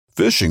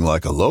Fishing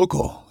like a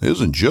local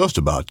isn't just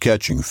about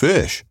catching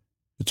fish.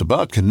 It's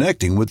about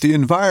connecting with the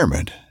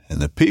environment and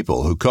the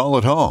people who call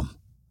it home.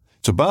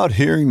 It's about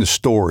hearing the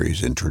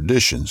stories and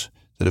traditions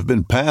that have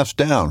been passed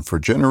down for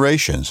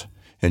generations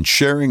and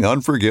sharing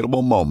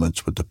unforgettable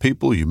moments with the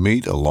people you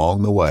meet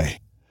along the way.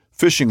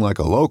 Fishing like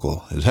a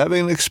local is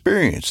having an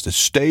experience that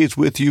stays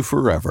with you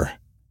forever.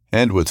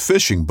 And with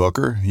Fishing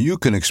Booker, you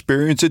can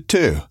experience it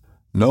too,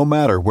 no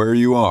matter where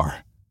you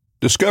are.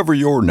 Discover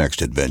your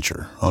next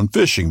adventure on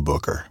Fishing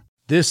Booker.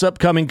 This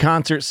upcoming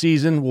concert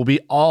season will be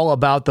all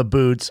about the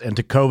boots, and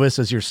Tecovas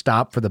is your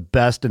stop for the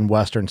best in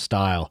Western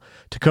style.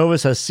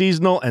 Tecovas has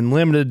seasonal and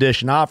limited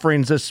edition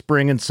offerings this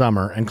spring and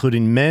summer,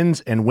 including men's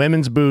and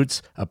women's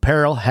boots,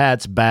 apparel,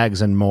 hats,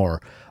 bags, and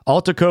more.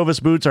 All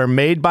Tecovas boots are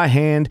made by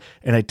hand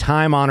in a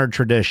time-honored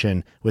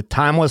tradition with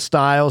timeless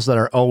styles that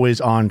are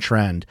always on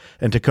trend.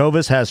 And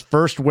Tecovas has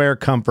first wear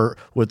comfort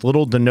with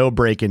little to no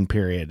break-in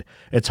period.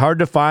 It's hard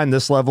to find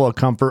this level of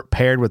comfort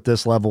paired with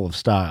this level of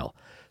style.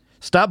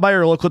 Stop by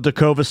your local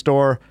Tecovas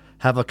store,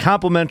 have a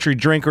complimentary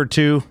drink or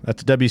two,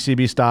 that's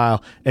WCB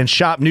style, and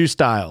shop new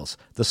styles.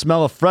 The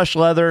smell of fresh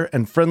leather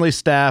and friendly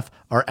staff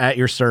are at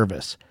your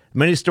service.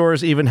 Many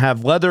stores even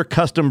have leather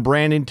custom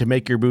branding to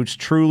make your boots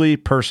truly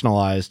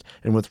personalized.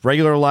 And with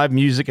regular live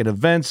music and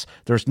events,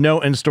 there's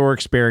no in-store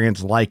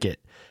experience like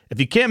it.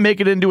 If you can't make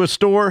it into a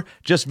store,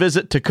 just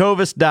visit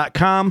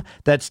tecovas.com.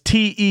 That's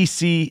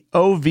TECOVAS.com.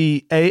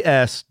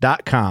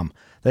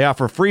 They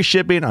offer free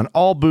shipping on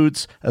all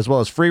boots, as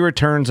well as free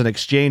returns and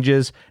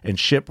exchanges, and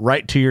ship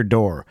right to your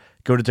door.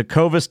 Go to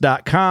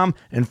tecovas.com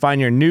and find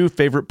your new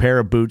favorite pair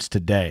of boots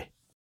today.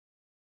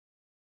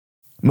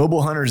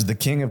 Mobile Hunters, the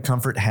king of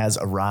comfort, has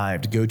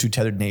arrived. Go to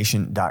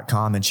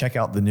tetherednation.com and check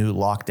out the new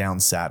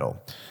Lockdown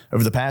saddle.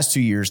 Over the past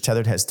 2 years,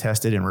 Tethered has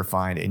tested and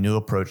refined a new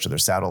approach to their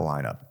saddle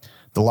lineup.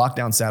 The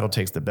Lockdown saddle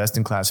takes the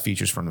best-in-class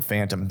features from the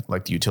Phantom,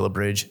 like the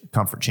Utilibridge,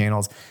 comfort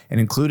channels, and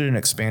included an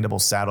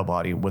expandable saddle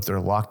body with their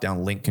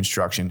Lockdown link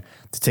construction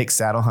to take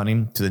saddle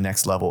hunting to the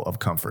next level of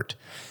comfort.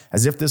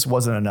 As if this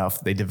wasn't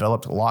enough, they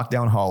developed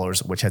Lockdown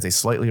haulers, which has a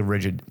slightly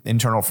rigid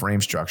internal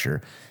frame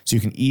structure, so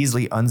you can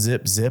easily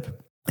unzip,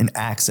 zip, and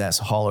access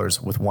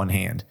haulers with one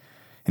hand.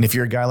 And if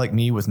you're a guy like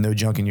me with no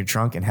junk in your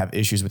trunk and have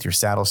issues with your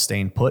saddle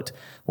staying put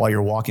while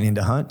you're walking in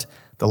to hunt,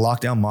 the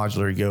Lockdown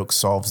modular yoke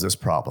solves this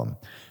problem.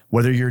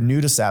 Whether you're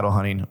new to saddle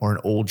hunting or an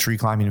old tree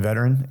climbing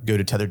veteran, go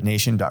to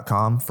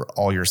tetherednation.com for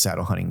all your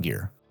saddle hunting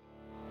gear.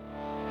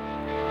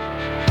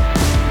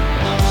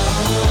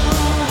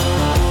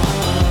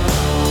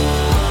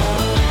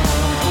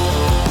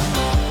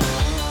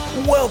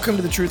 Welcome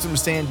to the Truth from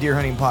Stand Deer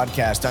Hunting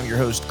Podcast. I'm your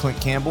host,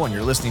 Clint Campbell, and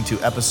you're listening to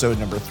episode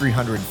number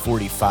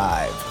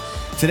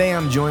 345. Today,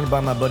 I'm joined by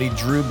my buddy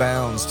Drew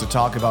Bounds to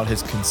talk about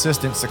his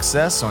consistent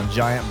success on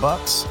giant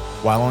bucks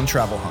while on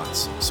travel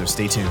hunts. So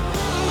stay tuned.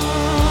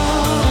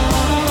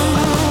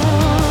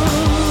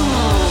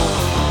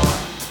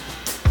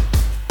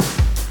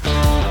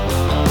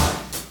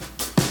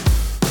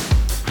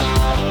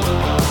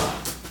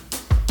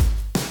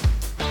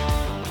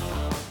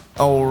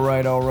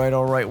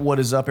 All right. What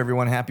is up,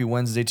 everyone? Happy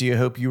Wednesday to you.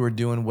 Hope you are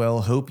doing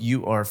well. Hope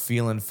you are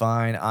feeling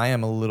fine. I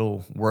am a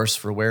little worse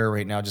for wear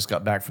right now. Just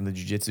got back from the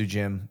jiu-jitsu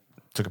gym.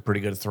 Took a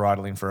pretty good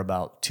throttling for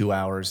about 2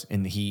 hours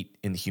in the heat,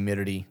 in the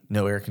humidity,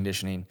 no air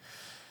conditioning.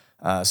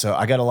 So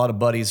I got a lot of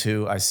buddies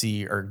who I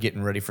see are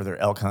getting ready for their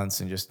elk hunts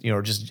and just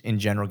in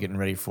general getting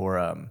ready for,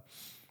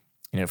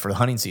 for the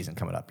hunting season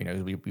coming up.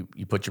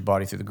 You put your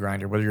body through the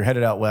grinder, whether you're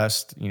headed out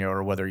west,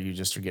 or whether you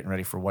just are getting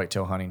ready for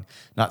whitetail hunting.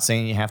 Not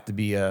saying you have to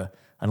be an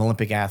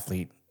Olympic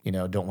athlete,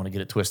 don't want to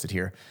get it twisted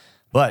here,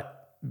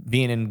 but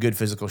being in good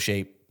physical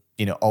shape,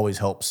 always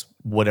helps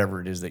whatever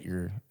it is that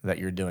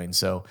you're doing.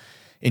 So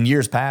in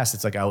years past,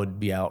 it's like I would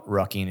be out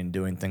rucking and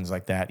doing things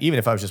like that. Even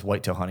if I was just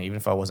whitetail hunting, even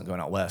if I wasn't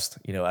going out west,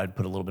 I'd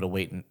put a little bit of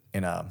weight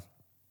in a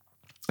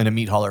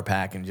meat hauler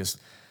pack and just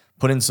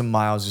put in some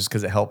miles just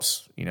because it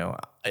helps,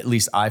 at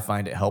least I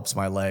find it helps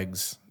my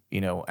legs,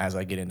 as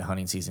I get into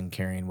hunting season,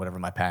 carrying whatever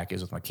my pack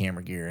is with my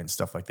camera gear and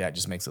stuff like that,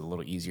 just makes it a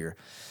little easier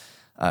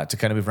to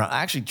kind of move around.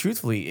 Actually,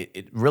 truthfully,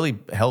 it really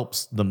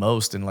helps the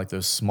most in like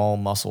those small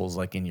muscles,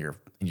 like in your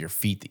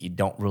feet that you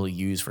don't really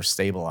use for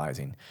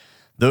stabilizing.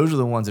 Those are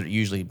the ones that are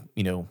usually,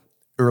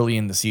 early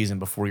in the season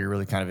before you're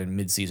really kind of in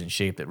mid-season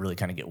shape that really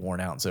kind of get worn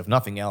out. And so if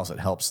nothing else, it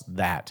helps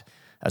that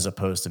as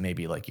opposed to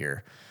maybe like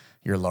your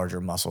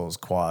larger muscles,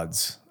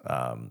 quads,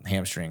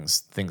 hamstrings,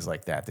 things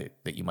like that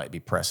you might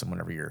be pressing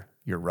whenever you're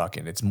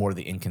rucking. It's more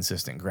the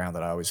inconsistent ground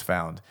that I always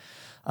found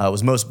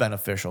was most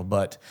beneficial.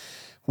 But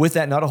with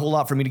that, not a whole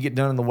lot for me to get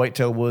done in the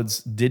whitetail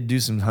woods. Did do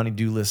some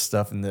honey-do list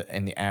stuff in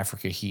the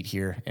Africa heat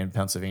here in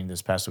Pennsylvania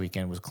this past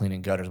weekend. Was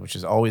cleaning gutters, which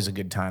is always a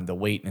good time to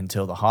wait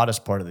until the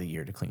hottest part of the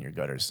year to clean your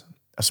gutters.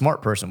 A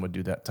smart person would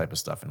do that type of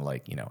stuff in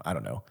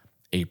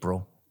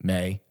April,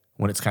 May,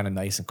 when it's kind of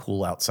nice and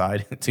cool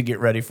outside to get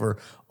ready for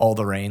all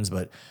the rains.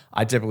 But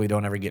I typically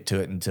don't ever get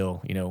to it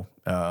until,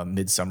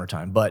 mid-summer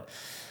time. But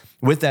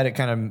with that, it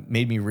kind of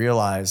made me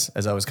realize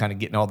as I was kind of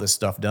getting all this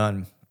stuff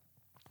done,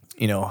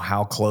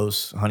 how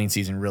close hunting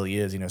season really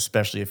is,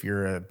 especially if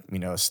you're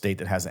a state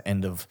that has an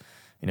end of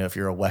if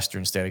you're a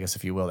Western state, I guess,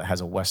 if you will, that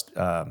has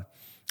a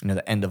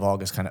the end of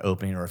August kind of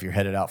opening, or if you're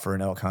headed out for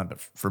an elk hunt.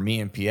 But for me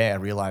in PA, I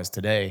realized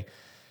today,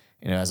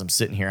 as I'm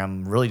sitting here,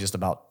 I'm really just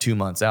about 2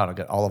 months out. I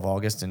got all of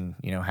August and,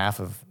 half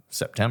of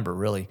September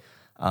really,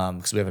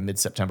 because we have a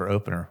mid-September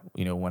opener,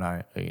 when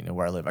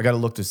where I live. I got to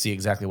look to see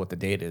exactly what the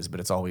date is, but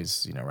it's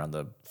always, around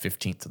the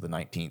 15th to the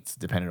 19th,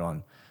 depending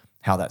on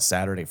how that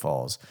Saturday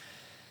falls.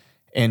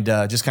 And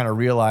just kind of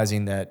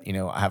realizing that,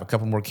 I have a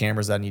couple more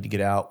cameras that I need to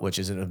get out, which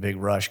isn't a big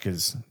rush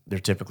because they're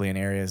typically in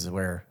areas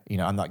where,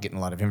 I'm not getting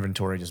a lot of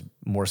inventory, just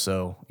more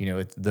so,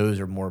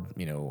 those are more,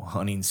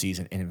 hunting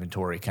season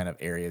inventory kind of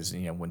areas,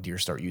 when deer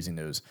start using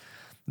those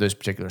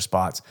particular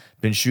spots.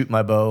 Been shooting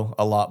my bow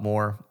a lot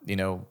more.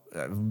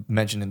 I've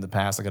mentioned in the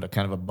past, I got a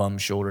kind of a bum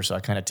shoulder, so I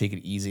kind of take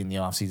it easy in the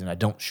off season. I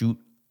don't shoot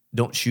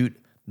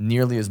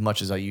nearly as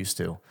much as I used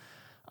to.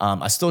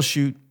 I still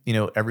shoot,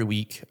 every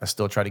week. I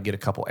still try to get a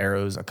couple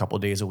arrows a couple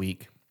days a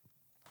week.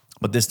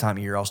 But this time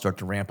of year, I'll start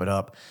to ramp it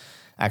up.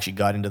 I actually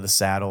got into the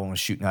saddle and was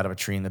shooting out of a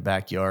tree in the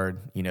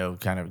backyard,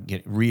 kind of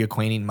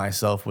reacquainting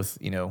myself with,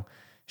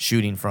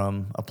 shooting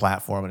from a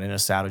platform and in a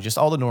saddle, just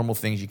all the normal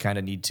things you kind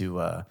of need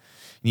to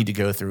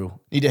go through.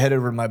 Need to head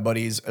over to my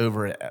buddies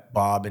over at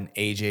Bob and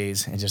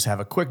AJ's and just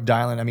have a quick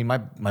dial-in. I mean,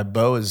 my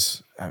bow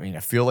is, I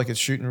feel like it's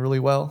shooting really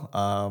well.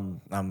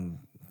 I'm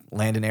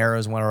landing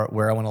arrows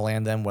where I want to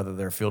land them, whether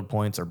they're field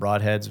points or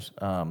broadheads.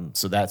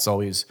 So that's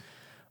always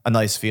a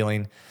nice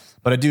feeling.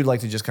 But I do like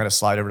to just kind of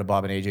slide over to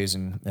Bob and AJ's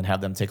and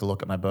have them take a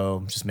look at my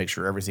bow, just make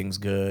sure everything's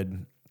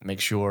good, make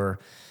sure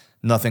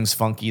nothing's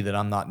funky that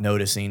I'm not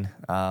noticing.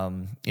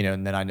 And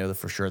then I know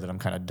for sure that I'm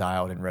kind of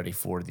dialed and ready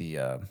for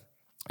the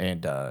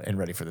and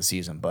ready for the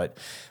season. But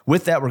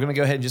with that, we're going to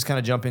go ahead and just kind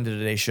of jump into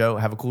today's show.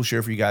 I have a cool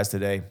show for you guys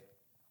today.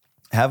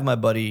 Have my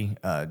buddy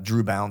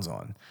Drew Bounds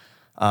on.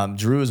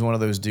 Drew is one of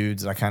those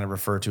dudes that I kind of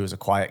refer to as a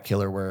quiet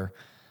killer where,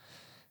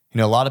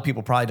 a lot of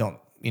people probably don't,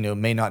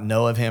 may not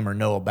know of him or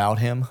know about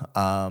him.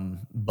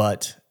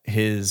 But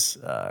his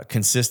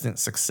consistent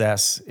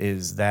success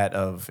is that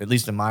of, at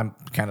least in my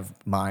kind of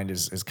mind,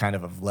 is kind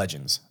of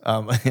legends.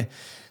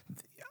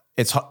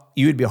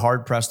 You would be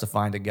hard pressed to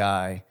find a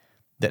guy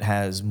that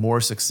has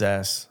more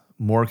success,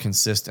 more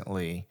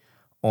consistently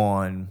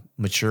on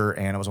mature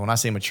animals. When I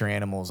say mature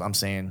animals, I'm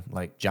saying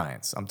like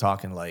giants. I'm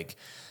talking like,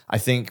 I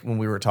think when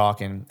we were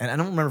talking, and I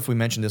don't remember if we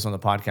mentioned this on the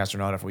podcast or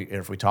not,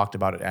 if we talked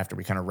about it after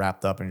we kind of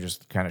wrapped up and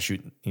just kind of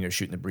shooting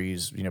the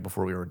breeze,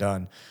 before we were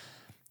done.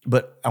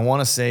 But I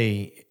want to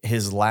say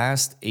his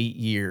last 8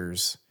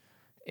 years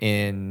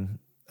in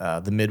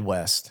the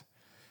Midwest,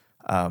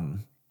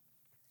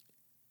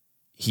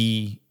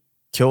 he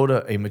killed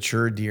a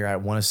mature deer. I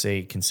want to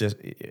say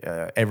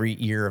every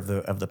year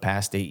of the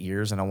past 8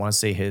 years, and I want to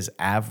say his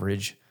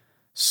average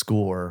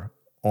score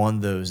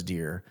on those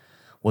deer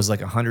was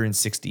like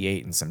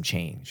 168 and some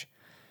change.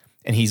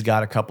 And he's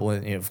got a couple,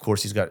 of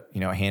course, he's got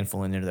a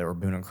handful in there that were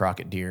Boone and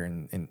Crockett deer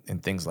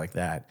and things like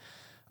that.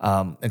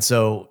 And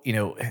so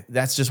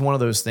that's just one of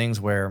those things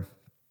where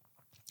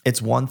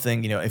it's one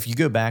thing. If you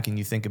go back and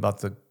you think about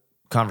the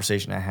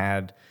conversation I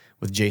had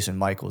with Jason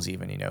Michaels,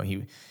 even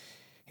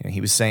he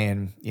was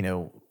saying,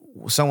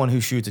 someone who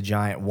shoots a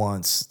giant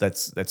once,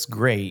 that's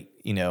great,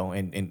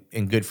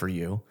 and good for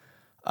you.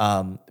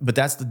 But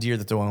that's the deer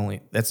that's the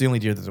only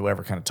deer that they'll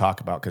ever kind of talk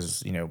about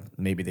because,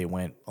 maybe they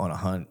went on a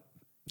hunt,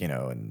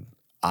 in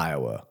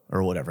Iowa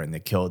or whatever, and they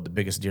killed the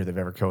biggest deer they've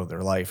ever killed in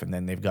their life. And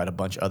then they've got a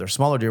bunch of other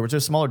smaller deer, which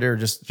is smaller deer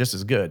just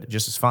as good,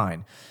 just as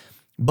fine.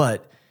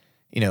 But,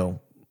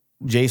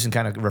 Jason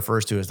kind of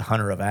refers to as the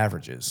hunter of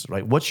averages,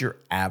 right? What's your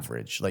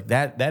average? Like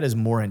that is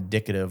more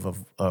indicative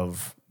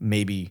of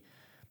maybe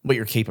what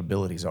your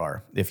capabilities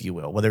are, if you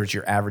will, whether it's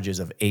your averages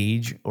of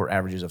age or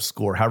averages of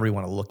score, however you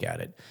want to look at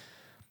it.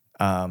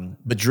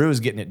 But Drew is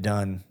getting it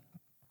done,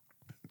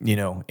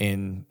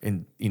 in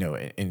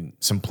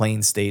some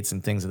plain states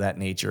and things of that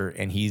nature,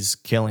 and he's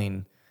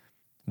killing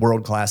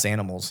world-class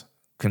animals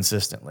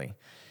consistently.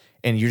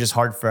 And you're just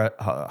hard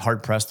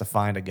pressed to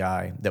find a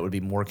guy that would be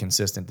more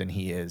consistent than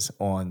he is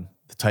on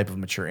the type of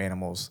mature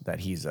animals that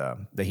he's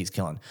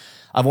killing.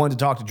 I've wanted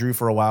to talk to Drew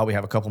for a while. We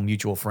have a couple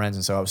mutual friends,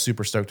 and so I was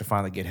super stoked to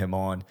finally get him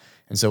on.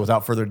 And so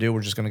without further ado,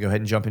 we're just going to go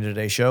ahead and jump into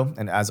today's show.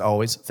 And as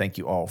always, thank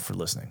you all for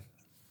listening.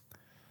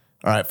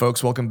 All right,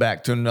 folks, welcome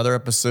back to another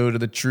episode of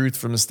the Truth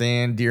from the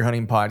Stand Deer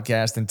Hunting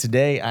Podcast. And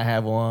today I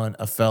have on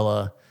a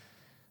fella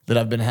that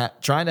I've been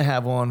trying to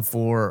have on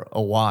for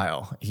a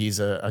while. He's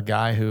a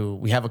guy who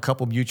we have a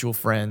couple mutual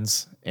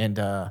friends. And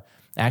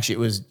actually, it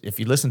was, if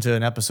you listened to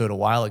an episode a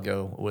while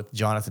ago with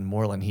Jonathan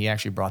Moreland, he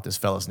actually brought this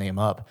fella's name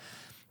up.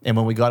 And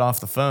when we got off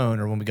the phone,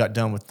 or when we got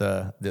done with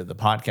the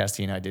podcast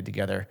he and I did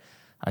together,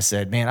 I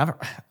said, man,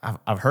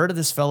 I've heard of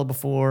this fella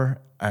before,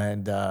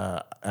 and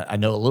I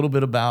know a little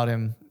bit about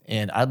him.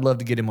 And I'd love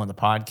to get him on the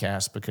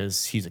podcast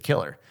because he's a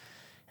killer.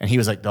 And he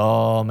was like,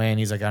 oh, man,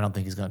 he's like, I don't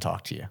think he's going to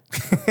talk to you.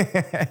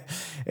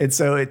 And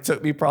so it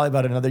took me probably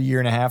about another year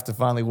and a half to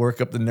finally work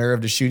up the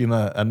nerve to shoot him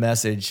a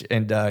message.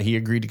 And he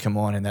agreed to come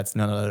on, and that's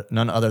none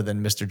other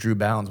than Mr. Drew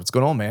Bounds. What's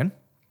going on, man?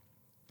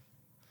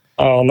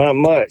 Oh, not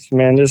much,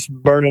 man. Just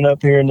burning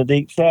up here in the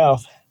deep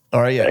south.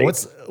 All right, yeah.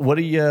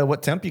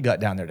 What temp you got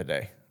down there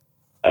today?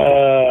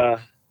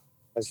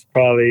 It's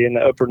probably in the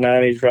upper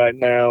 90s right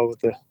now with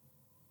the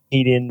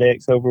heat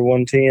index over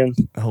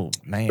 110. Oh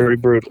man, Very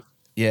brutal.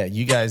 Yeah,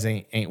 you guys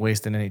ain't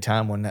wasting any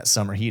time on that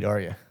summer heat, are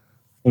you?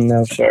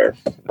 No, sir.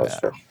 No,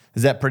 sir.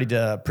 Is that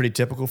pretty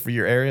typical for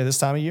your area this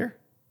time of year?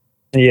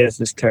 Yes,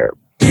 it's terrible.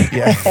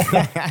 Yeah.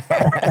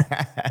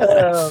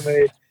 Oh,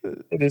 man.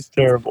 It is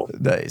terrible.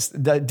 Nice.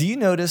 Do you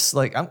notice,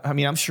 like,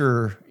 I'm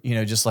sure,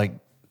 just like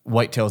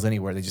whitetails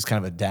anywhere, they just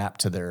kind of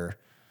adapt to their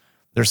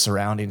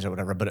surroundings or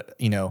whatever. But,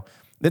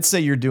 let's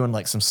say you're doing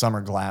like some summer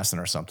glassing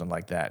or something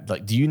like that.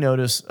 Like, do you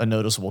notice a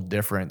noticeable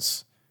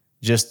difference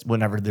just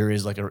whenever there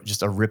is like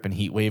just a ripping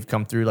heat wave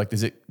come through? Like,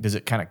 does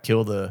it kind of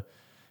kill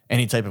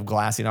any type of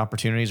glassing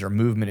opportunities or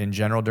movement in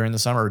general during the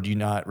summer, or do you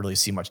not really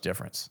see much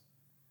difference?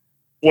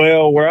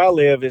 Well, where I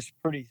live, it's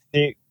pretty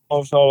thick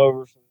most all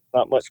over, so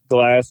not much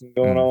glassing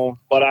going on.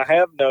 But I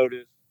have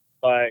noticed,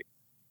 like,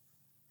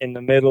 in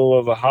the middle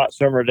of a hot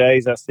summer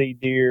days, I see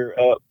deer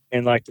up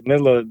in, like, the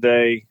middle of the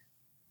day,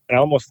 and I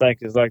almost think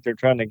it's like they're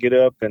trying to get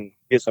up and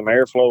get some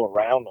airflow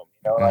around them.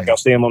 Like I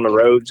see them on the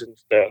roads and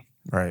stuff.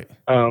 Right.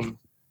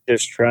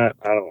 Just trying,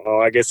 I don't know.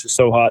 I guess it's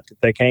so hot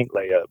that they can't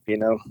lay up,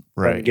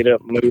 Right. Get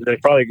up and move. They're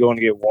probably going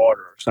to get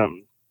water or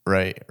something.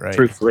 Right.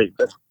 Truthfully,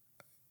 but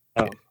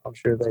I'm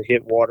sure they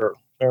hit water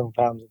several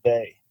times a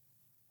day.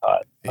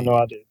 I know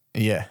I do.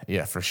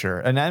 Yeah, for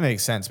sure. And that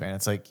makes sense, man.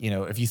 It's like,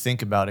 if you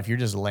think about if you're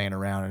just laying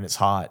around and it's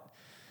hot,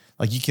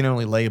 like you can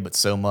only lay but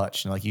so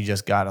much. And like you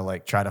just gotta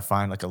like try to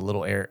find like a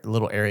little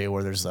area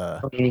where there's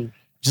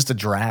just a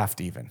draft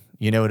even.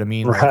 You know what I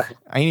mean? Like, Right.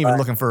 I ain't even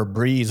looking for a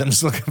breeze. I'm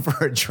just looking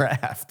for a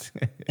draft.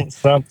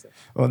 Something.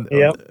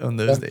 on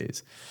those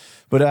days.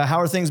 But how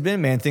are things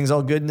been, man? Things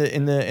all good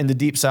in the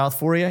deep south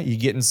for you? You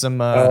getting some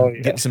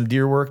getting some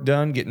deer work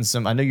done? Getting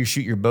some? I know you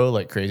shoot your bow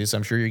like crazy, so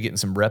I'm sure you're getting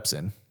some reps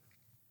in.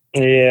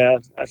 Yeah,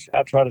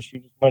 I try to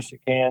shoot as much as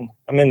I can.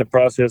 I'm in the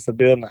process of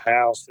building a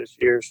house this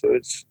year, so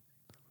it's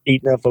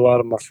eating up a lot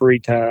of my free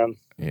time.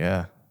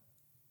 Yeah.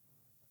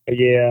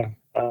 Yeah.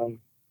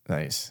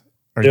 Nice.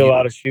 Do a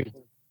lot of shooting.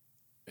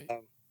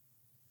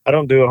 I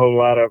don't do a whole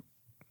lot of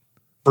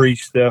free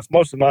stuff.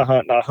 Most of my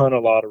hunting, I hunt a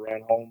lot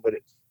around home, but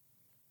it's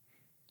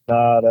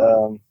not I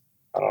don't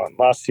know,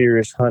 my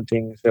serious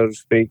hunting, so to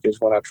speak, is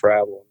when I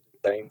travel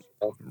and things.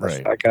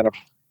 Right. I kind of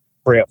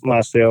prep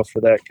myself for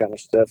that kind of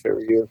stuff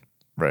every year.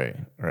 Right.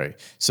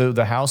 So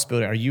the house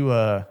building, are you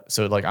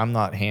so like I'm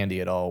not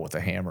handy at all with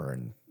a hammer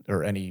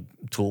or any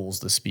tools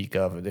to speak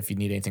of. And if you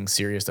need anything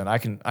serious, then I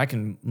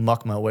can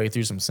muck my way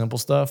through some simple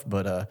stuff.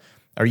 But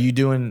are you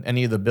doing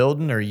any of the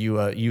building, or are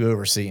you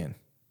overseeing?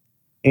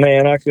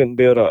 Man, I couldn't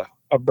build a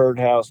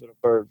birdhouse that a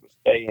bird would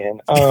stay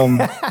in.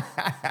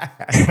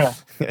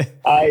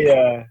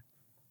 I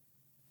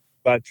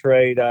by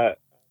trade I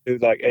do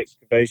like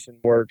excavation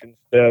work and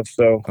stuff.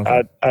 So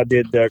okay. I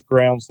did the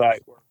ground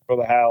site work for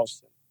the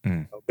house.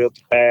 Built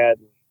the pad,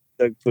 and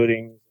dug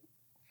footings,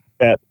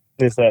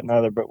 this, that, and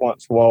other. But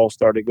once the walls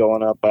started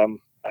going up, I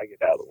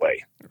get out of the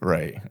way.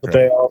 Right. But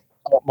all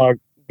my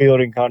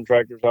building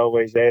contractors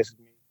always ask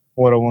me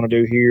what I want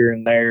to do here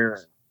and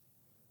there,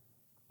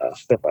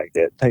 stuff like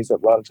that. It takes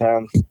up a lot of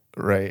time.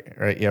 Right.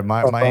 Yeah.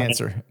 My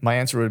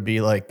answer would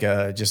be like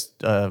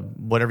just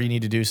whatever you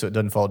need to do so it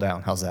doesn't fall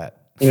down. How's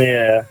that?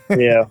 Yeah.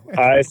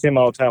 I ask him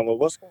all the time. Well,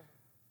 what's going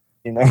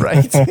on?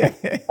 Right.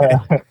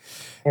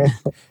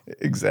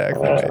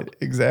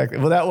 Exactly.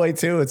 Well, that way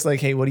too, it's like,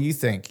 hey, what do you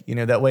think?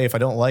 That way, if I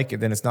don't like it,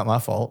 then it's not my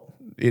fault.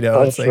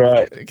 That's it's like,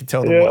 right. I can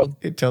tell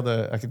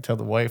I can tell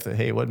the wife that,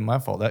 hey, it wasn't my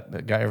fault.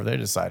 That guy over there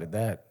decided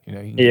that.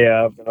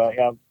 Yeah, but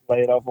I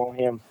lay it off on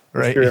him.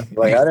 Right. Sure.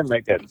 Like I didn't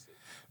make that decision.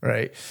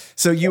 Right.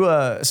 So you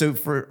so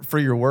for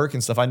your work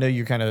and stuff, I know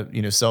you're kind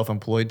of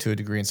self-employed to a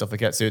degree and stuff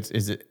like that. So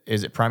is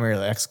it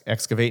primarily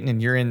excavating,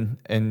 and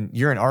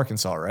you're in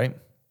Arkansas, right?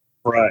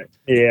 Right.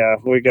 Yeah,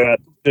 we got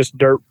just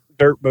dirt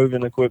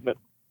moving equipment,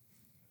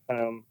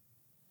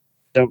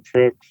 dump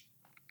trucks,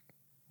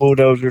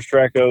 bulldozers,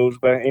 tracos,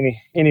 but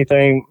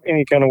anything,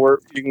 any kind of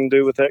work you can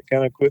do with that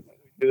kind of equipment,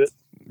 we do it.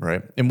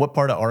 Right. And what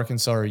part of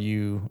Arkansas are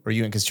you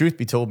in? Because truth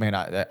be told, man,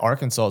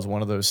 Arkansas is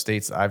one of those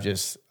states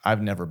that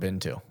I've never been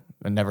to.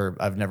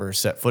 I've never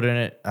set foot in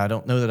it. I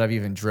don't know that I've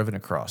even driven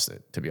across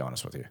it, to be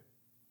honest with you.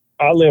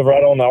 I live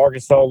right on the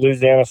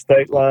Arkansas-Louisiana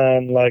state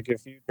line. Like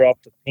if you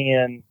drop the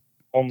pin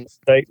on the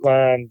state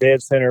line,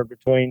 dead center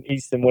between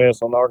east and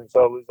west on the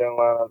Arkansas-Louisiana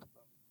line,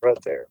 right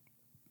there.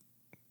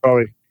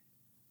 Probably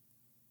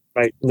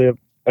might live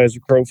as a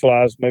crow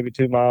flies, maybe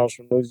 2 miles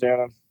from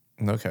Louisiana.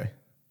 Okay.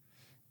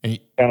 And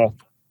kind of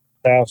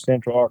south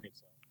central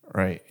Arkansas.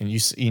 Right. And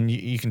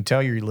you can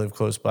tell you live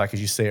close by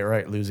because you say it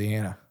right,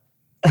 Louisiana.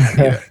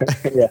 Yeah.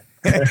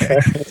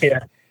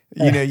 Yeah.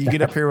 You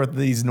get up here with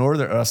these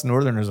us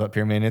northerners up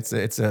here, man. It's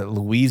a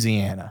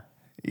Louisiana,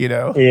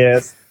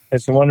 Yes.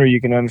 It's a wonder you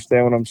can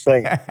understand what I'm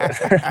saying.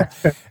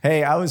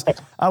 Hey, I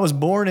was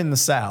born in the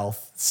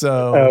South,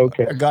 so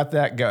okay. I got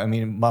that go. I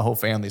mean, my whole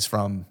family's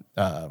from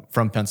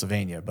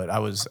Pennsylvania, but I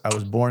was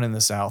born in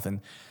the South,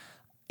 and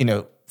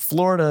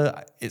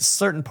Florida, it's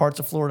certain parts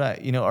of Florida,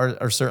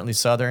 are certainly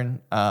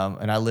southern.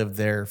 And I lived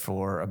there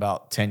for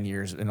about 10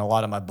 years. And a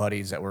lot of my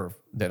buddies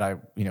that I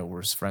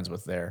was friends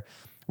with there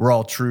were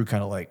all true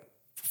kind of like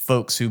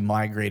folks who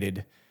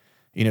migrated,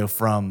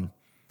 from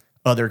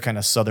other kind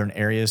of southern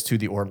areas to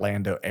the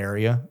Orlando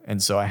area.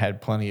 And so I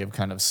had plenty of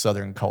kind of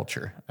southern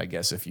culture, I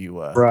guess, if you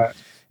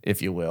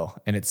will.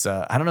 And it's,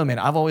 I don't know, man,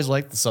 I've always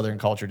liked the southern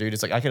culture, dude.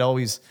 It's like, I could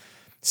always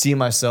see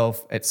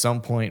myself at some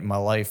point in my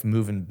life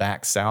moving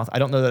back south. I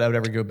don't know that I would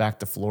ever go back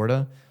to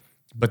Florida,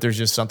 but there's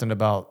just something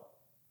about,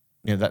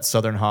 that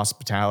southern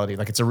hospitality.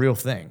 Like, it's a real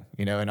thing,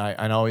 and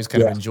I always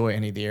kind of enjoy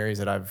any of the areas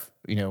that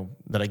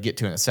that I get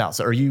to in the South.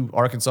 So are you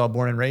Arkansas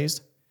born and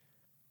raised?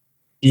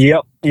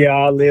 Yep. Yeah,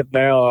 I live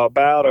now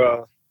about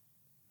a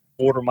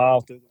quarter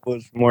mile through the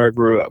woods from where I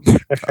grew up.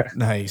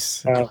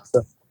 Nice.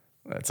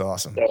 That's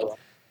awesome.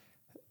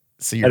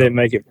 So I didn't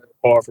make it very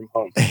far from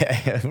home.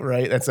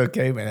 Right. That's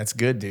okay, man. That's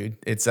good, dude.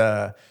 It's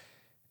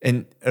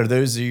and are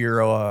those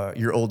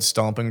your old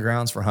stomping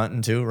grounds for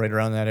hunting too, right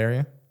around that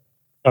area?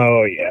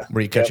 Oh yeah.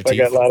 Where you cut your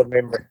teeth? I got a lot of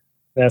memory.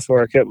 That's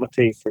where I cut my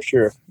teeth for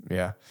sure.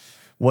 Yeah.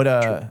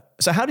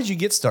 So how did you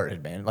get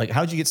started, man? Like,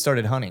 how did you get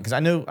started hunting? Because I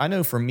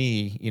know for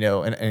me,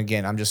 and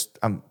again, I'm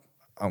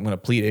going to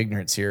plead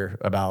ignorance here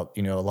about,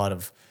 a lot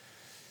of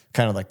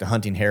kind of like the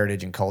hunting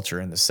heritage and culture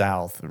in the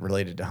South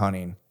related to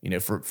hunting.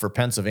 For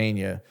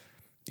Pennsylvania,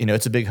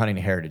 it's a big hunting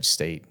heritage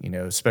state,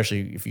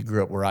 especially if you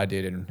grew up where I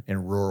did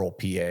in rural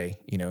PA,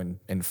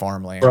 in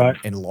farmland, right,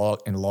 and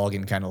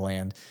logging kind of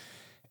land.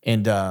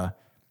 And,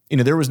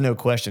 there was no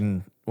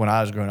question when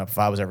I was growing up if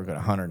I was ever going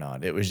to hunt or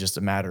not. It was just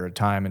a matter of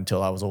time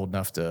until I was old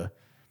enough to,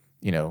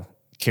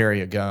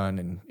 carry a gun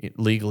and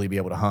legally be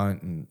able to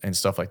hunt and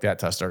stuff like that.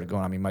 Till I started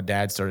going. I mean, my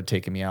dad started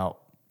taking me out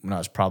when I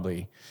was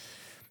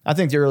I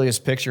think the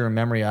earliest picture and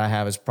memory I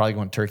have is probably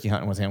going turkey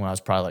hunting with him when I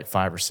was probably like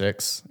 5 or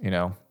 6,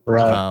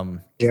 Right.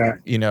 Yeah.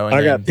 And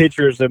I got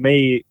pictures of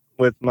me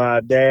with my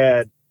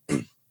dad.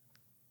 I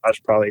was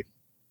probably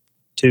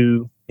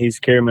 2. He's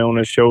carrying me on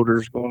his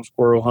shoulders going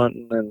squirrel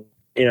hunting. And,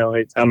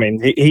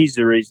 he's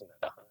the reason that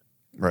I hunt.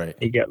 Right.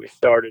 He got me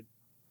started.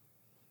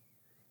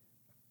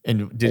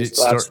 And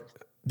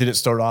did it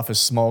start off as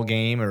small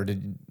game, or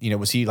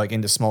was he like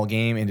into small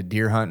game, into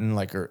deer hunting,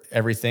 like, or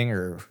everything,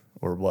 or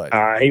what?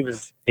 He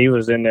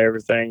was into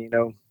everything,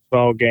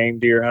 small game,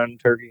 deer hunting,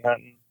 turkey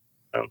hunting.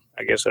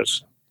 I guess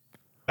that's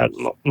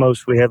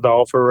most we have to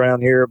offer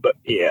around here, but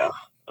yeah.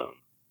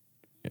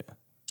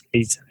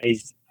 He's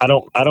I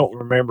don't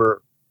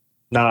remember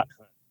not hunting.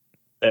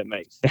 That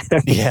makes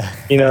sense. Yeah.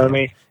 You know what I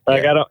mean?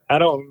 Like, Yeah.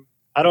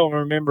 I don't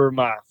remember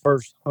my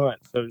first hunt,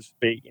 so to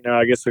speak.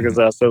 I guess because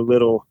I was so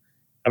little.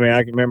 I mean,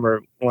 I can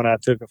remember when I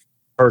took a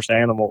first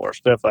animal or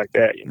stuff like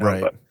that.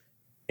 Right. But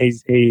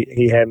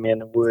he had me in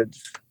the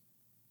woods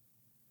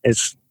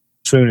as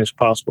soon as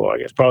possible. I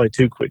guess probably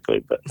too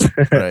quickly, but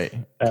Right.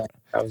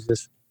 I was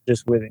just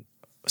with him.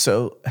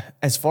 So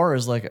as far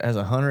as like as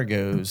a hunter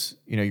goes,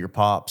 your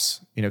pops,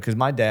 because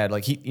my dad,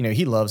 like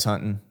he loves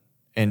hunting,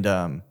 and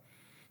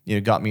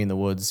got me in the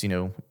woods,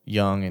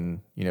 young,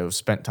 and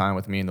spent time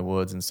with me in the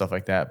woods and stuff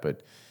like that.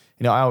 But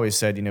I always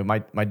said,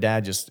 my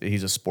dad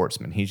he's a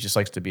sportsman. He just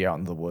likes to be out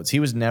in the woods. He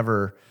was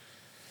never,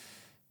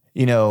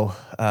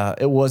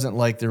 it wasn't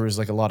like there was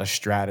like a lot of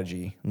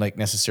strategy like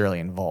necessarily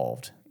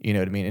involved. You know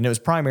what I mean? And it was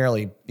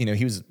primarily,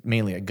 he was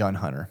mainly a gun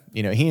hunter.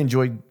 He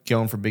enjoyed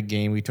going for big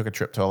game. We took a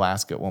trip to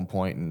Alaska at one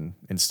point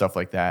and stuff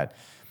like that.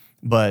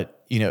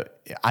 But,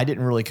 I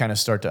didn't really kind of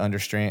start to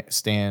understand,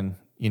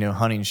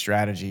 hunting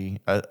strategy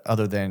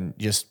other than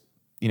just,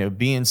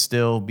 being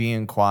still,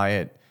 being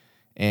quiet,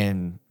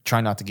 and try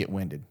not to get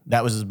winded.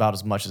 That was about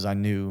as much as I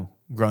knew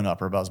growing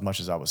up, or about as much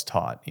as I was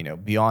taught.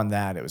 Beyond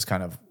that, it was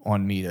kind of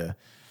on me to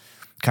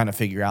kind of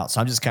figure out. So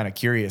I'm just kind of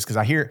curious, because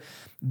I hear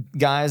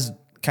guys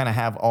kind of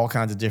have all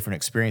kinds of different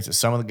experiences.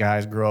 Some of the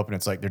guys grow up and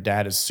it's like their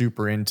dad is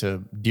super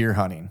into deer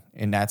hunting,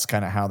 and that's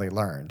kind of how they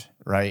learned,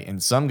 right?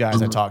 And some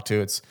guys I talk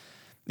to, it's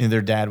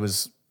their dad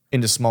was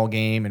into small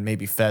game and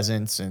maybe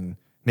pheasants, and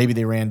maybe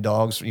they ran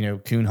dogs,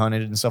 coon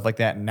hunted and stuff like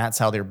that, and that's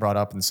how they were brought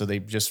up, and so they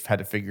just had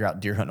to figure out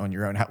deer hunting on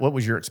your own. What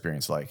was your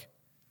experience like?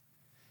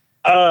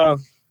 I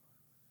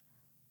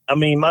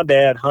mean, my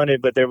dad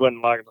hunted, but there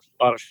wasn't like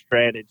a lot of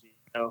strategy.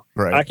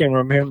 Right. I can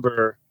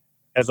remember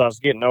as I was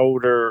getting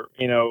older,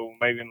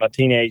 maybe in my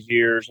teenage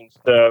years and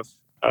stuff,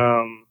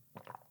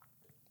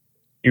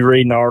 you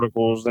reading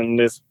articles in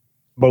this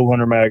bow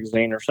hunter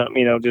magazine or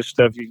something, just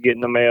stuff you get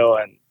in the mail,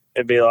 and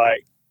it'd be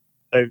like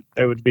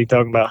they would be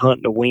talking about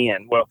hunting to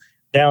win. Well,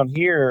 down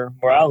here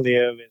where I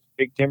live is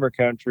big timber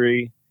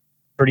country,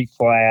 pretty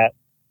flat.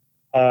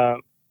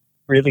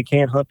 Really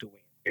can't hunt to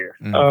win here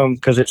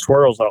because it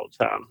swirls all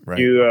the time.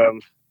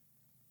 Right.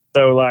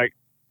 So like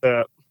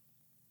the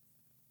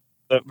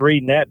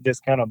reading that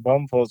just kind of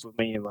bumfuls with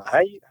me. Like,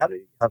 how do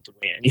you hunt to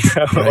win?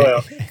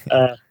 Right.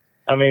 Well,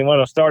 I mean,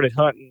 when I started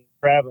hunting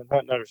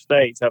other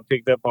states, I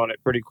picked up on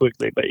it pretty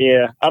quickly. But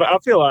yeah, I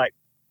feel like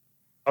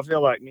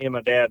me and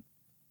my dad,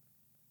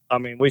 I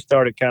mean, we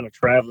started kind of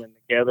traveling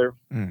together,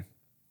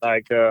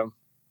 like as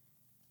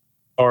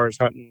far as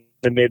hunting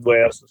the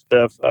Midwest and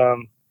stuff.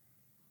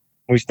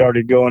 we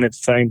started going at the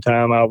same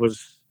time. I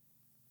was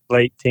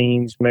late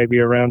teens, maybe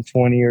around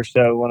 20 or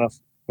so when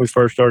we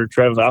first started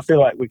traveling. I feel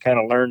like we kind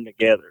of learned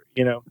together,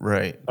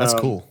 Right. That's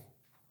cool.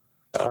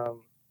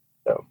 So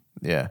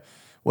yeah.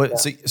 What?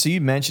 Yeah. So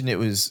you mentioned it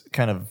was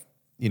kind of,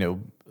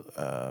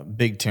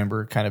 big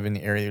timber kind of in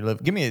the area you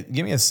live. Give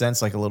me a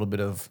sense, like a little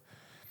bit of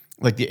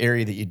like the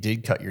area that you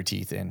did cut your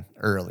teeth in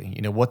early.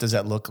 What does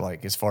that look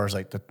like as far as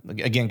like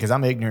again, because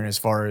I'm ignorant as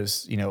far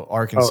as,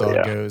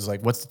 Arkansas goes,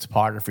 like what's the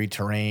topography,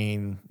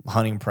 terrain,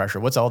 hunting pressure?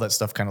 What's all that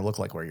stuff kind of look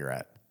like where you're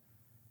at?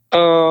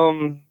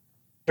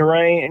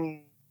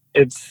 Terrain,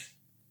 it's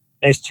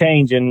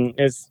changing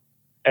as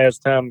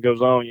time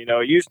goes on.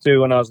 It used to,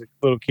 when I was a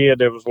little kid,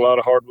 there was a lot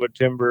of hardwood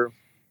timber,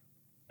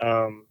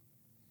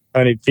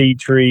 hunted feed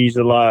trees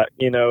a lot,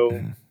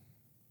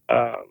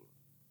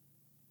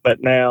 but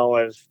now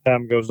as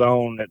time goes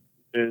on,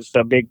 it's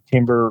a big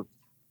timber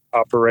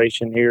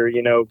operation here.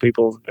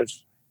 People,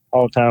 it's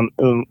all the time.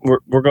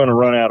 We're going to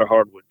run out of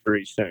hardwood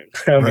trees soon.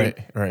 I mean,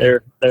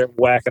 they're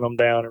whacking them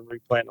down and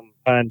replanting them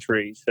pine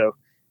trees. So,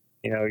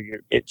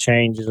 it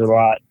changes a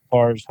lot as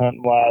far as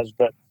hunting wise.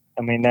 But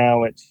I mean,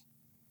 now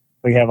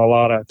we have a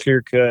lot of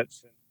clear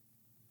cuts and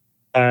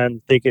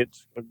pine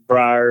thickets with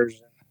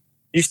briars.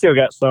 You still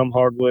got some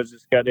hardwoods.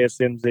 It's got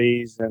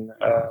SMZs and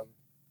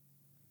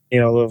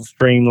little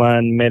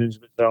streamlined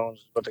management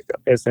zones, what they call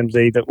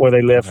SMZ, where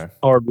they left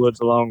hardwoods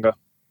along a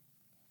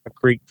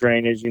creek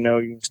drainage. You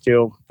can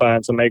still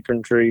find some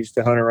acorn trees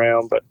to hunt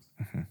around, but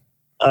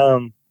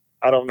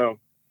I don't know.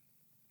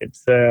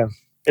 It's a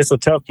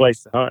tough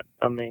place to hunt.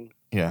 I mean,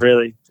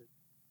 really,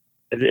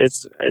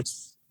 it's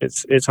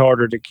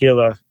harder to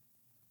kill a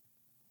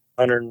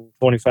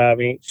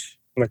 125-inch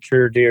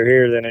mature deer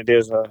here than it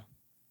is a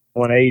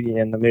 180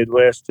 in the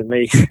Midwest to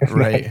me.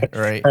 Right.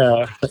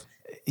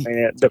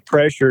 The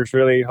pressure is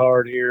really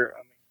hard here.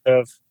 I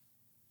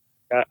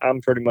mean, I'm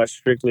pretty much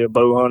strictly a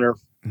bow hunter,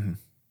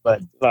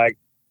 but like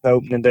the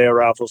opening day of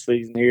rifle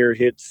season here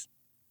hits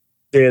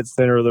dead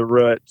center of the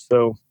rut.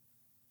 So,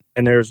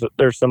 and there's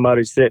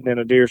somebody sitting in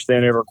a deer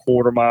stand every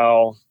quarter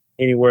mile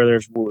anywhere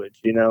there's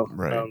woods.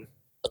 Right.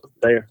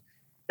 They're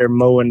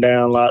mowing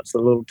down lots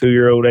of little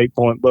 2-year-old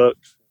 8-point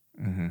bucks.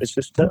 It's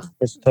just tough.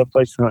 It's a tough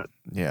place to hunt.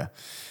 Yeah.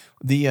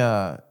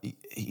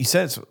 You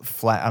said it's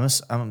flat.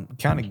 I'm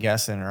kind of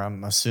guessing, or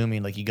I'm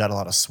assuming like you got a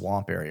lot of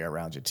swamp area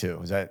around you too.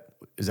 Is that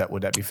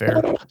would that be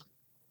fair?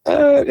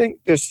 I think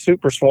it's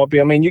super swampy.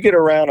 I mean, you get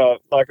around a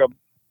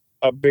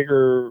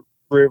bigger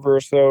river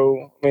or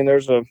so. I mean,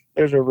 there's a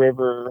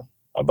river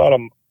about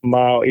a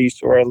mile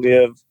east where I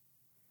live,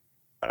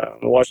 the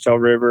Washita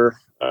River.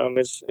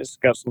 It's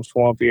got some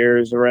swampy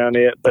areas around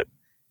it, but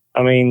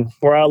I mean,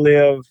 where I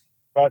live,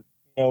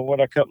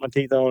 what I cut my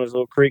teeth on is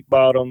little creek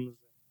bottoms.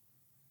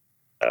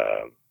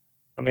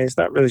 I mean, it's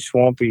not really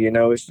swampy,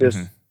 it's just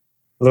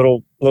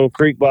little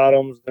creek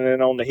bottoms, and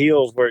then on the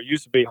hills where it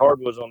used to be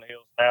hardwoods on the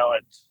hills, now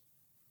it's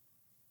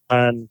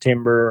pine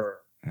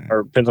timber,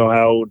 or depends on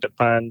how old the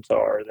pines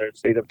are.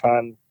 There's either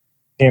pine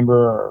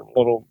timber or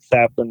little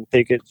sapling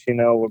thickets,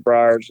 with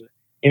briars.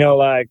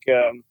 Like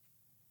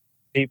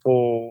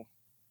people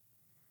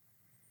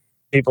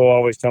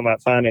always talk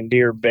about finding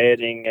deer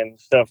bedding and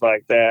stuff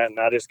like that, and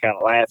I just kind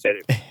of laugh at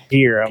it.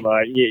 Here, I'm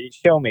like,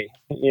 show me,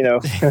 show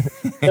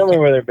me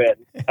where they're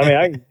bedding. I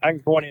mean, I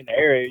can point in the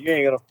area. You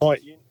ain't gonna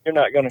point. You're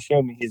not gonna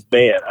show me his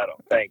bed. I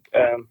don't think.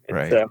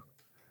 Right.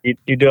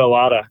 You do a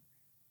lot of.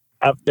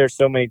 There's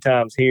so many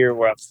times here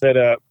where I've set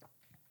up.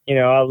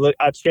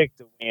 I check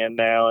the wind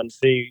now and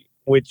see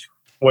which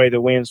way the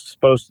wind's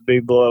supposed to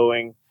be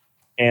blowing,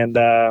 and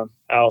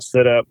I'll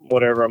set up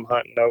whatever I'm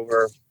hunting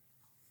over,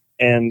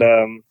 and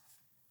a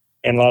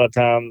lot of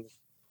times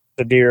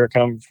the deer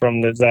come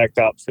from the exact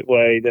opposite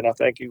way that I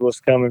think he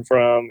was coming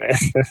from.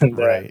 And,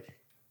 right.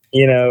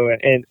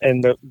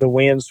 And the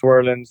wind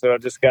swirling. So I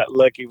just got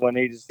lucky when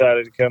he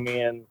decided to come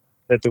in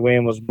that the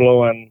wind was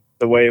blowing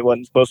the way it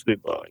wasn't supposed to be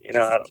blowing. I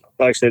don't know.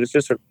 Like I said,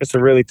 it's a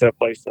really tough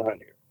place to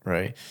hunt here.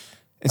 Right.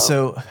 And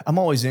so I'm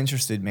always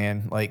interested,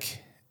 man,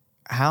 like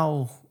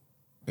how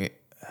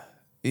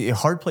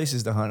hard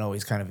places to hunt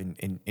always kind of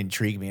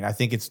intrigue me. And I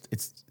think it's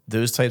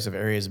those types of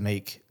areas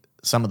make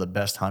some of the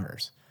best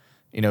hunters,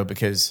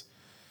 because,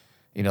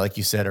 like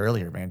you said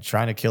earlier, man,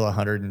 trying to kill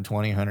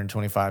 120,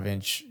 125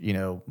 inch,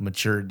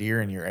 mature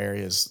deer in your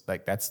areas,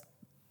 like that's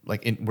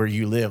like where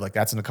you live, like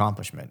that's an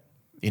accomplishment,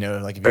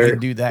 like if you can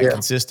do that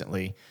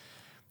consistently,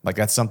 like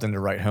that's something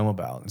to write home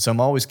about. And so I'm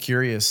always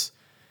curious,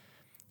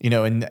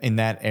 in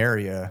that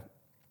area,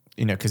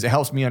 cause it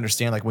helps me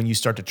understand, like when you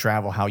start to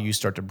travel, how you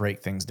start to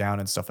break things down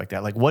and stuff like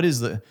that. Like what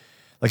is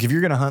like if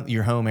you're going to hunt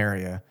your home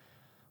area,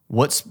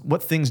 what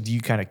things do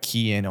you kind of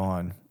key in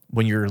on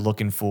when you're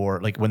looking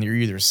for, like when you're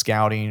either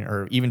scouting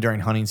or even during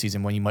hunting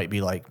season, when you might be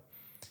like,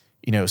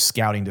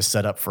 scouting to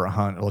set up for a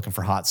hunt or looking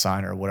for hot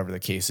sign or whatever the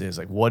case is,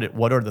 like what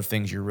are the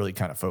things you're really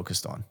kind of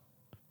focused on?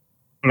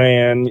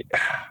 Man,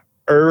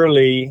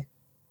 early,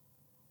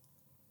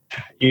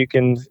 you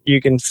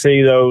can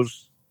see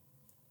those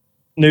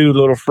new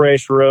little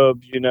fresh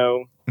rubs,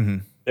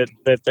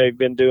 that they've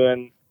been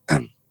doing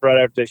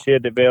right after they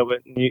shed the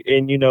velvet,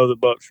 and you know the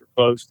bucks are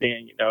close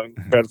in. You know, and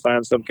you try to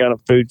find some kind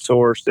of food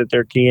source that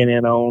they're keying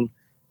in on.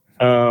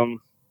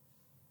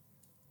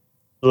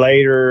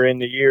 Later in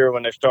the year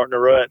when they're starting to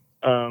rut,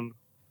 I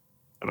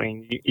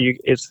mean,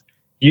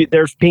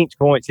 there's pinch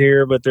points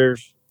here, but they're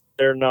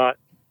not.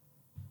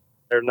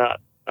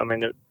 I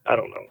mean, I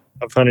don't know.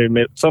 I've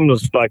hunted some of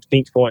those like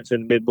pinch points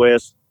in the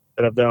Midwest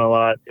that I've done a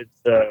lot.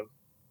 It's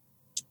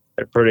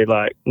they're pretty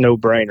like no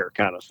brainer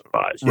kind of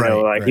spots. You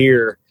know, like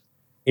here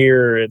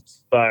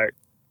it's like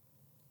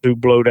two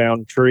blow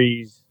down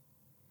trees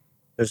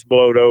that's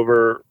blowed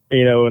over.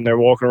 You know, and they're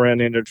walking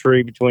around in a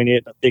tree between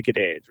it and a thicket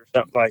edge or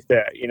something like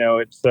that. You know,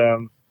 it's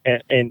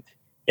and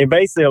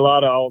basically a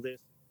lot of all this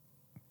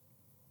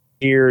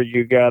here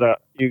you gotta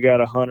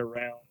hunt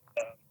around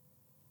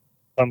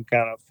some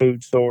kind of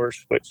food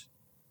source, which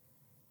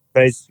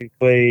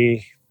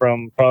basically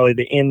from probably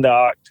the end of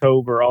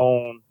October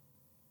on,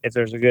 if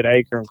there's a good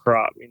acorn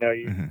crop, you know,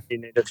 you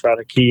need to try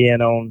to key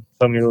in on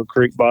some of your little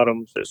creek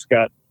bottoms that's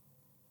got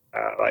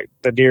like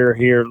the deer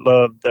here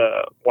love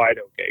the white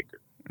oak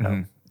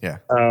acorn. Yeah.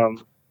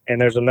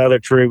 And there's another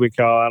tree we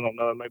call, I don't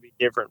know, it may be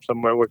different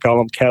somewhere. We call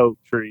them cow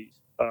trees.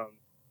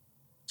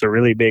 It's a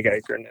really big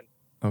acorn,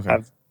 and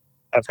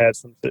I've had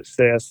some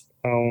success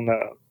on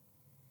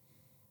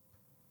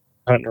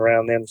hunting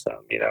around them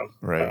some. You know,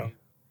 right.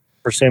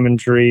 Persimmon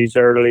trees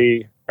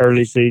early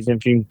season.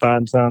 If you can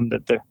find some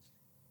that the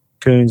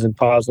coons and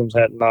possums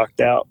hadn't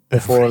knocked out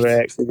before they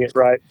actually get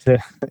right to.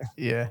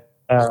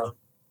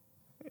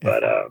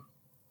 But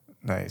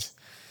nice.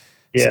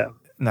 Yeah.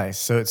 Nice.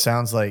 So it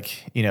sounds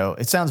like, you know,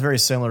 it sounds very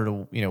similar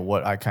to, you know,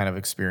 what I kind of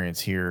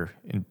experience here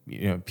in,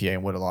 you know, PA,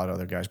 and what a lot of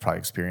other guys probably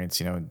experience,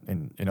 you know,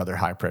 in other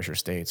high pressure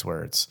states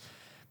where it's,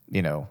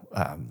 you know,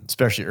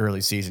 especially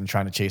early season,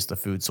 trying to chase the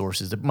food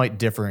sources that might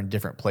differ in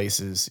different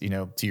places. You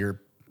know, to your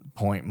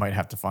point, might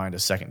have to find a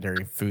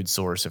secondary food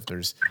source if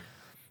there's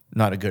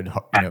not a good,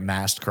 you know,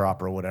 mast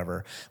crop or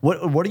whatever.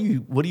 What are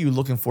you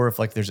looking for if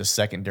like there's a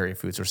secondary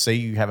food source? Say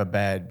you have a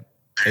bad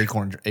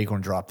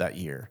acorn drop that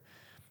year.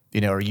 You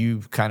know, are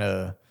you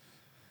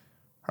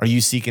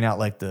seeking out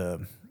like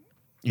the,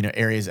 you know,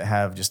 areas that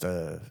have just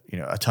a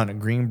ton of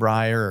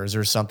greenbrier, or is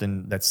there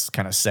something that's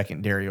kind of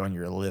secondary on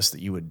your list that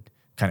you would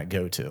kind of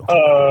go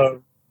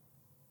to?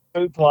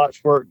 Food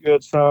plots work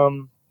good.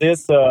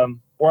 This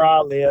where I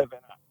live,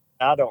 and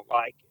I don't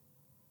like it.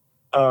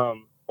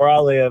 Where I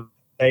live,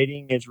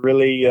 baiting is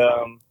really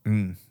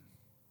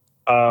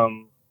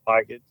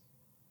like it.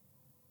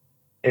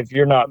 If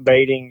you're not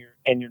baiting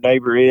and your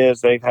neighbor is,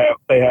 they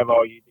have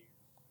all you do.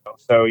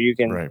 So you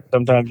can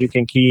sometimes you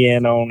can key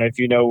in on if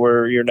you know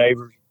where your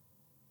neighbors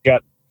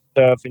got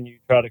stuff, and you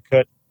try to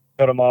cut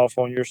them off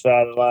on your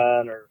side of the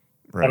line, or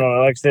I don't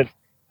know. Like I said,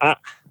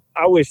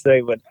 I wish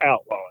they would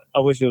outlaw it. I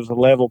wish it was a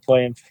level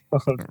playing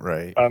field.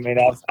 Right. I mean,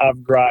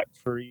 I've griped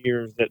for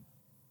years that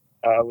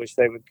I wish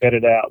they would cut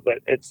it out, but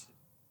I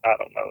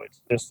don't know.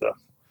 It's just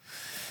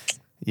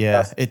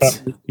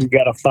it's you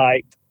got to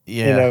fight.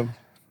 Yeah. You know,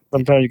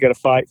 sometimes you got to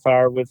fight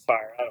fire with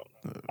fire. I don't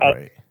know.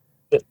 Right.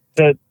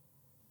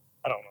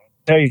 I don't know.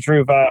 Tell you the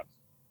truth, I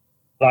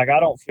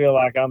don't feel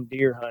like I'm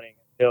deer hunting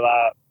until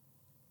I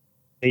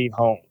leave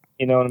home.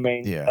 You know what I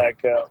mean? Yeah.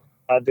 Like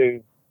I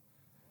do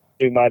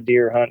my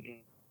deer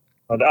hunting.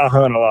 I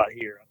hunt a lot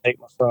here. I take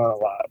my son a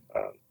lot.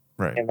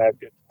 And have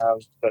good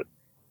times. But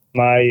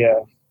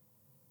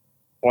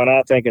when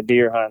I think of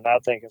deer hunting, I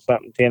think of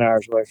something 10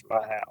 hours away from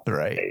my house.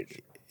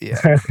 Right.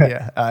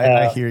 Yeah.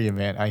 I hear you,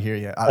 man. I hear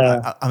you.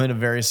 I'm in a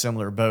very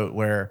similar boat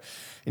where,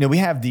 you know, we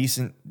have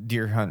decent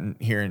deer hunting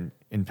here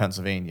in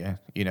Pennsylvania.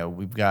 You know,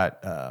 we've got,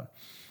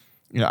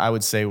 you know, I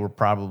would say we're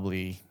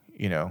probably,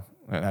 you know,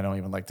 and I don't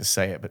even like to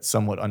say it, but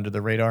somewhat under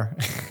the radar.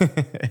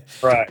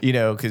 Right. You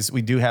know, because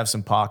we do have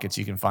some pockets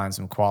you can find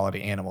some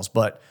quality animals,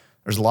 but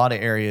there's a lot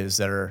of areas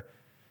that are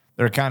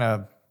kind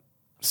of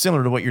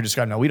similar to what you're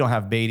describing. Now, we don't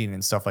have baiting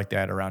and stuff like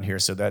that around here,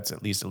 so that's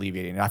at least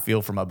alleviating. And I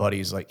feel for my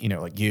buddies like, you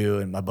know, like you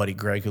and my buddy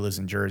Greg who lives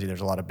in Jersey,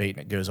 there's a lot of baiting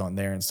that goes on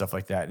there and stuff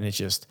like that. And it's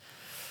just,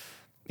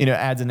 you know,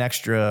 adds an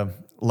extra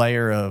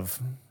layer of,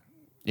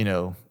 you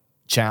know,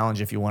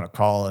 challenge, if you want to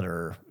call it,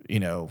 or, you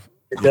know.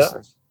 It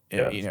does.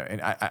 You know,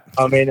 and I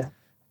mean,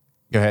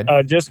 go ahead.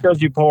 Just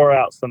because you pour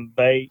out some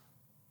bait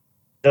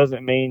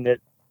doesn't mean that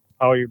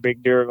all your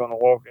big deer are going to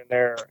walk in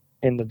there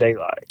in the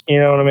daylight. You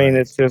know what I mean?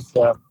 Right. It's just,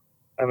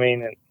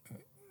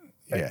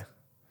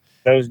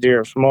 those deer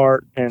are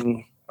smart,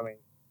 and I mean,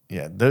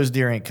 yeah, those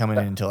deer ain't coming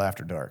in until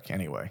after dark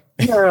anyway.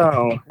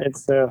 No,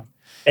 it's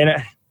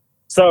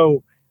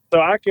so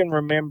I can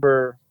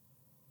remember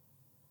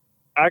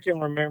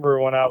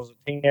when I was a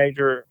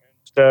teenager and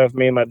stuff.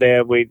 Me and my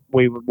dad, we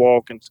would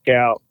walk and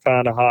scout,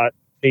 find a hot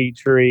feed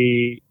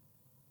tree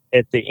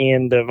at the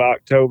end of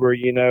October,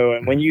 you know,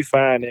 and when you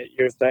find it,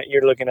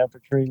 you're looking up a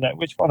tree like,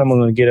 which one am I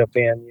going to get up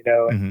in, you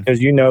know,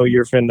 because you know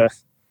you're finna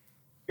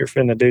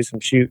do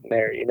some shooting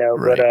there, you know.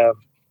 Right.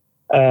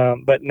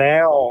 But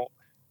now,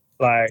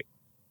 like,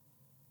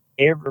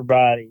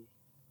 everybody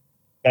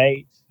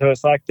baits, so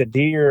it's like the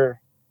deer,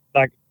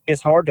 like,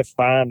 it's hard to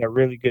find a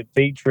really good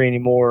feed tree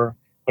anymore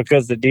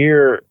because the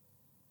deer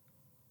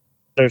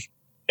there's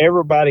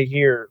everybody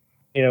here,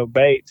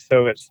 baits.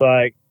 So it's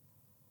like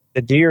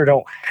the deer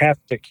don't have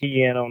to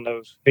key in on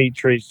those feed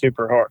trees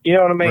super hard. You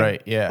know what I mean?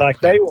 Right. Yeah. Like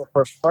they will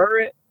prefer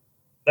it.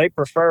 They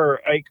prefer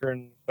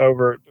acorn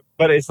over,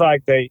 but it's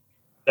like they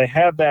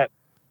have that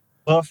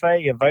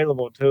buffet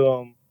available to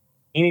them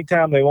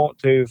anytime they want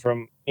to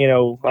from,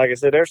 like I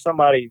said, there's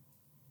somebody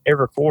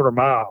every quarter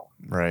mile.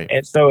 Right.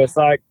 And so it's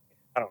like,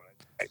 I don't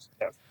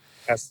know.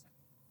 That's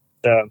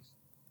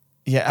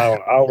Yeah. I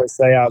always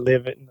say I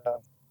live in the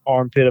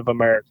armpit of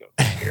America.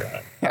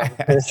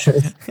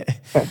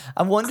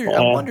 I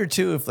wonder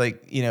too if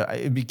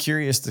I'd be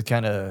curious to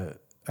kind of,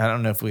 I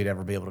don't know if we'd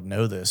ever be able to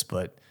know this,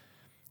 but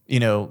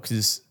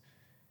because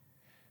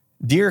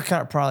deer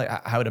kind of probably,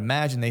 I would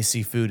imagine they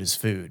see food as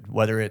food,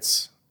 whether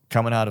it's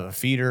coming out of a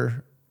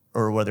feeder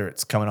or whether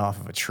it's coming off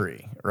of a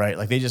tree, right?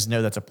 Like they just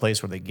know that's a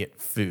place where they get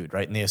food,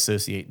 right? And they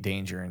associate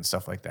danger and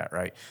stuff like that,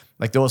 right?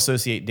 Like they'll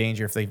associate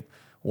danger if they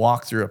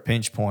walk through a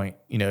pinch point.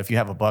 If you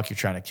have a buck you're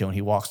trying to kill and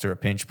he walks through a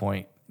pinch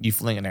point, you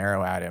fling an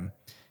arrow at him,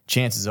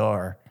 chances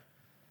are,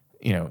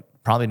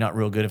 probably not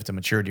real good if it's a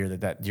mature deer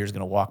that deer's going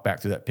to walk back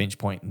through that pinch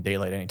point in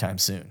daylight anytime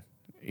soon,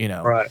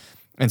 Right.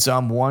 And so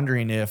I'm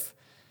wondering if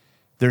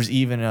there's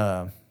even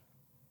an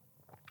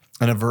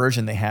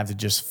aversion they have to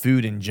just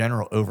food in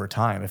general over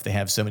time if they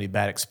have so many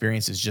bad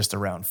experiences just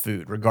around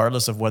food,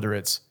 regardless of whether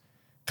it's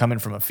coming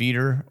from a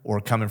feeder or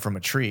coming from a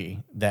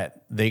tree,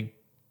 that they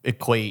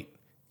equate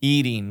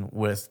eating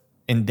with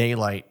in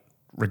daylight,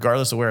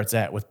 regardless of where it's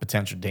at, with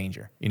potential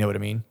danger. You know what I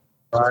mean?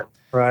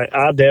 Right.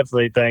 I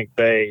definitely think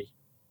they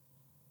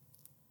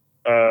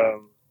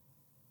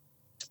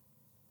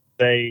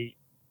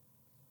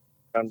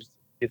I'm just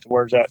get the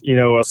words out,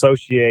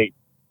 associate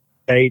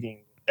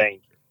dating with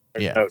danger.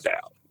 There's no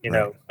doubt.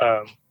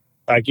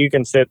 Like you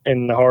can sit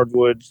in the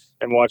hardwoods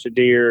and watch a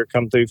deer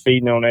come through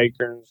feeding on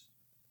acorns,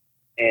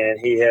 and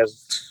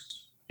he's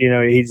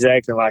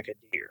acting like a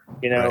deer,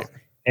 Right.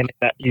 And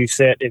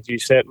if you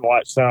sit and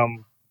watch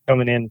some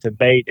coming into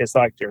bait, it's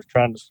like they're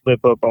trying to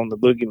slip up on the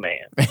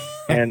boogeyman.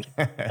 And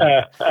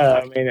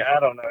I mean, I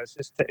don't know.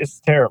 It's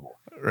terrible.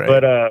 Right.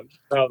 But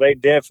no, they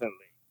definitely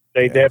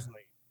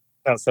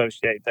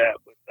associate that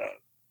with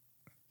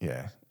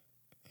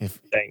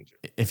danger.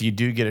 If you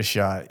do get a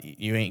shot,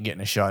 you ain't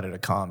getting a shot at a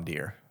calm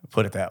deer.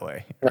 Put it that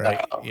way,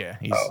 right? No. Yeah,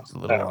 he's a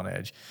little on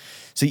edge.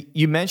 So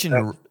you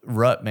mentioned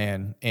rut,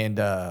 man, and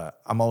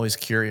I'm always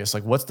curious.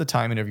 Like, what's the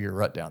timing of your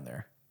rut down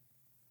there?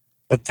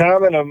 The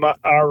timing of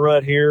our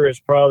rut here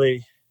is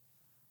probably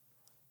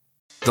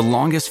The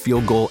longest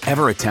field goal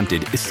ever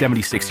attempted is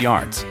 76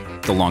 yards.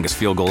 The longest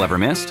field goal ever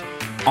missed?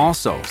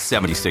 Also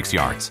 76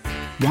 yards.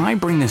 Why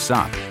bring this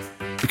up?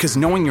 Because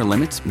knowing your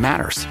limits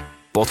matters,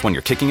 both when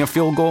you're kicking a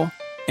field goal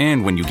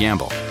and when you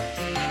gamble.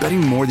 Betting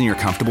more than you're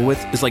comfortable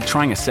with is like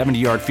trying a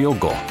 70-yard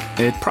field goal.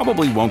 It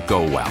probably won't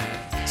go well.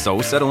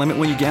 So set a limit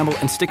when you gamble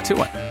and stick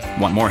to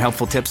it. Want more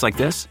helpful tips like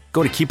this?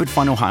 Go to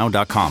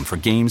keepitfunohio.com for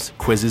games,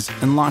 quizzes,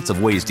 and lots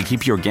of ways to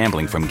keep your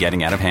gambling from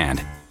getting out of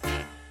hand.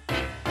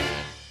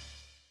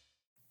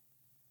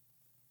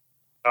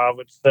 I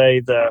would say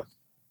the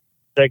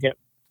second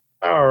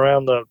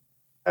around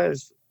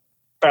it's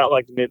about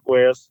like the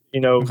Midwest,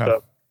 Okay.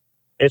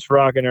 It's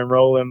rocking and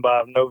rolling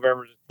by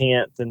November the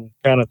 10th and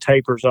kind of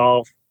tapers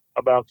off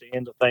about the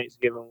end of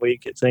Thanksgiving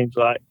week. It seems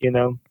like,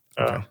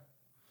 Okay.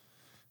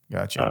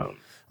 Gotcha.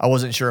 I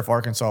wasn't sure if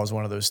Arkansas was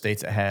one of those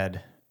states that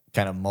had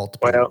kind of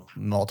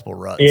multiple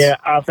ruts. Yeah,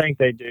 I think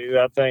they do.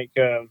 I think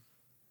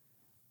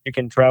you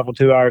can travel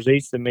 2 hours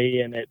east of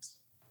me, and it's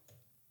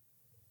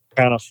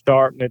kind of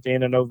starting at the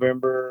end of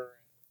November,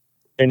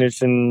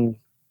 finishing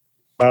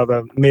by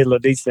the middle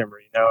of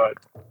December.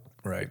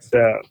 Right.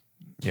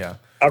 Yeah.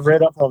 I've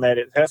read up on that.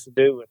 It has to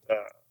do with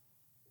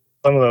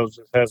some of those.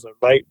 It has a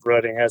late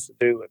rutting has to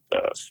do with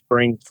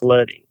spring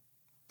flooding.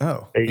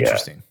 Oh,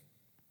 interesting.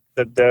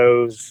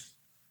 Those,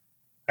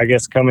 I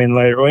guess, come in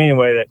later. Well,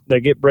 anyway,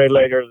 they get bred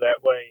later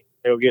that way.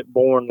 They'll get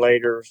born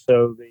later,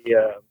 so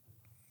the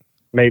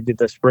maybe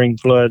the spring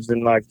floods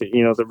and like the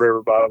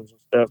river bottoms and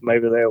stuff.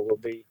 Maybe they will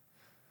be,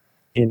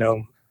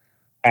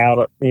 out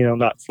of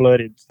not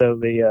flooded. So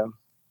the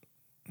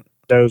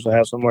those will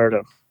have somewhere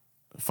to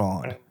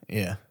Fawn.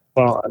 Yeah.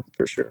 spawn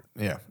for sure.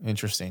 Yeah,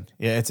 interesting.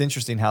 Yeah, it's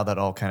interesting how that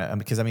all kind of,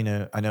 because I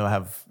know I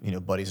have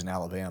buddies in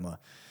Alabama.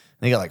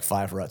 They got like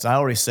 5 ruts. I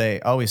always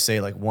say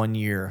like 1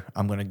 year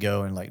I'm going to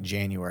go in like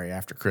January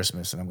after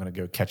Christmas and I'm going to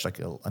go catch like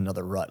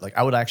another rut. Like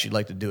I would actually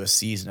like to do a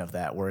season of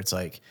that where it's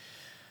like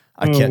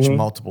I catch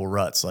multiple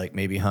ruts, like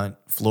maybe hunt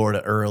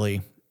Florida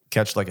early,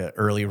 catch like an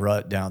early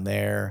rut down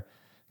there,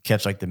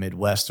 catch like the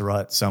Midwest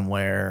rut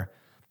somewhere,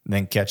 and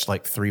then catch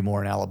like 3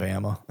 more in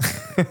Alabama.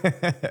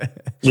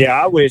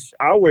 Yeah, I wish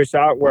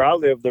where I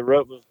live the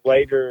rut was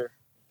later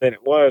than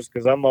it was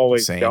because I'm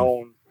always Same.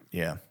 gone.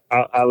 Yeah.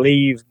 I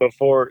leave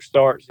before it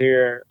starts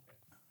here.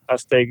 I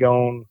stay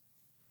gone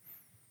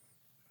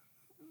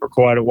for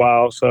quite a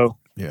while, so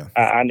Yeah.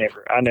 I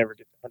never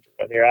get to hunt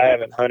out here. I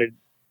haven't hunted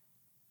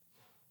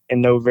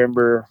in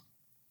November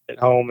at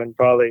home in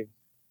probably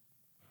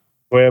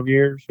 12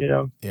 years.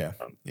 Yeah. Yeah.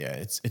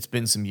 It's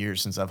been some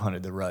years since I've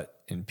hunted the rut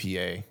in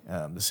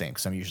PA the same,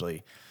 because I'm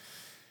usually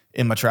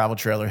in my travel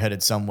trailer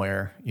headed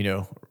somewhere,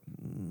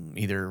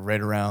 either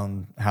right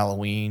around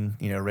Halloween,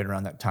 right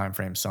around that time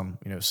frame,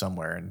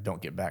 somewhere, and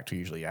don't get back to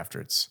usually after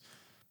it's,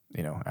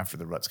 after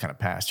the rut's kind of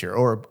passed here.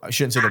 Or I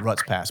shouldn't say the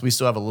rut's passed. We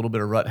still have a little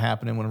bit of rut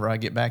happening whenever I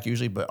get back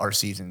usually, but our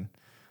season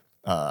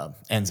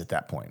ends at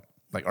that point.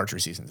 Like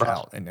archery season's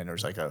out, and then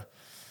there's like a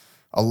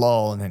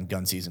lull, and then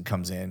gun season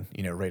comes in,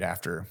 right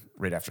after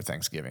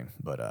Thanksgiving.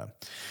 But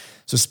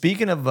so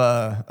speaking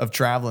of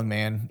traveling,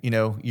 man,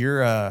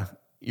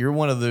 you're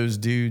one of those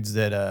dudes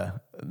that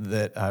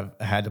I've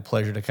had the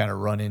pleasure to kind of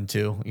run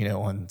into,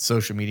 on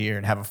social media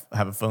and have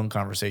a phone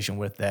conversation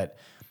with, that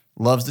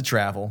loves to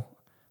travel,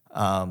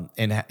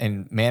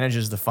 and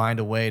manages to find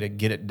a way to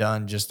get it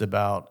done just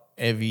about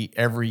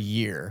every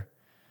year,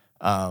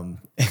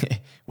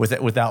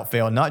 without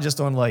fail. Not just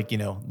on like,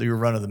 your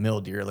run of the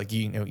mill deer, like,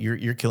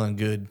 you're killing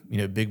good,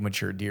 big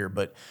mature deer.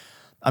 But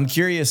I'm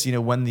curious,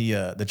 when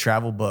the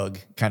travel bug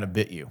kind of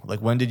bit you.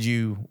 Like, when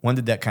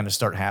did that kind of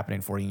start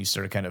happening for you? And you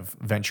started kind of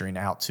venturing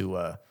out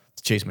to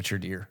chase mature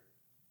deer.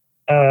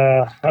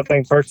 I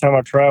think first time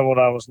I traveled,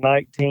 I was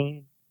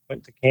 19,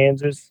 went to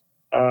Kansas,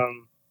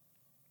 and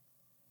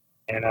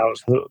I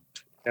was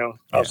hooked.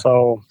 I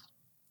saw,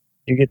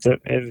 it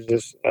was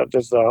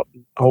just a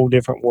whole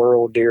different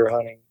world, deer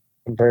hunting,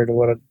 compared to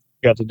what I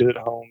got to do at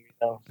home.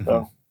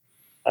 So,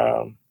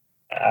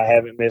 I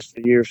haven't missed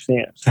a year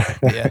since.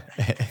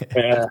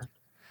 Yeah.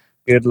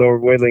 Good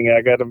Lord willing,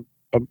 I got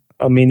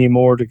a many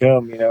more to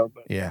come, But,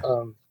 yeah.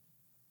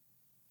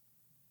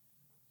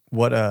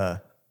 What, I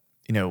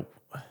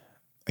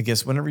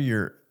guess when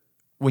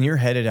you're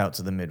headed out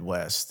to the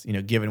Midwest,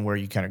 given where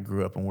you kind of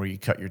grew up and where you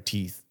cut your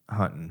teeth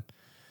hunting,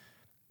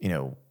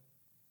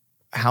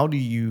 how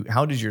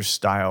does your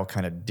style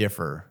kind of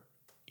differ,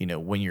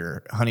 when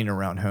you're hunting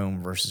around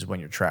home versus when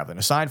you're traveling?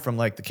 Aside from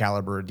like the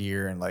caliber of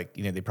deer and like,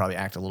 they probably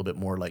act a little bit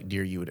more like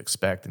deer you would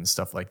expect and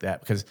stuff like that.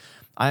 Because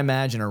I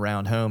imagine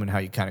around home and how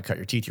you kind of cut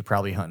your teeth, you're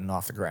probably hunting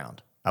off the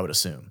ground, I would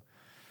assume.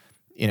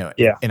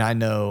 Yeah. And I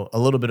know a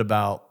little bit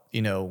about,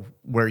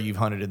 where you've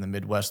hunted in the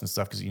Midwest and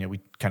stuff, because, we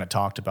kind of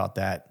talked about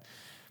that,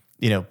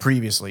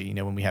 previously,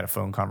 when we had a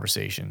phone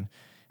conversation.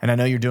 And I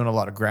know you're doing a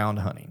lot of ground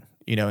hunting,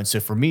 and so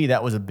for me,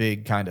 that was a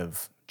big kind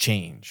of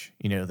change,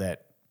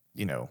 that,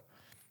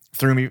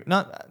 threw me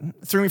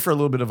for a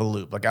little bit of a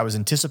loop. Like, I was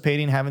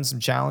anticipating having some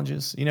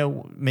challenges,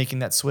 making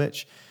that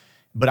switch,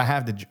 but I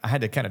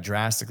had to kind of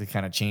drastically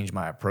kind of change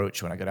my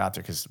approach when I got out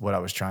there, because what I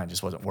was trying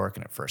just wasn't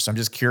working at first. So I'm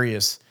just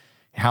curious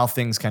how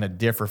things kind of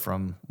differ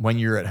from when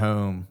you're at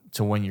home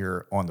to when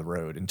you're on the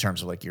road in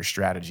terms of like your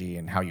strategy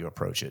and how you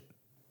approach it.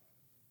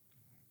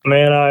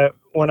 Man,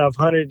 when I've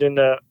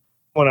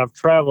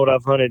traveled,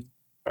 I've hunted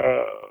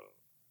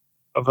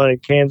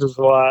Kansas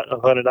a lot.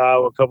 I've hunted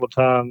Iowa a couple of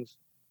times.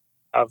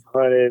 I've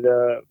hunted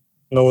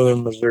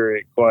northern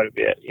Missouri quite a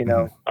bit.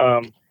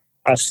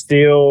 I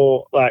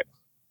still like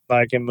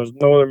in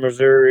northern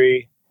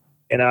Missouri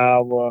and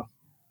Iowa,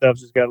 stuff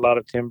has got a lot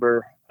of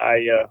timber.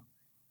 I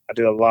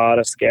do a lot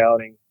of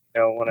scouting.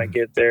 When I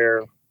get there,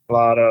 a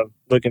lot of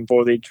looking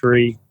for the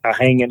tree. I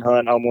hang and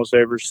hunt almost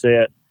every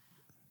set.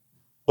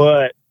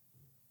 But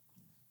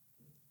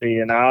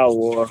in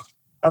Iowa,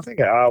 I think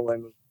in Iowa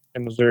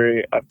and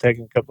Missouri, I've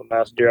taken a couple of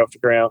nice deer off the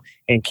ground.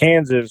 In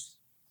Kansas,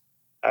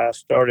 I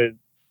started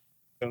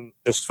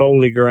just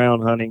solely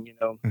ground hunting,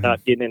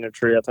 not getting in a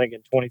tree, I think in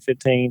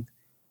 2015.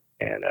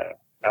 And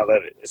now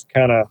that it's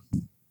kind of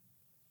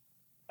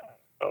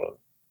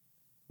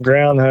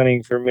ground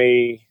hunting for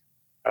me,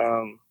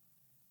 kind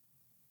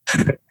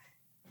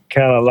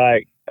of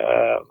like,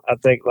 I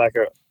think like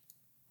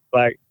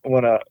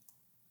when a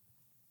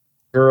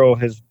girl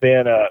has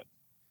been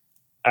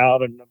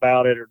out and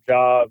about at her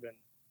job and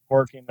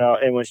working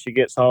out, and when she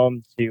gets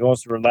home, she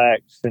wants to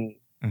relax, and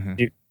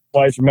she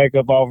wipes her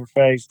makeup off her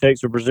face,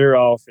 takes her brassiere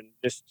off, and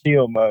just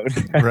chill mode.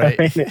 Right.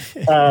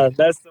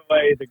 That's the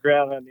way the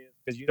ground hunt is,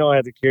 because you don't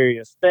have to carry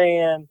a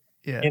stand.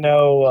 Yeah.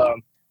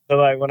 So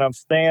like when I'm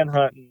stand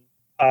hunting,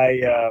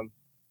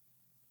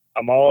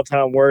 I'm all the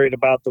time worried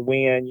about the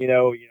wind.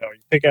 You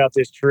pick out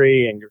this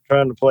tree and you're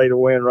trying to play the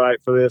wind right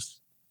for this.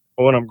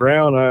 But when I'm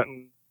ground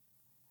hunting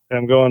and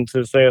I'm going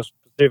to, say, a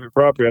specific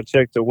property, I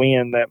check the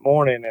wind that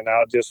morning and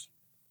I'll just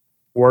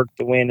work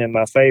the wind in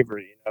my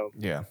favor.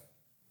 Yeah.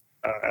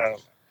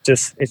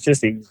 It's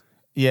just easy.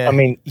 Yeah. I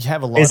mean, you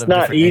have a lot. It's of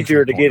not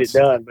easier to get it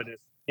done, but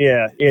it's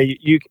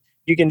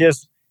you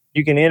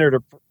can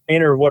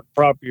enter what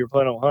property you're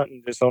planning on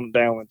hunting just on the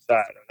downwind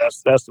side.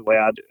 That's the way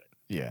I do it.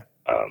 Yeah.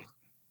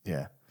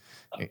 Yeah.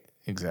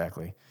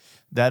 Exactly.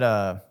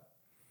 That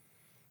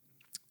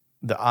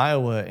the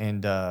Iowa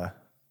and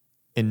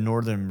in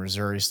northern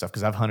Missouri stuff,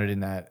 because I've hunted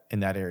in that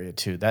area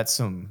too. That's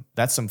some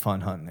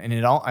fun hunting,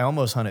 and I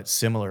almost hunt it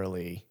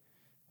similarly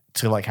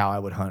to like how I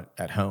would hunt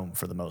at home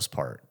for the most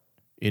part.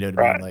 You know what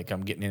I mean? Like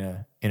I'm getting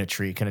in a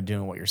tree, kind of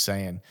doing what you're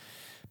saying.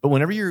 But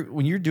when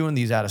you're doing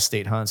these out of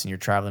state hunts and you're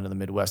traveling to the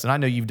Midwest, and I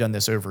know you've done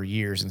this over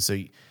years, and so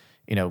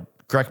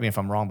correct me if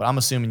I'm wrong, but I'm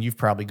assuming you've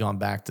probably gone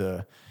back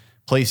to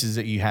places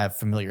that you have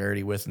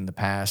familiarity with in the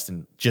past,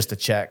 and just to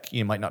check,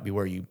 you might not be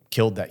where you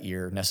killed that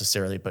year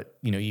necessarily, but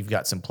you've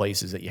got some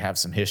places that you have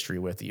some history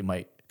with that you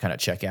might kind of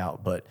check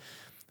out. But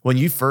when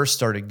you first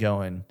started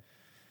going,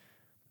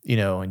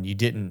 and you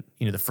didn't,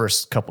 the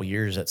first couple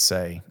years, let's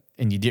say,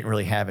 and you didn't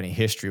really have any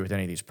history with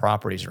any of these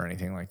properties or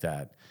anything like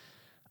that,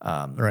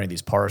 or any of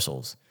these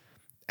parcels,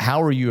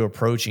 how are you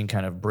approaching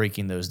kind of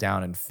breaking those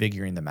down and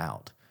figuring them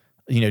out?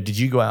 Did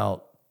you go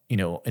out,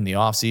 in the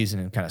off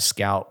season and kind of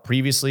scout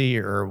previously,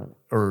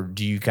 or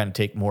do you kind of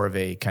take more of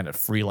a kind of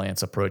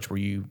freelance approach where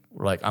you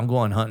were like, I'm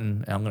going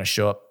hunting and I'm going to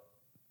show up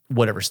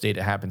whatever state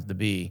it happens to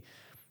be,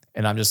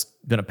 and I'm just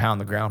going to pound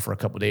the ground for a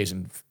couple of days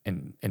and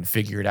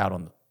figure it out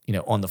on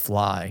the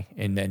fly,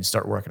 and then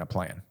start working a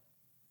plan?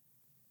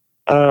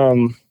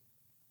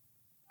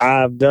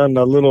 I've done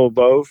a little of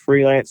both,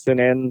 freelancing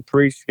and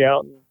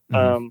pre-scouting.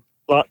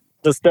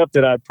 The stuff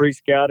that I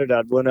pre-scouted,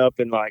 I'd went up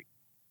and like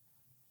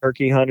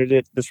turkey hunted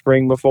it the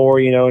spring before,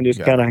 and just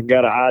kind of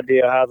got an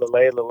idea how the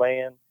lay of the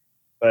land.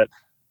 But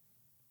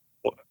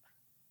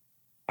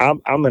I'm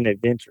an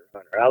adventure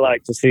hunter. I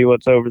like to see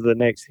what's over the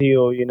next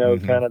hill,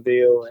 kind of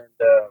deal. And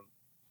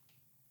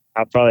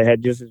I probably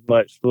had just as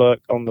much luck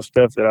on the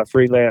stuff that I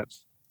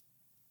freelance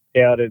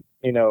scouted,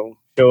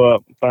 show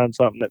up and find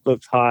something that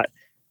looks hot.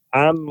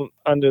 I'm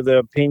under the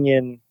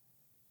opinion,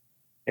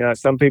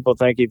 some people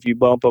think if you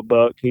bump a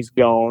buck, he's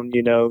gone,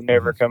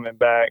 never coming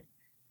back.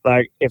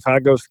 Like if I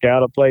go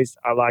scout a place,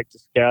 I like to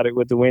scout it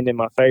with the wind in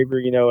my favor,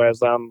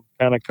 as I'm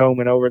kind of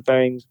combing over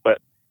things. But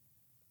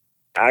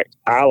I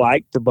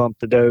like to bump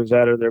the does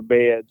out of their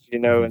beds,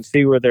 and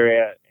see where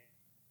they're at.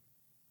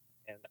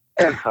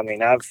 And I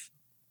mean, I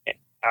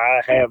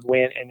have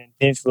went and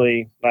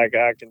intentionally, like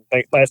I can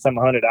think last time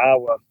I hunted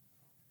Iowa,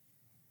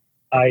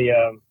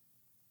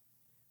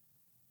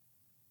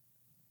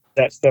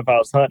 that stuff I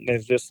was hunting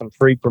is just some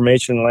free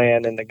permission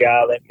land, and the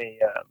guy let me,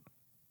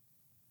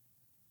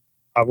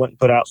 I went and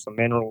put out some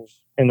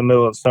minerals in the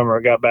middle of the summer.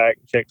 I got back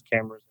and checked the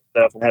cameras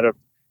and stuff and had a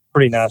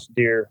pretty nice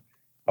deer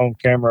on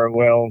camera.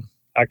 Well,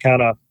 I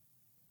kind of,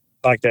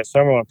 like that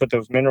summer when I put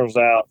those minerals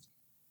out,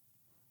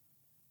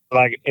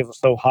 like it was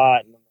so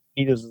hot and the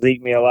mosquitoes was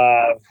eating me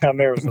alive. I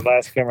remember it was the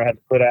last camera I had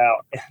to put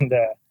out, and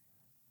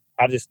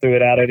I just threw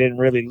it out. I didn't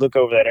really look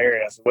over that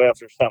area. I said, well, if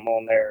there's something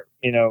on there,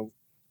 in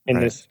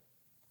this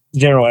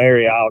general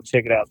area, I'll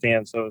check it out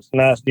then. So it's a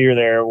nice deer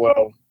there.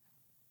 Well,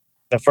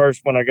 the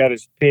first one I got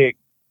his pick,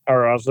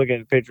 or I was looking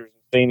at the pictures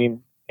and seen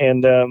him.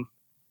 And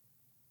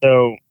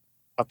so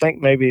I think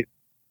maybe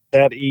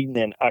that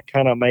evening I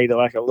kind of made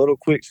like a little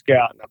quick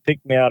scout, and I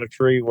picked me out a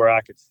tree where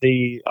I could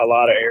see a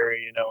lot of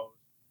area,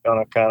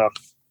 gonna kind of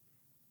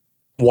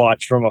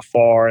watch from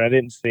afar, and I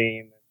didn't see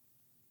him.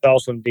 Saw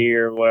some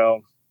deer.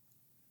 Well,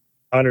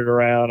 hunted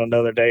around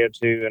another day or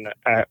two,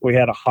 and we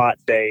had a hot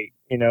day,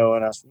 and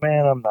I said,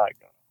 man, I'm not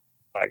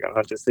gonna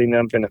hunt this evening.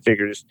 I'm gonna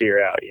figure this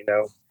deer out,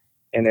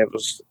 And it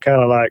was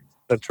kind of like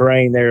the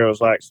terrain there was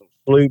like some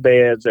slough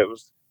beds that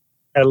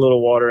had a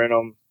little water in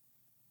them,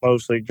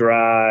 mostly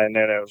dry, and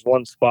then there was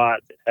one spot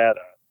that had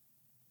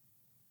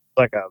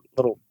like a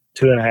little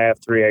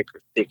 2.5, 3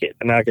 acre thicket,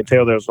 and I could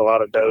tell there was a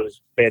lot of does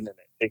bedding in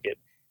that thicket.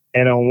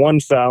 And on one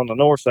side, on the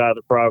north side of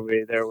the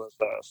property, there was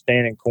a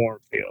standing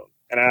cornfield,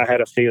 and I had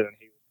a feeling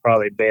he was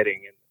probably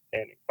bedding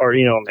or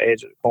on the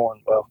edge of the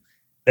corn. Well,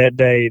 that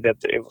day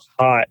that it was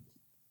hot,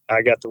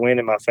 I got the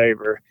wind in my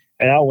favor,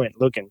 and I went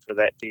looking for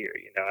that deer.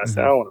 I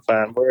said, I want to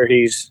find where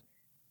he's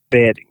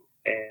bedding,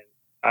 and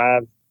I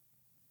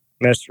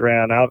messed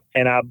around. I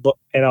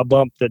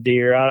bumped the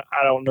deer.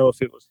 I don't know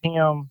if it was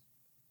him,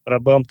 but I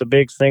bumped a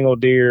big single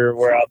deer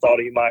where I thought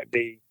he might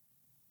be,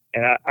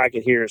 and I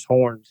could hear his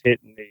horns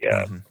hitting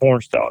the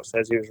corn stalks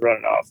as he was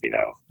running off.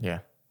 Yeah.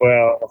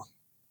 Well,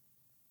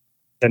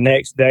 the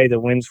next day the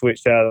wind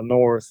switched out of the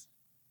north.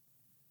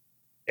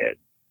 At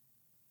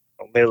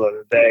the middle of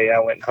the day, I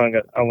went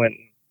and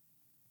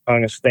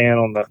hung a stand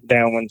on the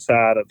downwind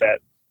side of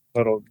that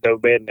little doe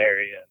bedding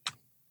area.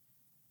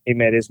 He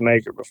met his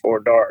maker before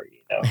dark,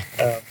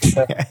 I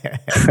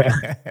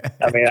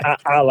mean,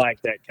 I like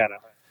that kind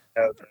of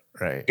hunt,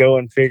 right. Go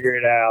and figure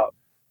it out.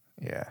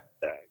 Yeah.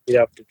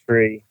 Get up the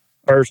tree.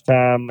 First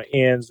time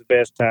ends the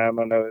best time.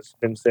 I know it's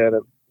been said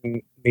a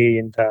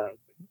million times.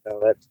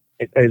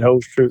 It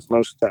holds truth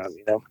most of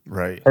the time,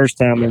 Right. First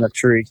time in a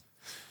tree.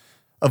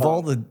 Of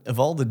all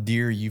the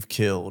deer you've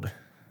killed,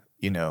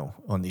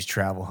 on these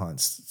travel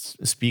hunts,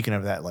 speaking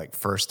of that, like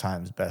first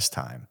time's best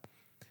time,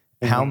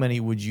 how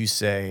many would you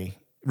say,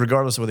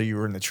 regardless of whether you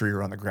were in the tree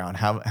or on the ground,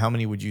 how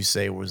many would you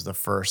say was the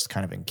first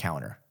kind of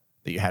encounter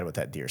that you had with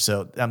that deer?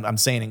 So I'm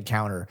saying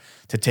encounter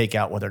to take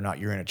out whether or not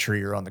you're in a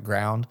tree or on the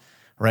ground,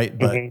 right?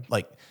 But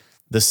like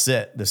the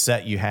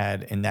set you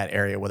had in that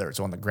area, whether it's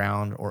on the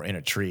ground or in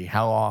a tree,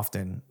 how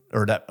often,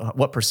 or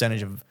what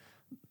percentage of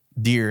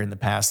deer in the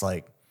past,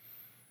 like,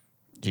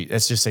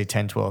 let's just say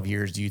 10, 12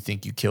 years, do you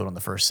think you killed on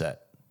the first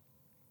set?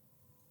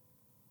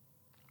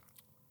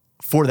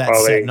 For that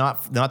set,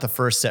 not the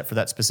first set for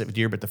that specific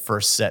deer, but the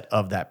first set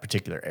of that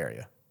particular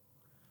area.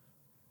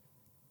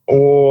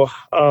 Or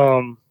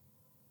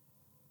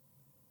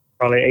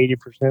probably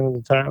 80% of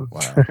the time.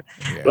 Wow.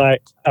 Yeah.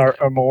 Like,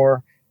 or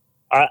more.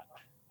 I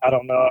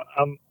don't know.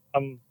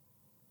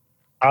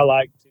 I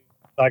like to,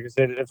 like I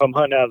said, if I'm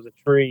hunting out of the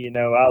tree, you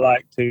know, I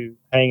like to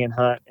hang and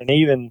hunt, and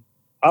even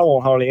I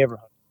won't hardly ever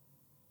hunt.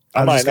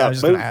 I was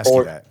just going to ask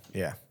you that.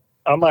 Yeah.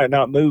 I might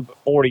not move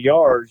 40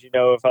 yards, you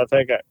know, if I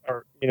think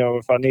or, you know,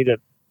 if I need to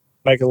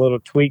make a little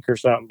tweak or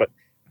something. But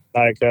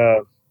like,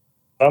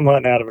 I'm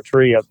hunting out of a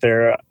tree up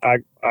there.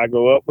 I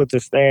go up with the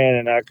stand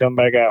and I come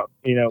back out,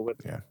 you know, with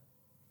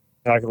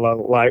like a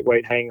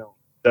lightweight hang on.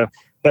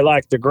 But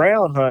like the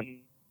ground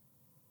hunting,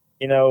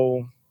 you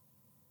know,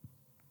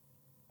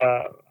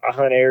 I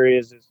hunt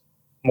areas that's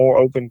more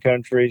open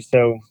country.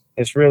 So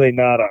it's really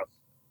not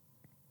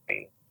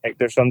like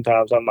there's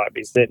sometimes I might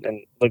be sitting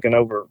and looking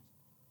over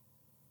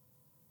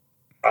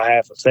a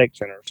half a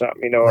section or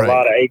something, you know, a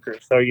lot of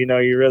acres. So, you know,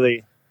 you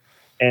really,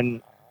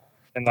 and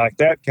like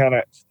that kind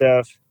of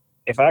stuff,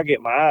 if I get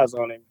my eyes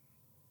on him,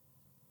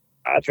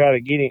 I try to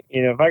get him,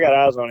 you know, if I got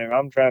eyes on him,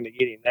 I'm trying to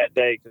get him that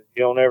day because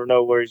you don't ever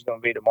know where he's going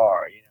to be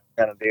tomorrow, you know,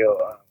 kind of deal.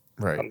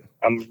 Right.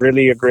 I'm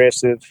really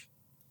aggressive.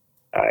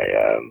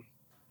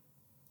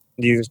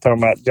 You was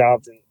talking about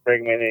Jonathan,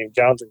 recommending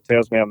Jonathan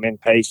tells me I'm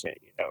impatient,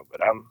 you know,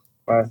 but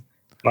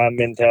my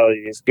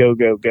mentality is go,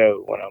 go,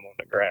 go when I'm on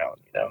the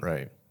ground, you know.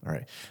 Right. All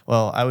right.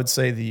 Well, I would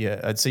say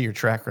I'd say your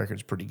track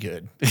record's pretty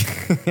good.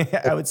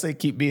 I would say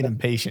keep being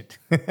impatient.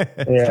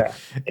 Yeah.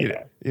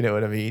 You know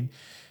what I mean?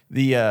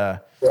 Yeah,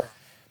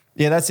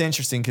 that's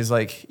interesting because,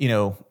 like, you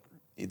know,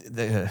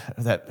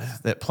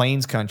 that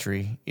plains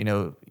country, you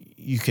know,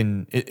 you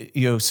can,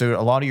 you know, so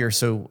a lot of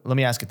so let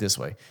me ask it this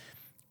way: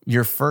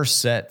 your first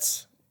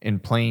sets in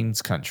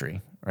plains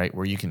country, right,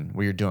 where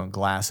you're doing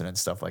glassing and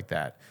stuff like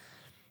that.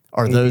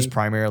 Are those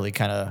primarily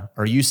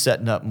are you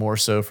setting up more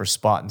so for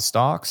spot and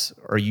stalks,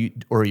 or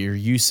are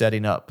you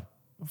setting up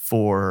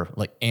for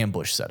like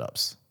ambush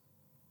setups?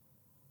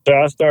 So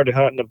I started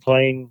hunting the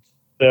plain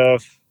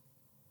stuff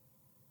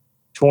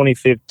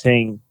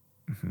 2015,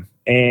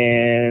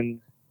 and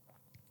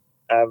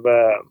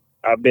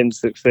I've been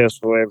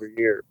successful every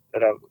year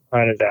that I've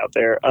hunted out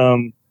there.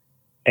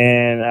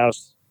 And I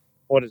was,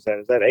 what is that?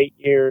 Is that 8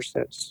 years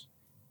since?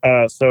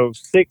 So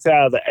 6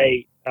 out of the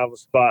 8 I was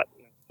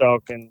spotting and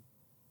stalking.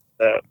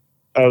 The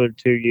other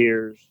 2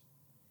 years,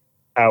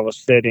 I was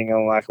sitting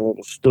on like a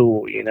little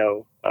stool, you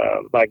know,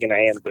 like in an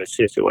ambush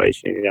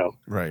situation, you know.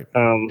 Right.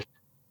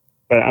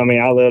 But I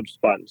mean, I love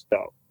spot and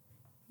stalk.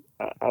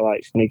 I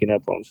like sneaking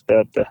up on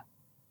stuff. The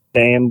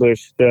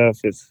ambush stuff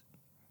is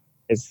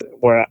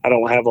where I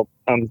don't have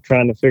I'm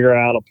trying to figure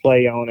out a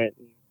play on it.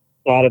 And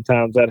a lot of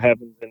times that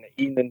happens in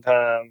the evening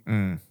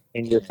time,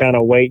 and you're kind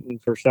of waiting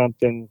for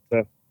something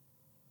to,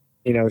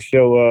 you know,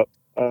 show up.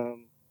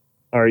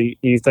 Or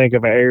you think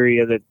of an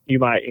area that you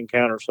might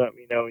encounter something,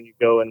 you know, and you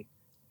go and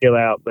chill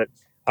out. But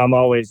I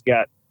always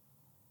got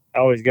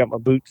my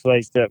boots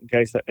laced up in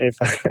case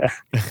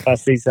if I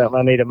see something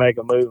I need to make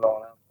a move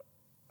on.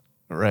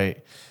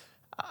 Right.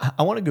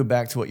 I want to go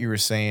back to what you were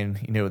saying.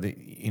 You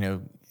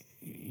know,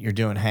 you're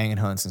doing hanging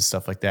hunts and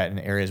stuff like that in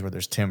areas where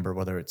there's timber,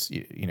 whether it's,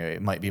 you know,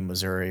 it might be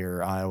Missouri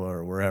or Iowa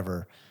or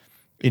wherever.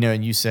 You know,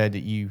 and you said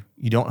that you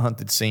don't hunt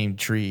the same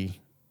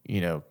tree, you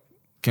know,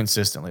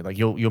 consistently. Like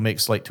you'll make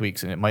slight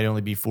tweaks, and it might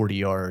only be 40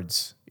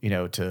 yards, you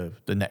know, to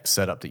the next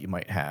setup that you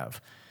might have.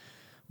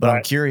 But right.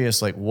 I'm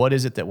curious, like, what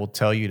is it that will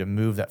tell you to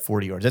move that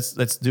 40 yards?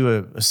 Let's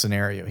do a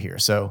scenario here.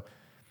 So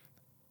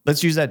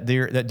let's use that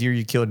deer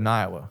you killed in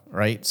Iowa,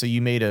 right? So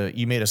you made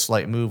a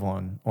slight move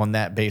on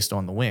that based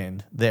on the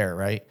wind there,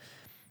 right?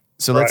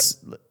 So right.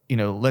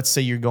 let's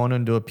say you're going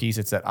into a piece,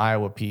 it's that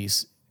Iowa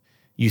piece.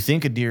 You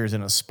think a deer is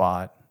in a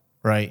spot,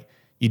 right?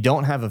 You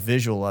don't have a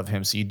visual of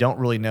him, so you don't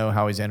really know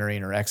how he's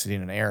entering or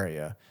exiting an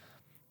area.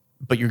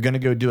 But you're going to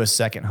go do a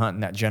second hunt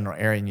in that general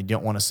area, and you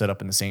don't want to set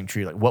up in the same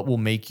tree. Like, what will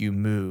make you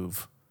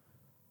move?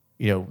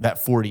 You know,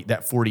 that 40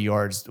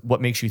 yards.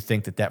 What makes you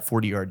think that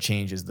 40-yard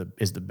change is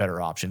the better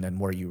option than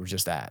where you were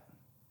just at?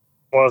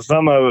 Well,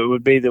 some of it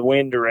would be the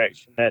wind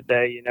direction that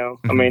day. You know,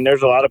 I mean,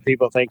 there's a lot of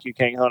people think you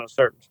can't hunt a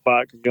certain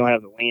spot because you don't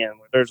have the wind.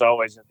 There's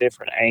always a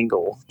different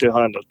angle to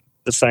hunt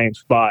the same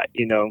spot.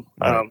 You know,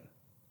 right.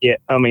 Yeah.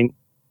 I mean,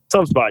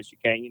 some spots you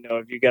can, you know,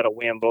 if you got a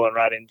wind blowing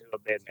right into a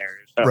bedding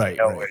area or something, right,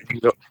 you know,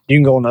 right. You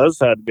can go on the other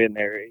side of the bedding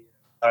area.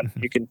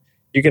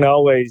 You can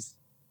always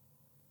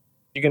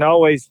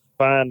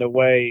find a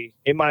way.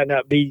 It might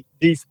not be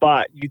the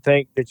spot you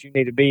think that you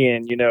need to be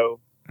in, you know,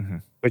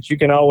 but you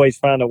can always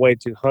find a way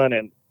to hunt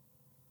an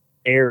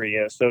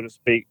area, so to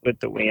speak, with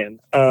the wind.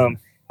 I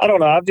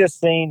don't know. I've just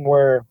seen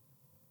where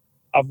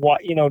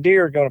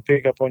deer are going to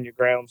pick up on your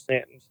ground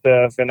scent and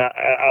stuff, and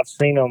I've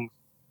seen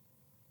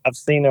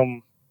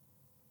them.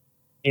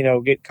 You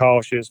know, get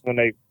cautious when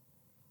they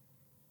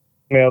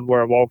smelled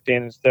where I walked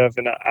in and stuff.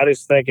 And I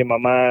just think in my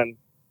mind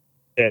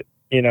that,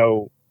 you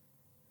know,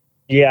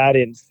 I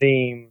didn't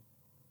see him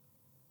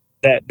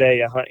that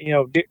day. You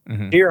know,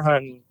 deer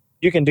hunting,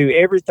 you can do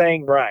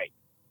everything right,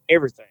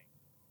 everything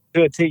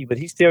to a T, but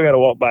he still got to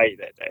walk by you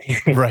that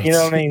day. Right. You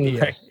know what I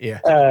mean?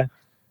 Yeah.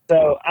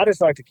 So I just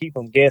like to keep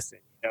them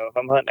guessing. You know, if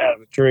I'm hunting out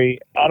of a tree,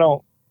 I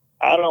don't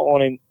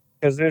want him.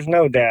 because there's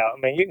no doubt. I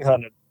mean, you can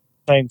hunt the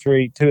same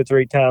tree 2 or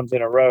 3 times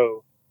in a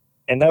row,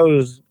 and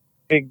those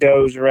big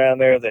does around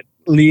there that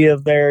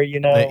live there, you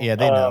know, They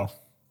know.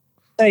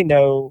 They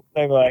know.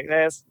 They're like,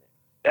 that's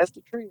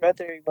the tree right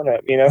there you went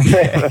up, you know.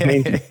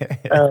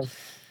 I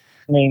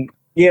mean,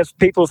 yes,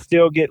 people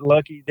still get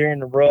lucky during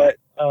the rut,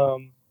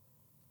 and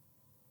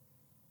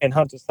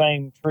hunt the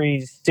same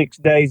trees 6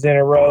 days in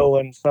a row,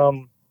 and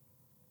some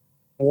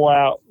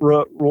wore-out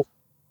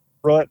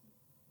rut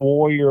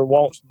warrior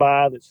walks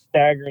by that's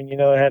staggering, you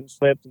know, hadn't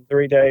slept in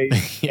 3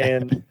 days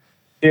and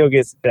still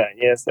gets it done.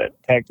 Yes, that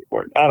tactic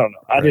worked. I don't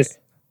know. I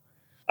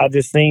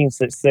just seen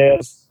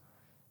success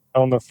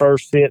on the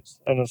first sits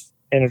in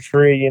a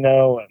tree, you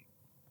know,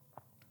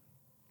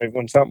 and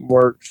when something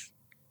works,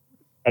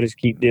 I just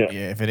keep doing it.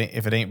 Yeah, if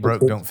it ain't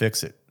broke, don't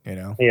fix it, you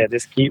know. Yeah,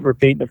 just keep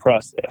repeating the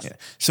process. Yeah.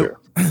 So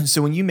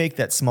so when you make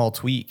that small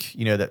tweak,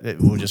 you know, that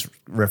we'll just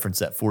reference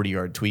that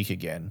 40-yard tweak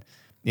again,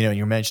 you know, and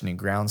you're mentioning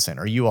ground scent,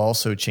 are you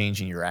also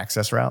changing your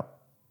access route?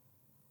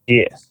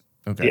 Yes.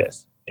 Okay.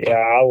 Yes. Yeah,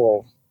 I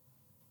will.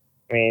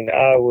 I mean,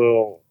 I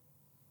will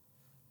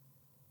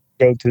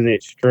go to the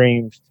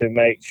extremes to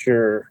make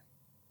sure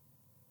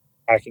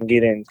I can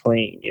get in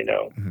clean, you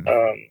know.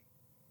 Mm-hmm.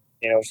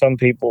 You know, some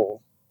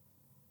people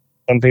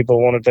want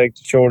to take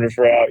the shortest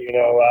route, you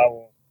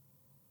know.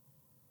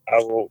 I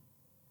will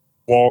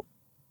walk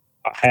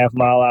a half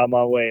mile out of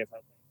my way if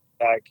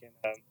I can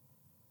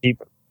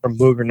keep it from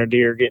boogering or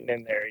deer getting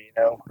in there, you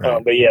know.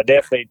 Right. But yeah,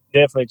 definitely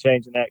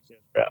changing access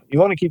route. You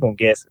want to keep on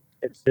guessing.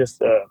 It's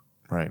just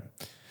right.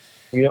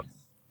 Yep.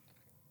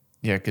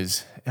 Yeah,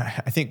 because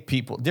I think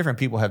different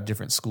people have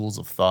different schools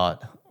of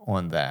thought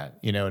on that.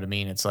 You know what I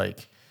mean? It's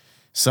like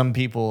some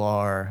people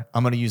are,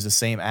 I'm going to use the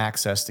same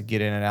access to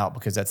get in and out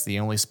because that's the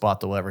only spot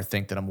they'll ever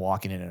think that I'm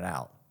walking in and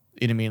out.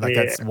 You know what I mean? Like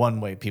that's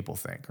one way people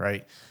think,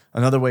 right?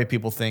 Another way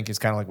people think is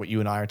kind of like what you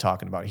and I are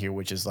talking about here,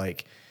 which is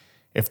like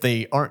if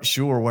they aren't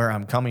sure where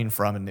I'm coming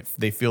from and if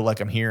they feel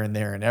like I'm here and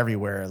there and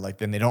everywhere, like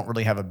then they don't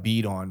really have a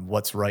beat on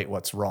what's right,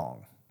 what's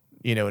wrong.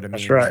 You know what I mean?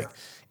 That's right. Like,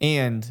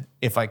 and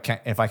if I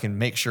can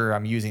make sure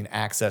I'm using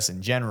access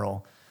in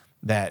general,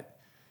 that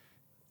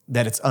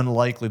it's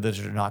unlikely that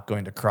they're not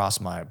going to cross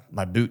my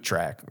boot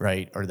track,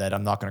 right? Or that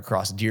I'm not going to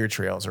cross deer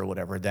trails or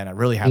whatever, then I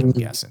really have them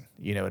guessing.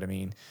 You know what I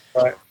mean?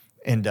 Right.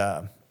 And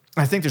I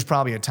think there's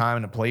probably a time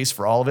and a place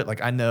for all of it.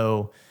 Like I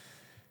know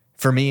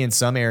for me in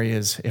some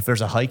areas, if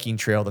there's a hiking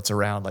trail that's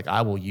around, like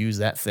I will use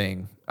that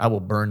thing. I will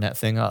burn that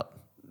thing up,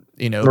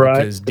 you know,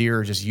 because deer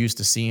are just used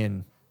to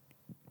seeing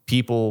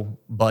people,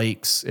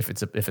 bikes, if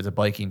it's a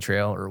biking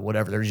trail or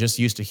whatever. They're just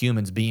used to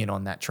humans being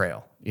on that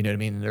trail. You know what I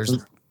mean? And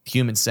there's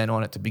human scent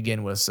on it to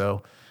begin with.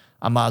 So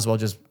I might as well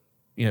just,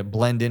 you know,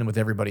 blend in with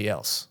everybody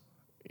else,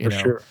 you know?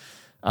 Sure.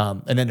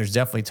 And then there's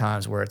definitely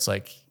times where it's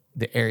like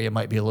the area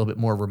might be a little bit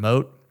more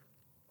remote.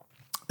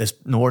 This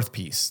north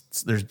piece,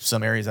 there's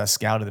some areas I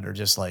scouted that are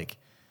just like,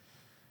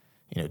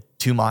 you know,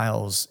 2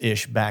 miles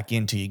ish back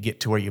into you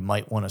get to where you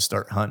might want to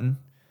start hunting.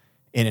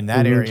 And in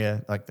that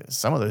area, like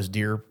some of those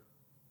deer,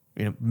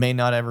 you know, may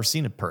not ever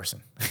seen a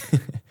person.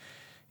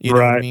 You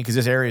know what I mean? Because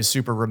this area is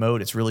super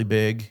remote. It's really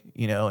big,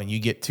 you know, and you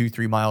get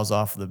 2-3 miles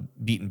off the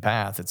beaten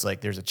path. It's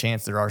like there's a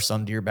chance there are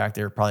some deer back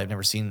there probably have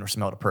never seen or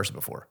smelled a person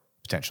before,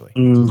 potentially.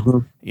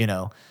 You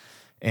know,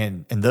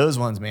 and those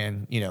ones,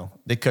 man, you know,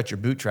 they cut your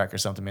boot track or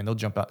something, man, they'll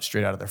jump out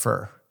straight out of their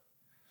fur.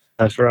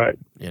 That's right.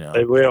 You know,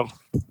 they will.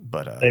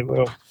 But they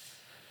will.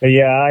 But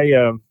yeah, I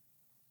you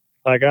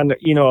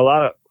know,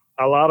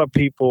 a lot of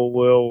people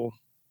will,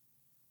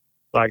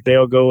 like,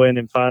 they'll go in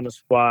and find a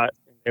spot.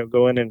 They'll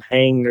go in and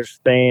hang their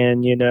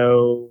stand, you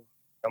know.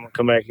 I'm going to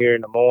come back here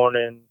in the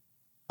morning,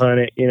 hunt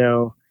it, you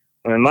know.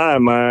 And in my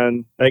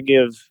mind, that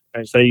gives,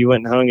 I say you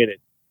went and hung it at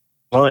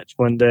lunch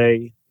one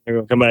day, you're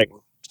going to come back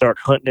and start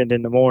hunting it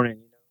in the morning.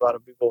 You know, a lot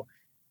of people,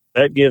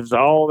 that gives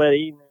all that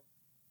evening,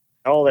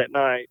 all that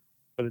night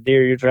for the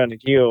deer you're trying to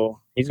kill.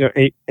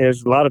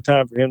 There's a lot of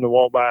time for him to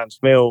walk by and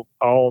smell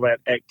all that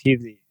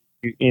activity,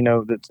 you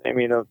know, that's, I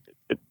mean,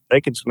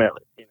 they can smell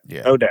it, you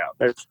know, no doubt.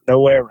 There's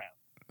no way around.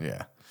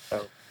 Yeah.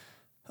 So,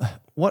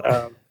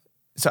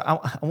 so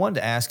I wanted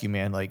to ask you,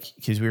 man, like,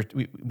 because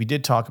we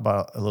did talk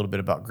about a little bit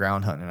about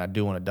ground hunting, and I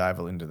do want to dive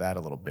into that a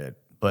little bit.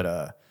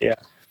 But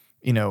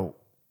you know,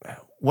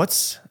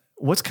 what's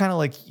kind of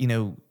like, you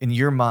know, in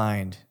your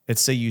mind,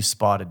 let's say you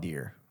spot a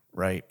deer,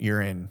 right?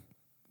 You're in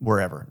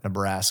wherever,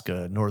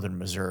 Nebraska, northern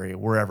Missouri,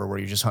 wherever, where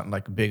you're just hunting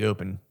like a big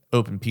open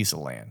piece of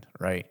land,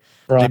 right?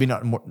 Maybe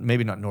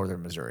not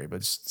northern Missouri,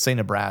 but say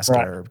Nebraska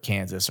or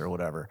Kansas or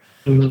whatever.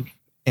 And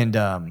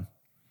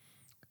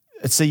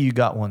let's say you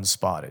got one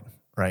spotted,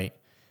 right?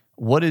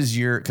 What is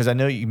because I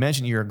know you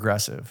mentioned you're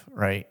aggressive,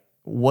 right?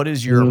 What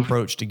is your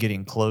approach to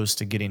getting close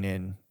to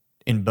getting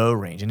in bow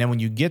range? And then when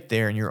you get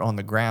there and you're on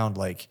the ground,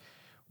 like,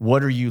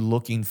 what are you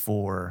looking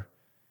for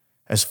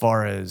as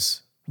far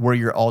as where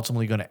you're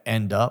ultimately going to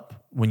end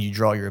up when you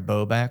draw your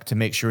bow back to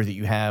make sure that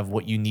you have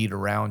what you need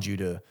around you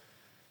to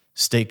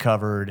stay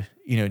covered,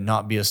 you know,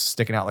 not be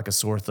sticking out like a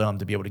sore thumb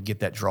to be able to get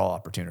that draw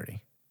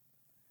opportunity?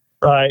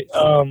 Right.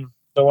 So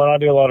when I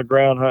do a lot of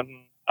ground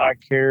hunting, I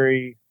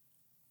carry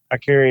I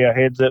carry a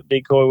heads up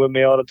decoy with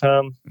me all the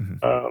time.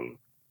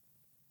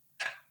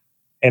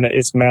 And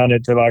it's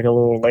mounted to like a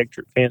little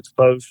electric fence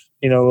post,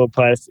 a little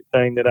plastic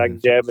thing that I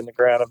can jab in the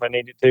ground if I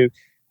needed to.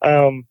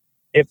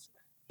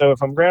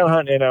 If I'm ground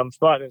hunting and I'm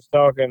spotting and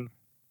stalking,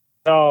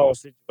 it's all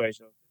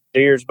situational.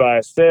 Deer's by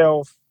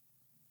itself,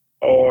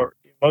 or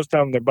most of the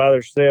time they're by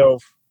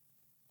themselves.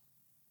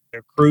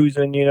 They're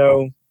cruising,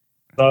 a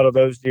lot of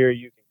those deer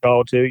you can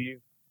call to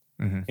you,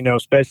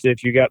 especially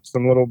if you got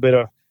some little bit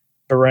of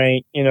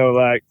terrain,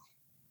 like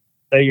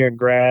say you're in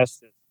grass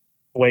that's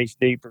waist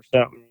deep or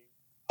something,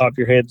 pop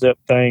your heads up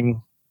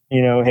thing,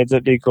 heads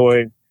up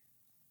decoy.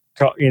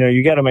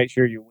 You got to make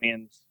sure your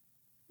wind's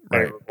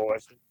favorable.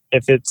 Right.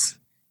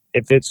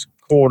 If it's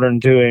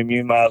quartering to him,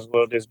 you might as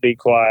well just be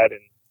quiet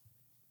and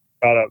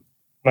try to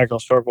make a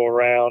circle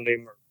around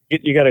him.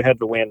 You got to have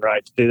the wind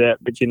right to do that,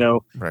 but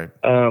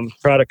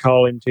try to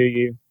call him to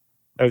you.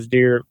 Those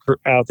deer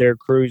out there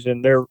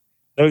cruising,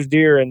 those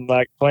deer in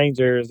like plains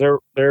areas,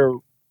 they're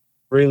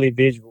really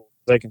visual.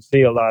 They can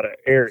see a lot of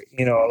area,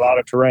 a lot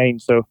of terrain,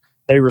 so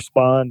they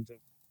respond to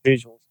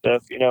visual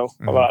stuff,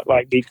 a lot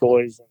like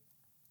decoys.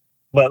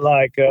 But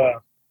like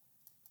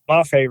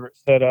my favorite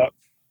setup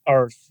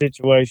or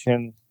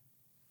situation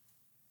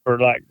for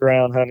like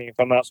ground hunting, if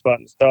I'm out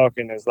spotting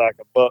stalking, is like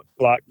a buck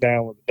locked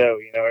down with a doe.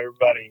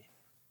 Everybody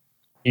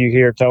you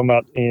hear talking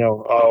about,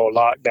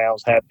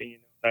 lockdown's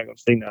happy, not gonna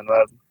see none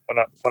of them.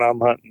 When I'm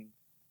hunting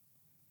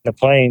the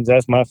plains,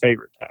 that's my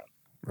favorite time.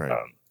 Right.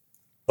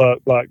 Buck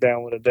locked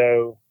down with a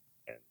doe,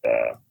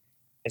 and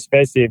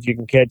especially if you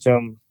can catch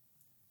them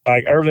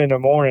like early in the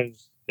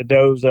mornings, the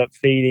doe's up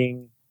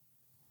feeding,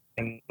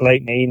 and late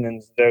in the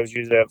evenings, the doe's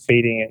usually up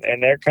feeding,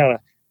 and they're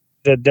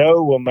the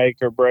doe will make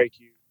or break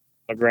you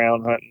a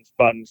ground hunting,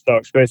 spotting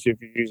stalk, especially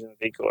if you're using a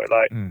decoy.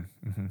 Like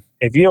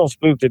if you don't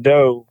spook the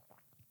doe,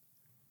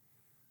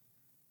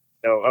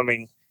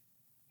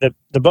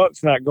 the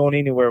buck's not going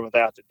anywhere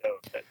without the doe.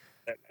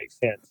 That makes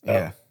sense.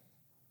 Yeah.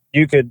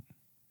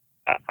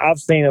 I've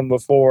seen them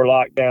before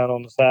locked down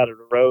on the side of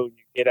the road.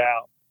 You get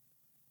out,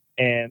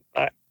 and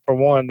for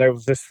one, there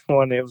was this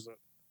one. It was a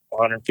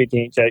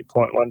 150-inch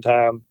 8-point one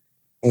time.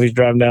 We was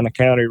driving down a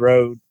county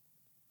road,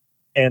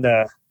 and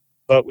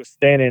buck was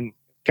standing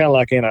kind of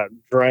like in a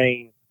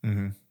drain.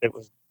 It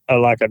was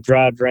like a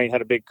dry drain,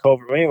 had a big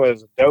culvert. But anyway, it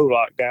was a doe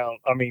locked down.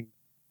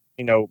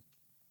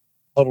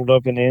 Huddled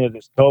up in the end of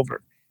this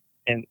culvert.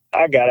 And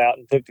I got out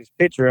and took this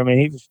picture.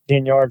 He was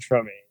 10 yards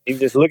from me. He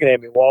was just looking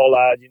at me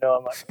wall-eyed,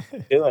 I'm like, what are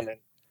you doing? And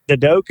the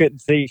doe couldn't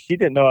see. She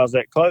didn't know I was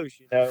that close,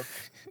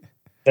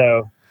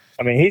 So,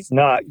 he's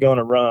not going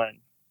to run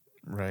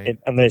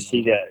unless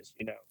she does,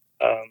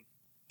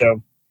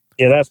 So,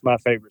 yeah, that's my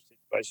favorite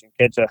situation.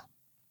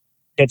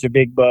 Catch a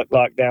big buck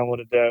locked down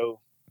with a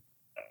doe.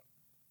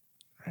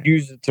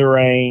 Use the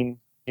terrain.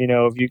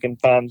 If you can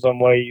find some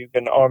way you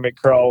can army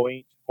crawl,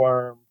 eat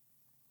worm,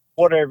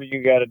 whatever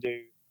you got to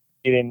do,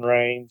 get in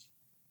range.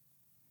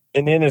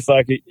 And then it's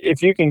like,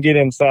 if you can get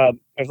inside,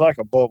 it's like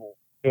a bubble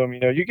to them.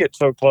 You get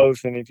so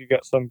close, and if you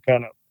got some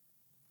kind of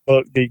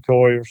buck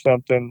decoy or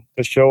something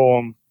to show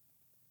them,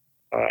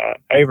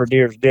 every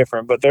deer is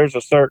different, but there's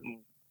a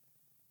certain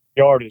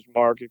yardage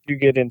mark. If you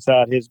get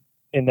inside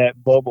in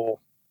that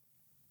bubble,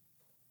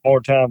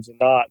 more times than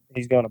not,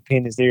 he's going to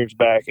pin his ears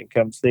back and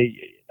come see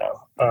you.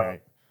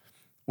 Right.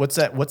 What's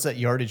that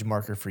yardage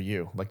marker for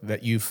you? Like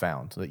that you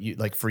found that you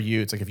like for you?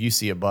 It's like if you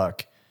see a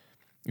buck,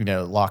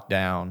 locked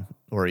down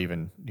or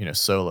even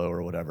solo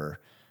or whatever.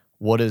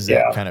 What is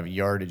that kind of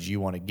yardage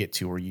you want to get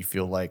to where you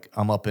feel like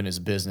I'm up in his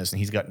business and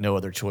he's got no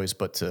other choice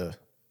but to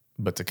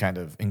kind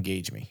of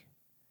engage me?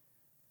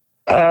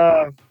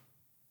 I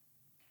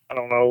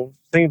don't know.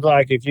 Seems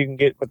like if you can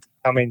get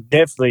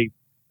definitely.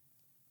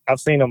 I've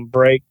seen them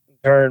break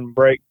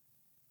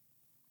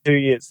to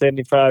you at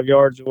 75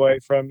 yards away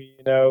from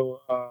you.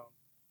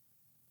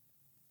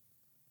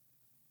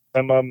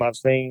 Some of them I've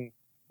seen.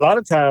 A lot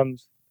of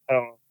times, I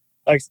don't know.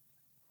 Like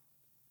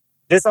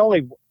this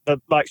showing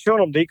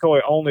them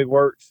decoy only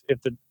works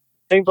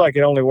seems like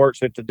it only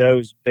works if the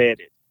doe's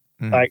bedded.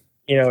 Like,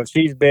 if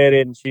she's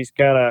bedded and she's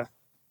kind of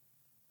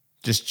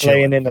just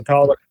chilling. laying in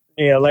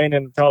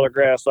the taller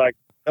grass, like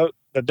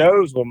the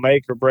does will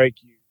make or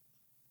break you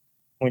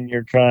when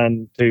you're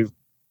trying to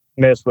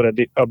mess with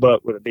a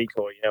buck with a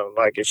decoy.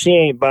 Like if she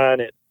ain't buying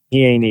it,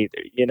 he ain't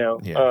either.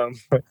 Yeah.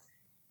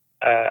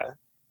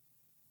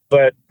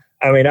 But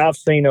I've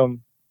seen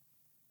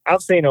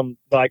them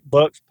like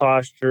buck's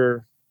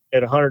posture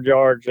at 100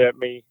 yards at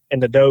me,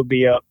 and the doe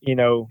be up,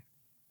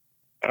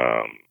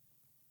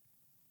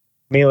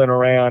 milling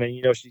around,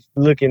 and she's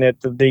looking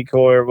at the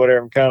decoy or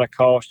whatever, and kind of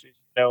cautious,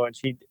 and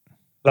she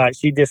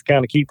just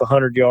kind of keep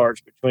 100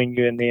 yards between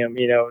you and them,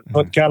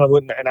 kind of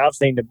wouldn't. And I've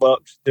seen the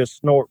bucks just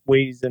snort,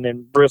 wheezing,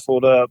 and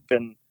bristled up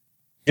and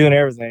doing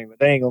everything, but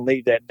they ain't gonna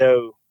leave that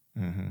doe,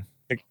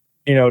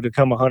 to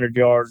come 100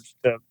 yards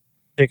to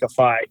pick a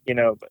fight,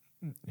 But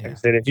like I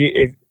said,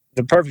 if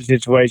the perfect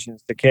situation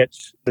is to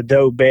catch the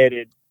doe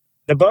bedded,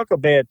 the buck will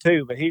bed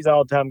too, but he's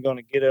all the time going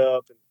to get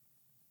up and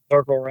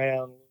circle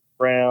around,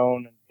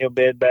 and he'll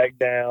bed back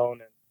down,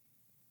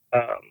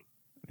 and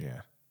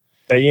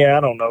But yeah,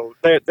 I don't know.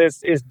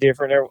 This is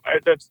different.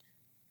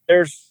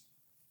 There's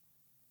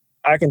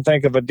I can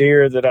think of a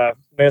deer that I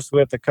messed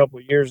with a couple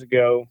of years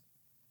ago.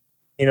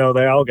 You know,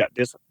 they all got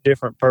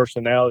different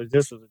personalities.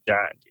 This was a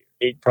giant deer.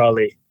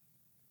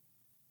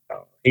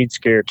 He'd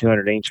scare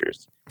 200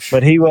 inchers,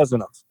 but he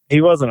wasn't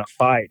a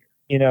fighter.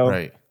 You know,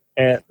 Right.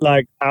 and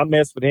like I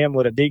messed with him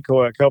with a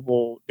decoy a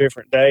couple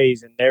different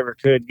days and never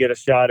could get a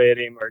shot at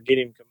him or get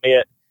him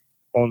commit.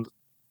 On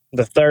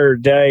the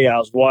third day, I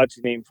was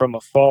watching him from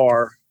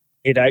afar.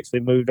 He'd actually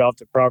moved off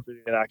the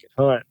property that I could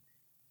hunt,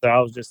 so I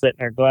was just sitting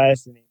there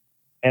glassing him,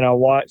 and I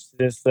watched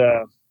this.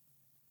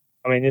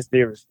 This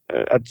deer was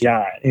a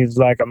giant. He was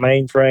like a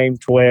mainframe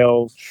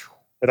 12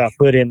 that I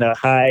put in the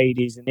high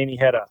 80s, and then he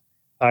had a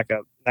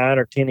 9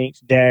 or 10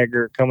 inch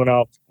dagger coming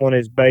off one of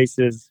his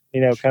bases,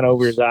 you know, kind of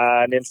over his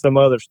eye, and then some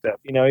other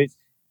stuff. You know, it's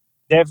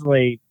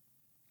definitely,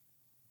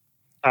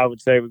 I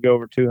would say, would go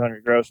over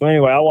 200 gross. So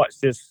anyway, I watched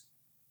this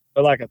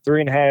like a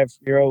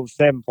 3.5-year-old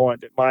 7-point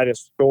that might have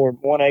scored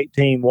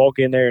 118 walk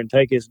in there and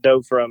take his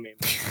doe from him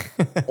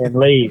and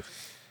leave.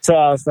 So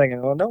I was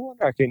thinking, well, no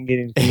wonder I couldn't get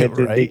him to commit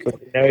to the Right. decoy.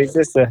 You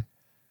know,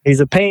 he's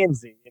a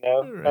pansy. You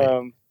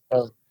know,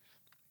 Right.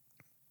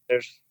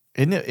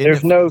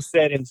 there's no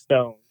set in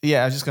stone.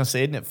 Yeah, I was just gonna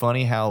say, isn't it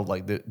funny how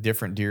like the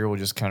different deer will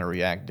just kind of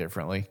react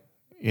differently?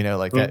 You know,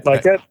 like that.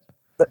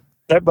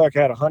 That buck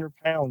had 100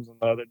 pounds on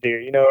the other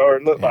deer. You know, or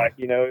it looked like.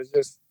 You know, it's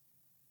just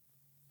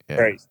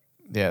crazy.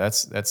 Yeah,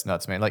 that's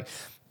nuts, man. Like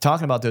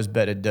talking about those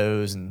bedded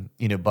does and,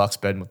 you know, bucks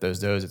bedding with those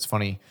does. It's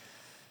funny,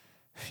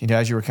 you know,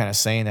 as you were kind of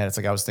saying that, it's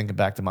like I was thinking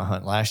back to my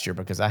hunt last year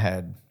because I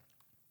had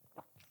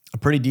a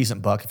pretty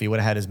decent buck. If he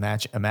would have had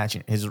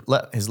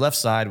his left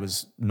side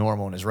was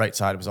normal and his right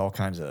side was all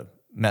kinds of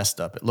messed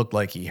up. It looked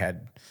like he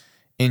had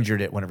injured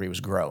it whenever he was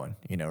growing,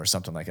 you know, or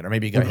something like that. Or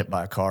maybe he got hit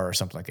by a car or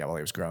something like that while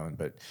he was growing.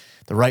 But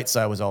the right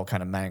side was all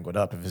kind of mangled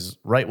up. If his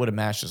right would have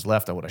matched his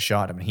left, I would have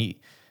shot him. And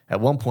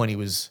at one point, he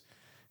was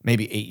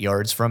maybe 8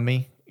 yards from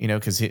me, you know,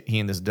 because he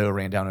and this doe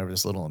ran down over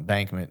this little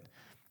embankment,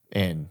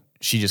 and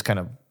she just kind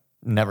of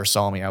never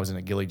saw me. I was in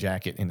a ghillie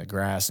jacket in the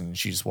grass, and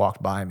she just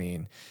walked by me,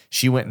 and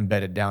she went and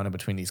bedded down in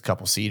between these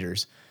couple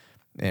cedars,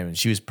 and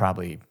she was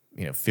probably,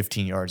 you know,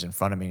 15 yards in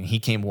front of me, and he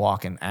came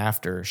walking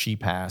after she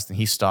passed, and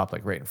he stopped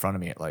like right in front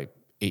of me at like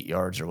 8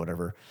 yards or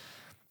whatever,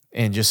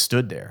 and just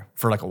stood there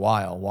for like a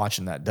while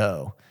watching that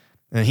doe.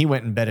 And then he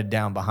went and bedded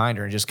down behind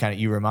her, and just kind of,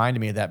 you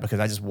reminded me of that because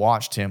I just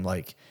watched him.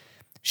 Like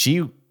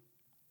she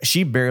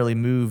barely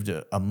moved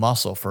a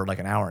muscle for like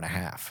an hour and a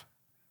half.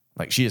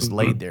 Like she just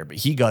laid there, but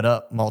he got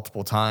up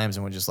multiple times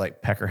and would just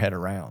like peck her head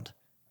around.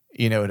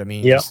 You know what I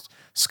mean? Yeah. Just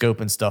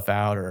scoping stuff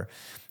out.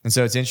 And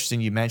so it's interesting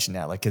you mentioned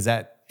that, like, cause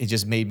it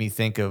just made me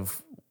think of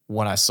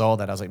when I saw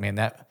that, I was like, man,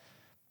 that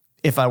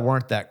if I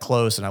weren't that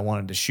close and I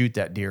wanted to shoot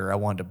that deer, I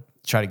wanted to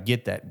try to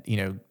get that, you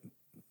know,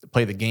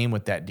 play the game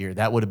with that deer,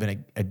 that would have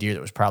been a deer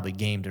that was probably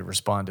game to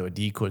respond to a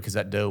decoy. Cause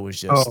that doe was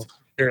just,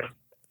 Sure.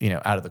 you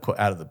know, out of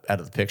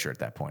the picture at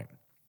that point.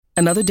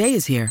 Another day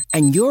is here,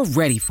 and you're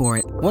ready for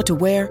it. What to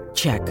wear?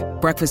 Check.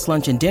 Breakfast,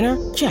 lunch, and dinner?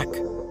 Check.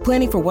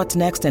 Planning for what's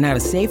next and how to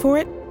save for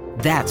it?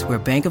 That's where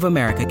Bank of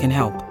America can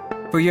help.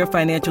 For your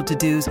financial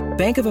to-dos,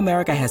 Bank of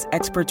America has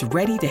experts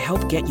ready to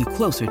help get you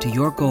closer to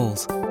your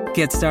goals.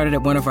 Get started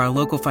at one of our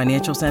local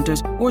financial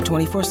centers or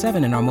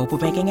 24/7 in our mobile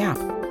banking app.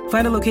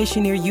 Find a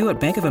location near you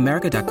at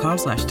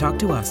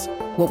bankofamerica.com/talktous.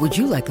 What would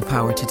you like the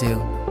power to do?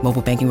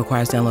 Mobile banking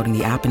requires downloading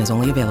the app and is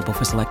only available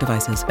for select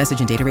devices. Message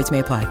and data rates may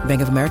apply.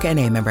 Bank of America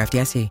NA, member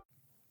FDIC.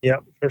 Yeah,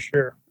 for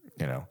sure.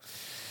 You know,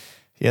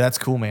 yeah, that's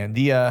cool, man.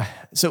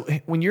 So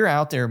when you're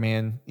out there,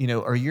 man, you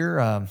know,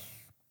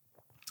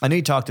 I know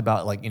you talked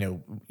about like, you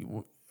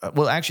know,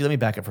 well, actually, let me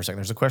back up for a second.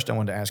 There's a question I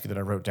wanted to ask you that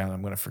I wrote down.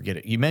 I'm going to forget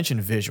it. You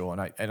mentioned visual, and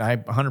I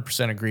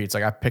 100% agree. It's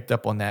like I picked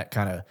up on that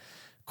kind of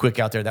quick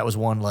out there. That was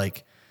one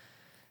like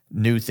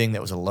new thing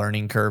that was a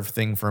learning curve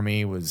thing for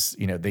me. Was,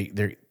 you know,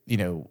 they're you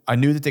know, I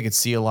knew that they could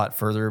see a lot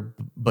further,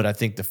 but I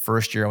think the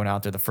first year I went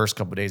out there, the first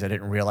couple of days, I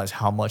didn't realize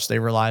how much they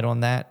relied on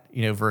that,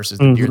 you know, versus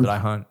the deer that I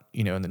hunt,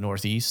 you know, in the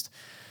Northeast.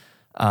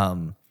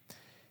 And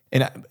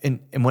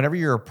whenever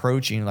you're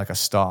approaching like a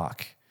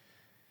stock,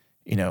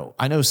 you know,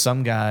 I know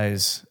some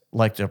guys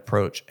like to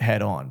approach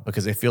head on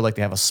because they feel like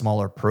they have a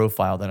smaller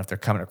profile than if they're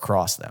coming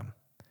across them.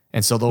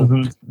 And so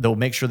they'll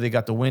make sure they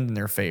got the wind in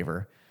their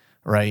favor,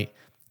 right?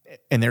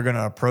 And they're going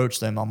to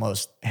approach them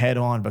almost head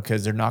on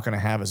because they're not going to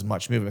have as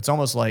much movement. It's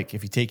almost like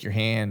if you take your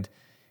hand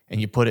and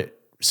you put it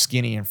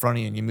skinny in front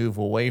of you and you move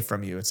away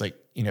from you, it's like,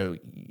 you know,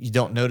 you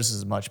don't notice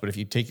as much. But if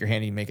you take your hand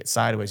and you make it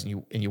sideways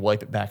and you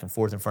wipe it back and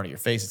forth in front of your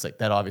face, it's like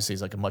that obviously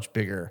is like a much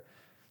bigger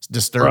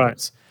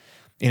disturbance.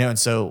 Right. You know, and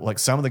so like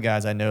some of the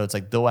guys I know, it's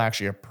like they'll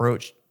actually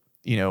approach,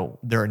 you know,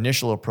 their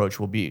initial approach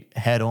will be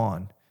head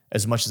on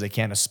as much as they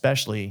can,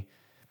 especially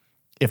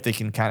if they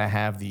can kind of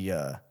have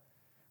the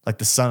like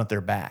the sun at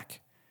their back.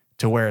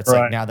 To where it's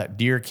like now that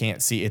deer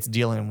can't see, it's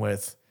dealing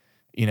with,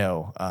 you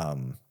know,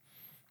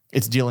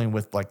 it's dealing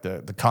with like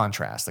the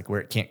contrast, like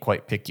where it can't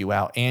quite pick you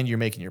out, and you're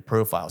making your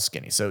profile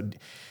skinny. So,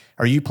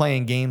 are you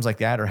playing games like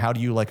that, or how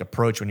do you like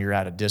approach when you're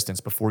at a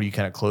distance before you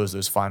kind of close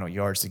those final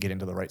yards to get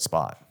into the right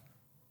spot?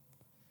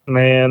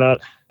 Man,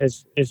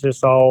 it's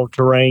just all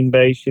terrain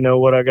based. You know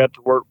what I got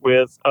to work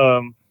with.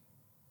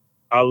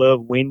 I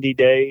love windy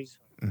days.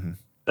 Mhm.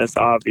 That's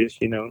obvious.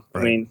 You know,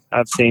 Right. I mean,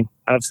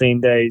 I've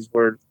seen days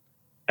where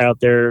out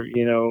there,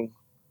 you know,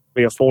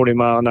 be a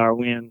 40-mile-an-hour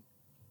wind.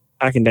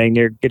 I can dang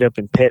near get up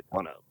and pet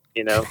one of them.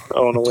 You know,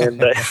 on a wind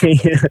day.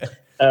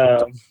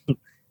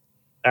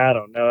 I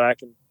don't know.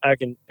 I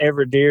can.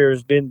 Every deer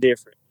has been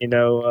different. You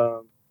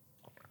know,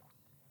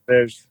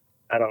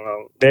 I don't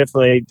know.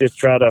 Definitely just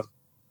try to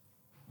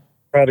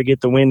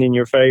get the wind in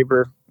your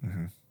favor.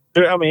 Mhm.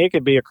 I mean, it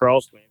could be a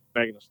crosswind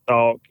making a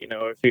stalk. You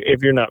know,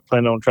 if you're not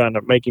planning on trying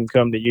to make him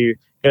come to you,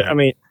 I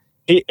mean,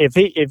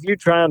 if you're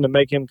trying to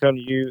make him come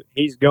to you,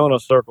 he's gonna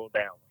circle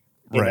down.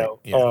 You Right. know,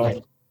 Yeah.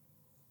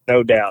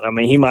 no doubt. I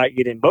mean, he might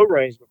get in bow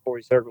range before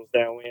he circles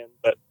downwind,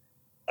 but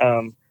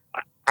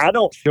I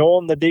don't show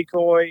him the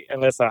decoy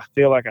unless I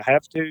feel like I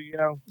have to. You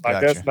know,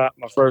 like Gotcha. that's not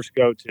my first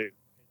go-to.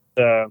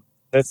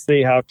 Let's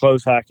see how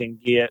close I can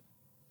get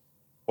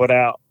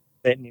without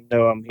letting him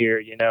know I'm here.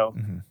 You know.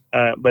 Mhm.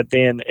 But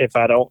then if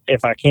I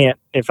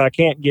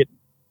can't get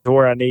to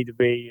where I need to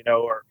be, you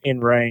know, or in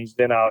range,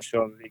 then I'll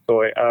show them the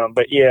decoy.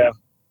 But yeah,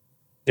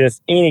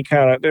 just any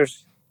kind of,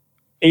 there's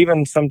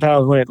even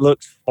sometimes when it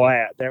looks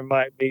flat, there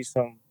might be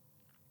some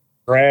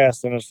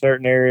grass in a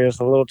certain areas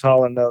a little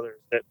taller than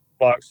others that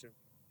blocks it,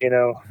 you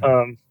know.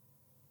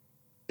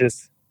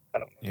 Just, I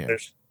don't know. Yeah.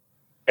 There's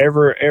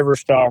every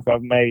stalk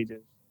I've made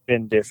has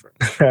been different.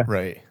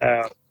 Right.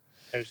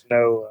 There's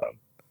no,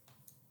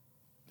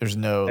 There's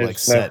no There's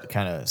like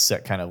no-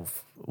 set kind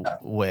of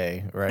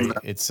way, right?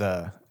 It's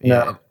No.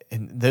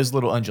 and those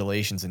little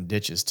undulations and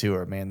ditches too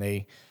are, man,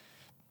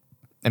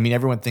 I mean,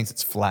 everyone thinks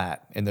it's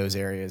flat in those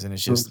areas, and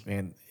it's just,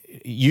 man,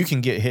 you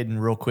can get hidden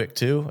real quick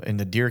too, and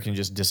the deer can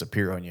just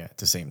disappear on you at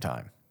the same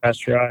time.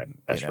 That's right.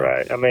 That's You know?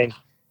 right. I mean,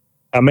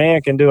 a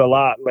man can do a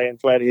lot laying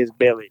flat of his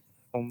belly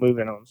on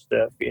moving on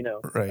stuff, you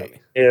know.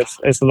 Right.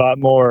 It's a lot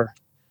more,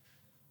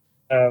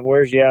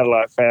 wears you out a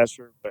lot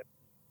faster, but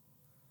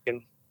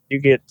you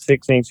get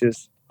 6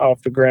 inches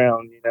off the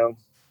ground, you know,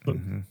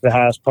 Mhm. the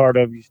highest part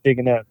of you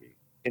sticking up,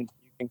 you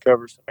can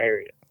cover some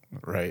area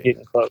Right.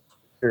 getting close.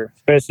 Sure.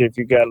 Especially if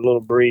you got a little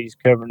breeze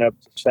covering up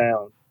the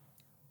sound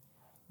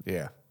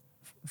Yeah.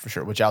 For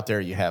sure. Which out there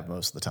you have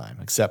most of the time,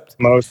 except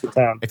most of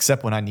the time.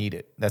 when I need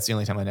it. That's the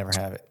only time I never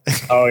have it.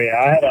 Oh yeah,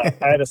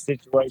 I had a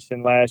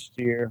situation last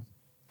year.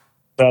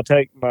 So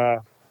I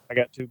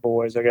got 2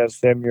 boys. I got a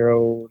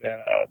 7-year-old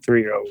and a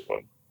 3-year-old.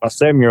 My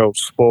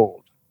 7-year-old's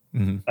spoiled.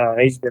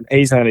 Mhm.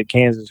 He's hunted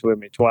Kansas with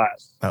me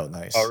twice Oh,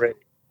 nice. already.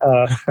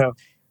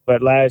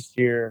 But last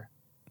year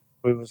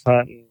we was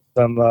hunting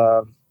some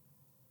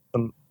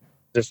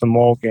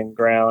walking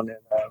ground,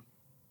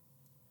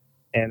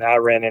 and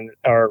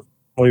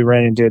we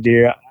ran into a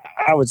deer.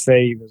 I would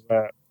say he was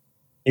a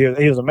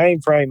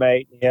mainframe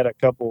 8. And he had a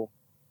couple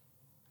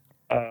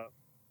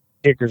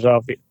kickers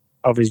off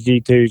his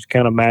G2s,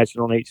 kind of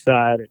matching on each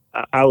side.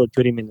 I would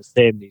put him in the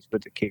 70s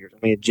with the kickers. I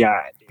mean, a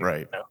giant deer,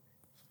 Right. you know?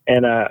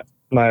 And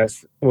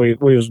we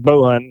was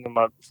bow hunting. And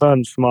my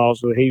son's small,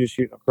 so he was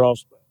shooting a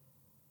crossbow.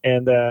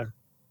 And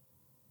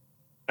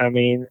I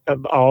mean,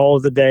 of all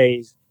the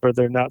days for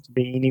there not to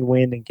be any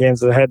wind in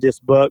Kansas, I had this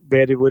buck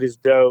bedded with his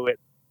doe at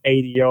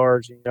 80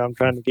 yards. You know, I'm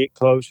trying to get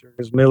closer.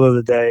 It's middle of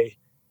the day.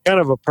 Kind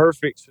of a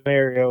perfect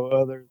scenario,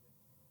 other than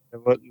there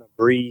wasn't a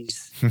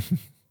breeze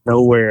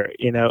nowhere.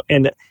 You know,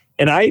 and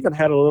I even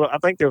had I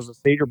think there was a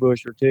cedar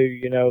bush or two.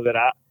 You know,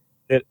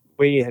 that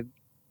we had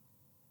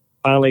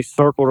finally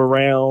circled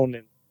around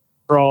and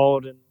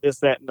crawled and this,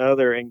 that, and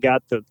other, and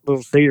got the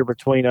little cedar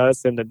between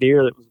us and the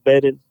deer that was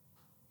bedded.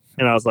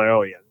 And I was like,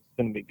 oh yeah, it's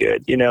gonna be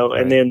good, you know.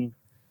 Right.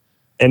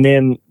 And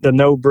then the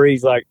no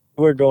breeze, like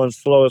we're going as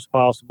slow as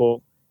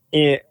possible.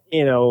 You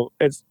know,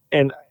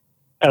 dealing with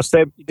a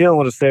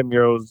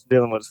 7-year-old is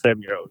dealing with a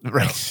 7-year-old.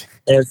 Right.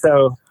 And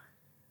so,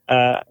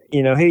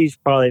 you know, he's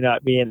probably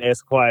not being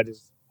as quiet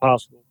as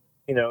possible.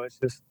 You know, it's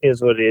just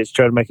is what it is.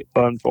 Try to make it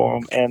fun for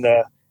him.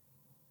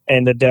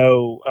 And the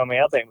doe, I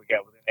mean, I think we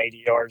got within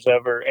 80 yards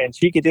of her, and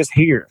she could just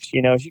hear us.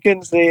 You know, she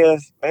couldn't see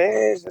us.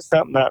 It's just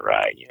something not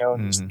right, you know,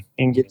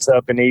 and gets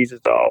up and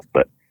eases off.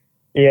 But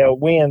yeah,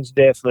 wind's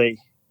definitely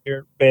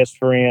your best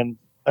friend.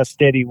 A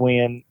steady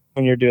wind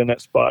when you're doing that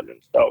spotting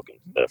and stalking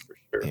stuff for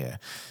sure. Yeah.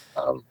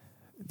 Um,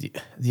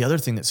 The other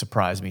thing that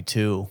surprised me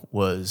too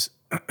was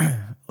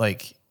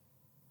like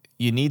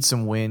you need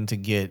some wind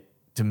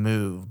to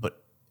move,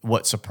 but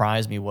what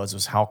surprised me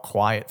was how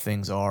quiet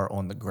things are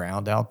on the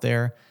ground out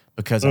there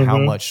because of how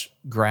much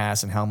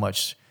grass and how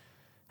much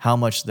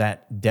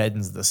that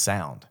deadens the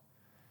sound.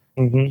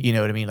 You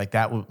know what I mean? Like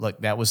that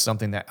was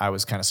something that I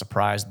was kind of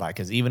surprised by,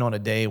 because even on a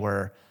day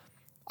where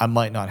I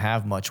might not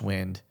have much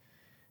wind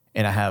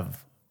and I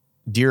have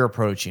deer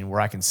approaching where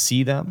I can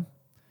see them,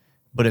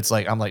 but it's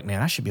like, I'm like,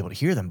 man, I should be able to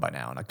hear them by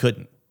now. And I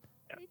couldn't,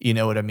 you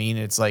know what I mean?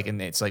 It's like,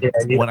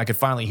 when I could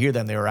finally hear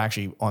them, they were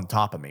actually on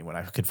top of me when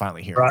I could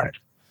finally hear them.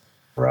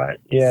 Right.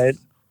 Yeah.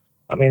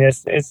 I mean,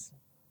 it's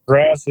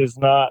grass is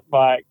not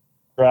like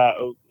dry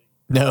oak.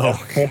 No,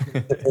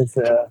 it's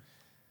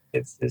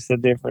a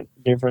different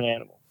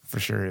animal. for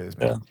sure it is,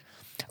 man.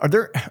 Are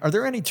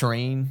there any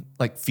terrain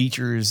like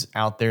features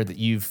out there that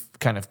you've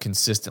kind of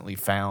consistently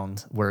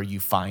found where you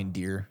find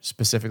deer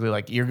specifically?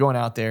 Like you're going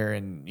out there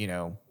and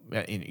you're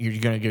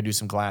going to go do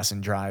some glass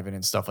and driving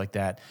and stuff like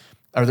that.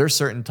 Are there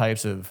certain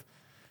types of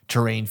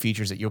terrain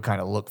features that you'll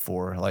kind of look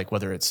for? Like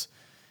whether it's,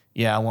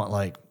 I want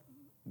like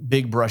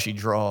big brushy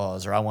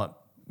draws, or I want,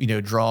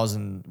 draws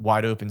in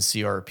wide open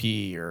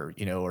CRP, or,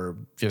 or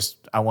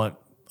just I want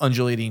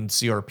undulating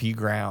CRP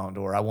ground,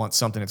 or I want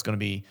something that's going to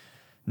be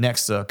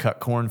next to a cut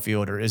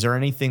cornfield. Or is there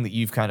anything that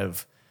you've kind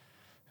of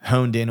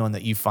honed in on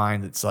that you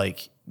find that's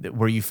like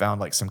where you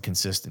found like some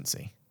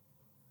consistency?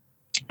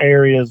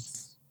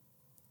 Areas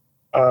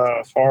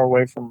far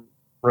away from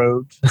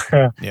roads.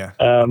 Yeah.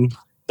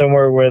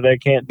 Somewhere where they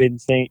can't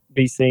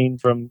be seen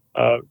from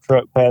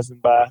truck passing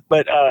by.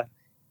 But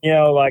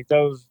like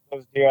those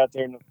deer out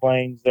there in the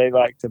plains, they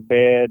like to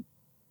bed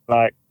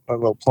like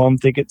little plum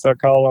thickets, I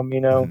call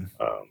them.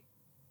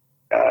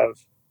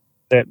 I've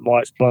sat and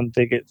watched plum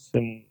thickets,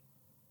 and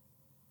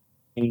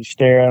you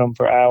stare at them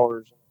for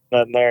hours,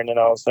 nothing there, and then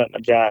all of a sudden a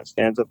giant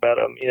stands up at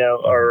them.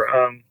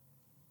 Or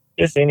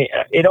just any.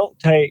 It don't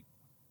take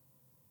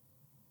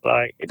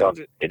it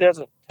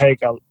doesn't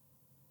take a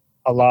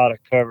lot of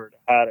cover to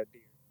hide a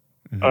deer.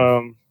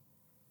 Mm-hmm.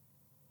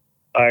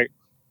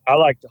 I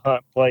like to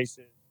hunt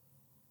places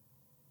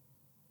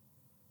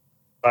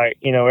like,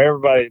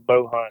 everybody that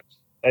bow hunts,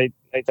 they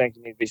think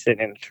you need to be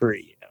sitting in a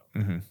tree,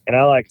 Mm-hmm. and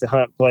I like to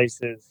hunt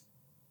places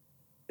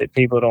that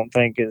people don't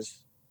think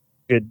is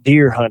good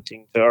deer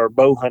hunting or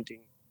bow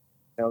hunting,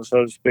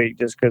 so to speak,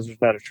 just because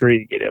there's not a tree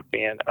to get up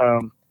in.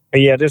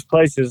 But yeah, just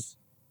places,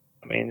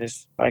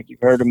 it's like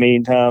you've heard a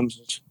million times,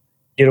 just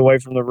get away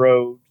from the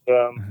roads,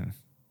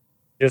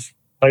 just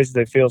places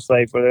they feel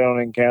safe where they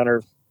don't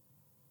encounter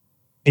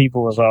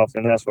people as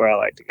often. That's where I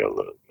like to go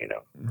look,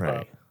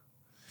 Right.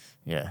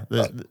 Yeah.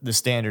 The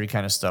standard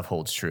kind of stuff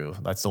holds true.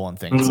 That's the one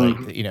thing. It's like,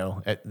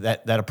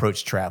 that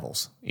approach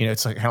travels.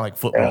 It's like kind of like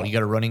football. Yeah. You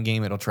got a running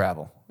game, it'll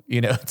travel.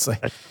 It's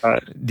like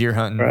Right. deer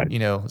hunting,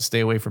 Right.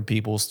 Stay away from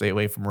people, stay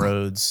away from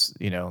roads,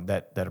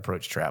 that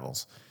approach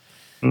travels.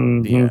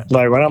 Mm-hmm. Yeah.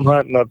 Like when I'm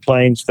hunting the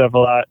plain stuff a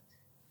lot,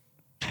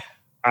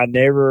 I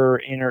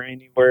never enter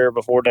anywhere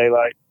before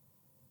daylight.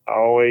 I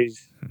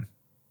always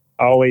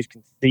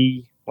can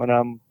see when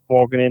I'm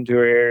walking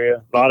into an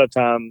area. A lot of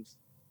times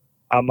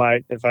I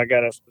might, if I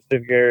got a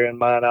specific area in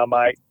mind, I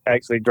might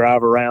actually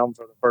drive around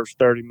for the first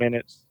 30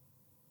 minutes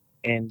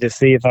and just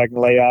see if I can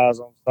lay eyes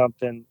on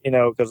something,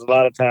 because a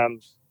lot of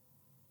times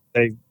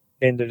they've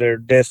been to their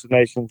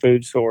destination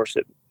food source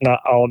at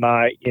not all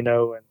night,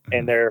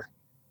 and they're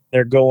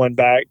going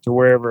back to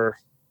wherever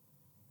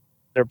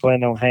they're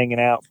planning on hanging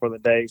out for the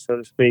day, so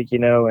to speak,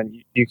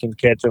 and you can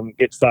catch them,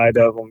 get sight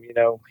of them,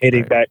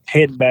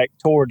 heading back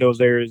toward those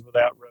areas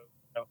without road.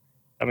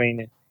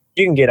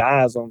 You can get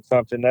eyes on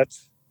something.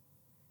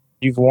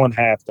 You've won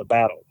half the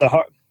battle. The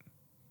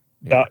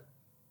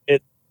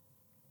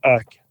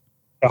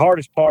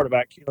hardest part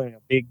about killing a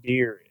big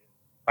deer is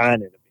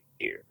finding a big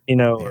deer,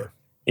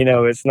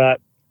 it's not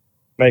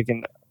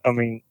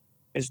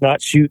it's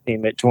not shooting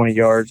him at 20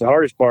 yards. The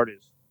hardest part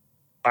is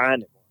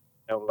finding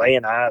one,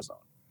 laying eyes on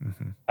him.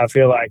 Mm-hmm. I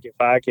feel like if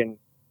I can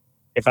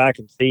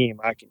see him,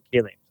 I can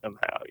kill him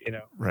somehow,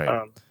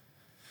 Right.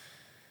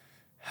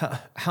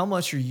 How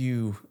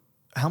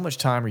much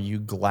time are you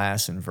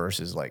glassing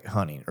versus like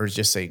hunting, or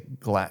just say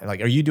glass?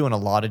 Like, are you doing a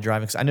lot of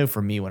driving? 'Cause I know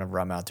for me,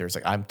 whenever I'm out there, it's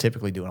like I'm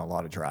typically doing a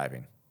lot of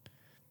driving.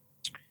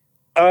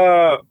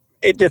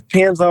 It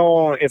depends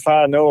on if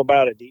I know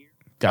about a deer.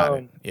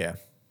 Got it. Yeah.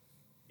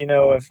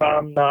 If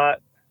I'm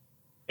not,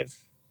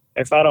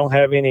 if I don't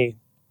have any,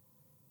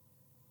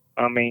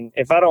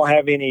 if I don't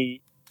have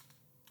any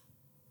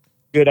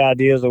good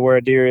ideas of where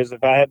a deer is,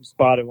 if I haven't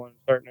spotted one in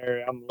a certain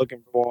area, I'm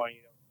looking for one,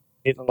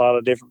 hitting a lot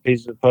of different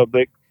pieces of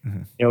public,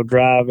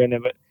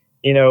 driving. But,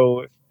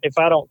 if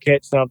I don't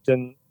catch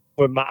something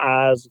with my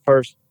eyes the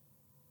first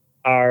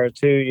hour or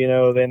two,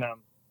 then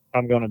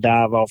I'm going to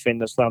dive off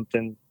into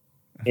something,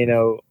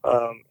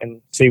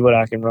 and see what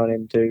I can run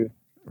into.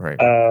 Right.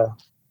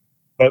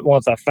 But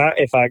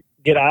if I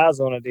get eyes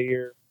on a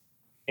deer,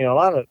 a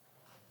lot of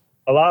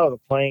the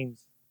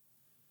plains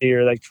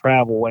deer, they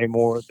travel way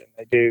more than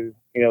they do,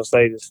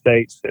 say the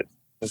states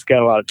that's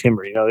got a lot of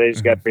timber. They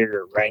just got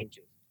bigger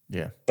ranges.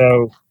 Yeah.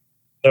 So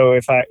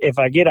if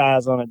I get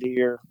eyes on a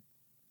deer,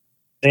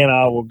 then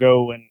I will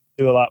go and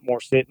do a lot more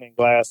sitting in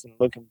glass and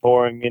looking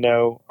for him,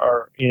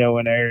 or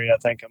an area I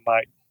think I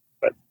might.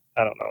 But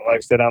I don't know. Like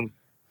I said, I'm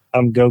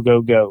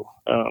go.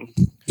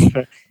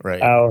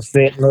 Right. I'll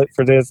sit and look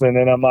for this, and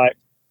then I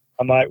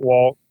might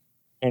walk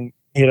and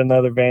hit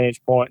another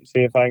vantage point and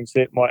see if I can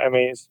sit more.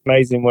 It's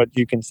amazing what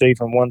you can see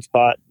from one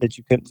spot that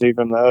you couldn't see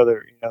from the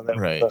other. That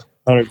Right. was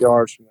 100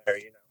 yards from there.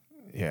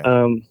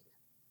 Yeah.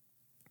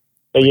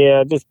 But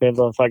yeah, it just depends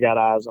on if I got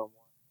eyes on one.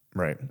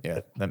 Right. Yeah,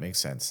 that makes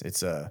sense.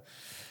 It's I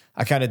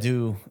kind of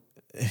do.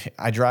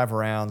 I drive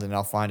around and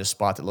I'll find a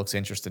spot that looks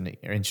interesting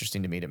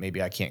to me that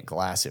maybe I can't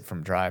glass it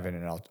from driving,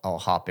 and I'll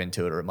hop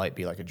into it, or it might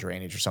be like a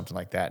drainage or something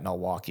like that, and I'll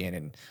walk in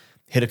and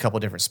hit a couple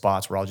different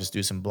spots where I'll just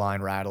do some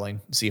blind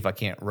rattling, see if I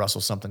can't rustle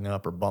something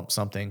up or bump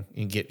something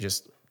and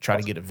try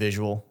to get a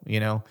visual,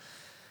 Yeah.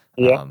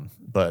 And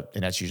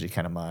that's usually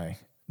kind of my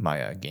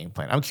game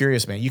plan. I'm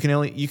curious, man. You can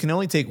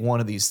only take one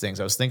of these things.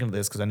 I was thinking of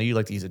this because I know you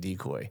like to use a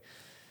decoy.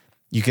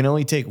 You can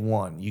only take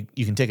one.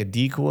 You can take a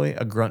decoy,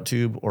 a grunt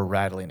tube, or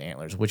rattling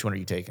antlers. Which one are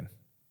you taking?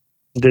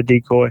 The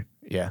decoy.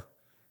 Yeah.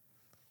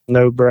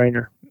 No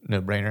brainer.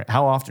 No brainer.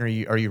 How often are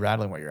you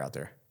rattling while you're out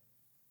there?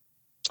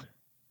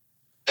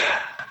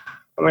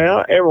 I mean,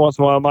 every once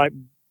in a while I might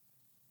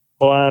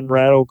blind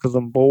rattle because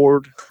I'm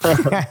bored.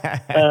 But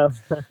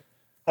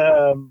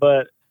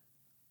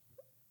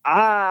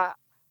I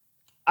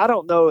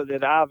don't know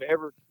that I've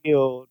ever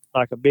killed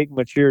like a big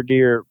mature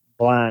deer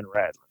blind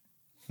rattling.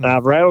 Now,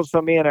 I've rattled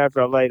some in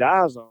after I laid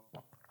eyes on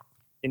them,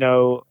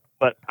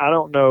 but I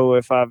don't know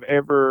if I've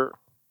ever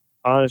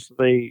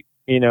honestly,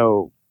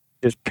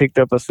 just picked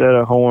up a set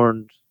of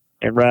horns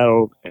and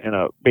rattled and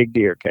a big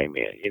deer came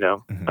in,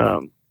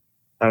 Mm-hmm.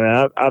 I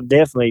mean, I've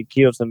definitely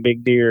killed some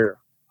big deer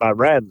by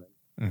rattling,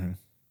 Mm-hmm.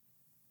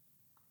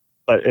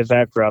 but it's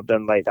after I've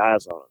done laid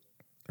eyes on them.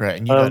 Right.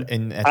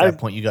 And at that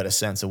point, you got a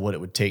sense of what it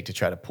would take to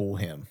try to pull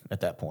him at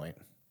that point.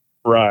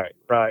 Right.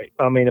 I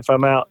mean, if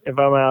I'm out in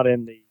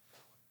the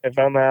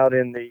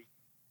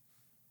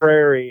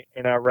prairie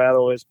and I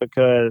rattle, it's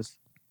because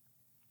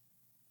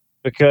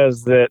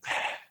that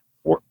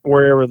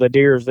wherever the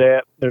deer's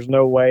at, there's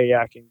no way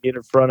I can get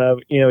in front of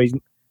it. He's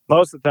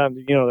most of the time,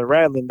 they're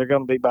rattling, they're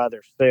going to be by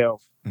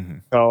themselves. Mm-hmm.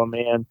 Call them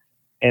in,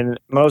 and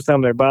most of the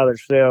time they're by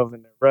themselves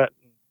and they're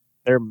rutting,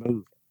 they're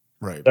moving.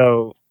 Right.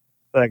 So,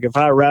 like if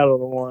I rattle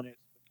the one, it's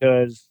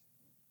because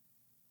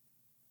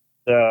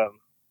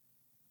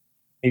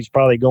he's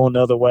probably going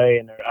the other way,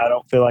 and I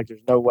don't feel like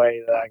there's no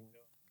way that I can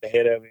go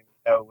ahead of him,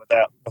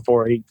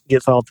 before he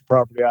gets off the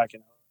property. I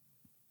can.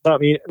 I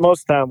mean,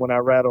 most of the time when I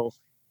rattle,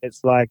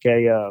 it's like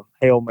a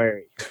Hail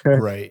Mary.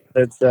 Right.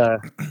 Let's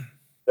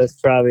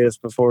try this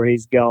before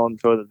he's gone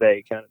for the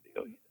day, kind of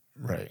deal.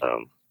 Right.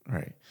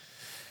 Right.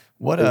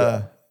 What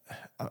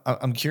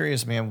I'm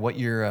curious, man. What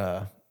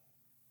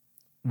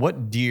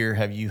deer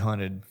have you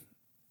hunted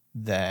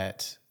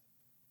that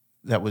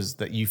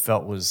you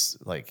felt was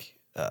like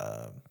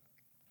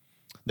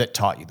that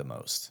taught you the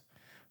most?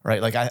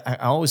 Right. Like I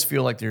always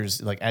feel like there's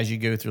like, as you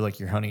go through like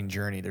your hunting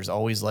journey, there's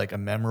always like a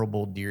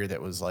memorable deer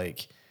that was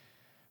like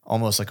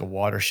almost like a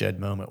watershed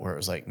moment where it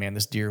was like, man,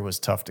 this deer was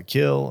tough to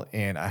kill.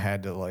 And I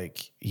had to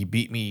he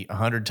beat me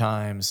 100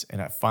 times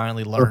and I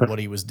finally learned what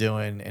he was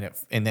doing.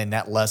 And then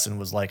that lesson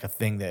was like a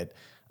thing that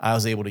I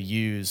was able to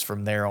use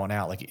from there on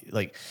out.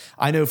 Like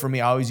I know for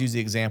me, I always use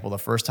the example, the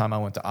first time I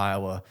went to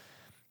Iowa,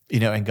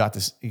 and got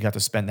to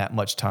spend that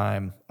much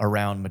time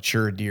around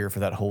mature deer for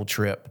that whole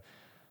trip.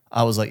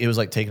 I was like, it was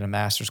like taking a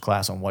master's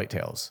class on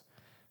whitetails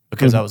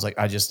because I was like,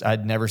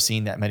 I'd never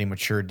seen that many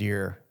mature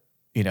deer,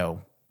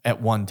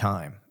 at one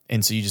time.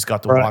 And so you just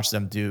got to watch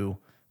them do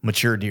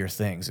mature deer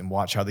things and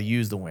watch how they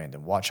use the wind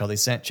and watch how they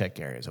scent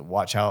check areas and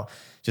watch how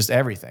just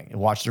everything and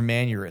watch their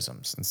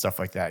mannerisms and stuff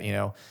like that,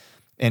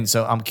 And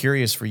so I'm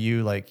curious for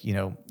you,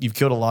 you've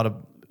killed a lot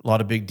of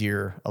big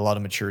deer, a lot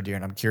of mature deer.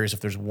 And I'm curious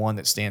if there's one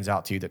that stands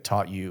out to you that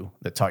taught you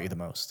the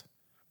most.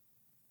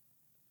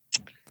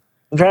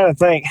 I'm trying to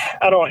think.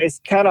 It's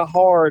kind of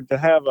hard to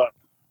have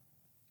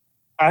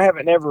I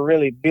haven't ever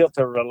really built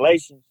a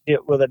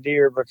relationship with a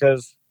deer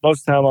because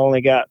most of the time I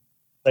only got,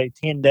 say,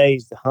 10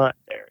 days to hunt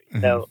there. I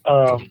don't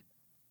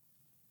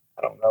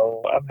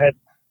know. I've had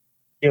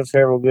killed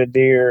several good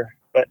deer,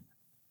 but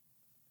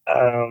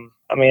I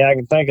mean, I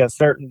can think of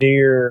certain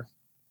deer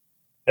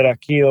that I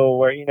kill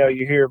where,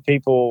 you hear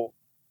people.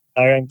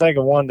 I can think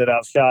of one that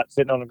I've shot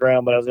sitting on the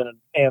ground, but I was in an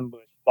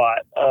ambush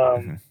spot.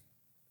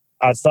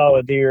 I saw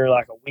a deer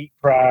like a week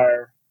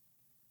prior.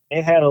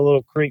 It had a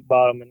little creek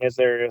bottom in this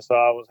area, so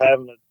I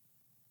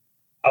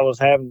was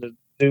having to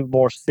do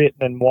more sitting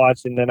and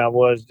watching than I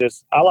was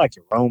just. I like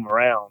to roam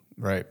around,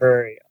 right?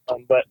 Very,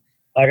 but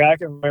I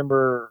can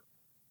remember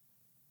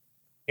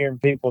hearing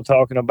people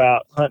talking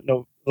about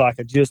hunting like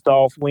a just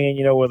off wind,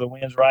 where the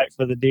wind's right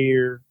for the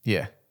deer.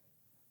 Yeah.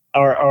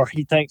 Or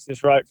he thinks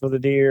it's right for the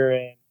deer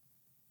and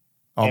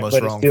almost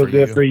but wrong it's still for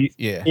good you. for you.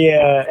 Yeah.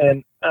 Yeah.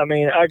 And I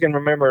mean, I can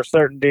remember a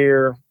certain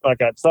deer,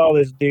 like I saw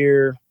this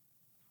deer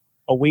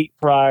a week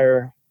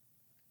prior.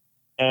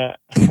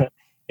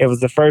 It was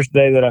the first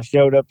day that I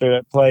showed up to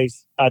that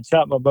place. I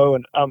shot my bow,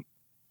 and I'm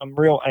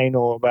real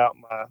anal about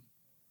my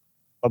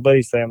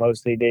buddies say I'm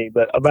OCD,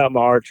 but about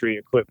my archery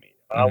equipment.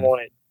 I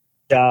want it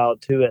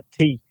dialed to a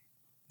T.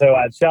 So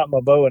I shot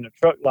my bow in the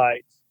truck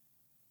lights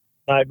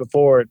night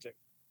before at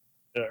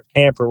the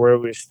camper where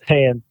we were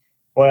staying.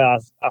 Well,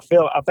 I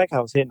think I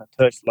was hitting a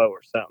touch low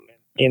or something.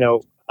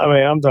 I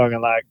mean, I'm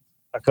talking like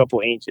a couple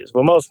inches.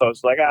 Well, most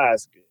folks are like,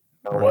 it's good.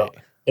 Right. Well,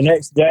 the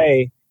next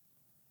day,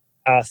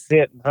 I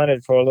sit and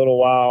hunted for a little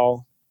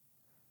while,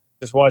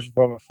 just watching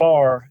from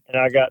afar, and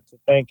I got to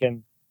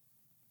thinking,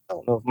 I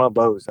don't know if my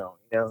bow's on,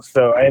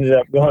 So I ended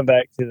up going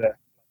back to the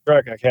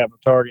truck. I have a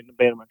target in the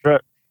bed of my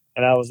truck,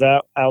 and I was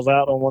out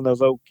on one of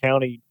those old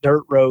county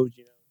dirt roads,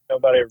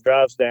 nobody ever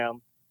drives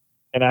down,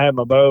 and I had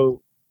my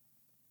bow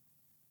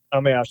I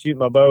was shooting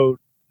my bow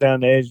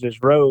down the edge of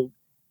this road,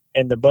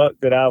 and the buck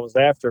that I was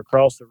after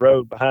crossed the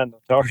road behind the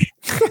target.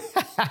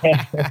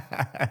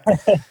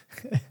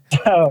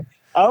 So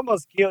I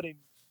almost killed him.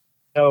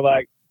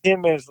 Like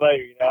 10 minutes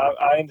later,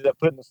 I ended up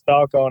putting the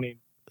stock on him,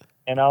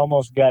 and I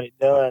almost got it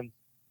done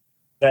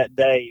that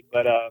day.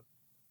 But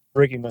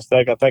rookie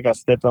mistake. I think I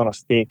stepped on a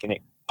stick and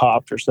it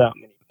popped or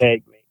something, and he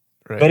pegged me.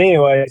 Right. But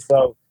anyway,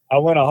 so I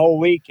went a whole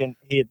week, and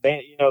he had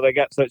been, they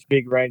got such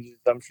big ranges.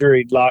 I'm sure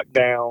he'd locked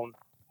down.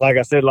 Like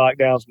I said,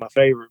 lockdown's my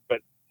favorite, but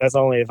that's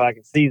only if I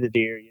can see the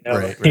deer.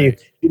 Right.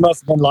 He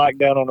must have been locked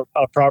down on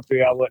a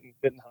property I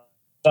couldn't hunt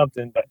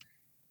something. But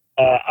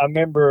I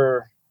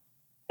remember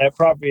that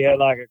property had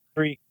like a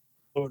creek,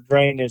 little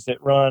drainage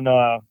that run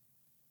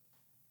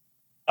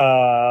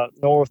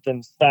north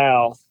and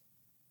south,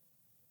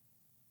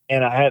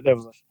 and there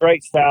was a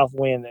straight south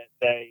wind that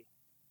day,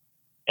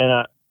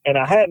 and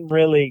I hadn't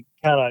really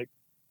kind of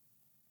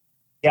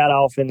got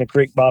off in the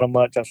creek bottom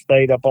much. I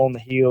stayed up on the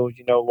hills,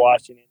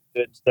 watching it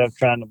and stuff,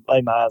 trying to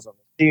lay my eyes on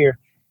the deer.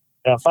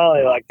 And I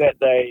finally, like that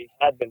day,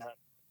 I'd been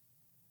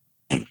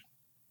hunting.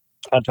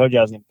 I told you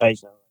I was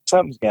impatient.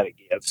 Something's got to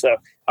give. So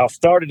I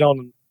started on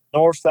the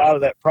north side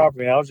of that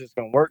property, and I was just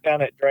going to work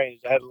down that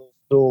drainage. I had a little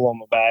stool on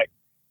my back,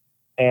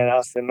 and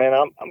I said, man,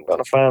 I'm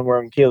going to find where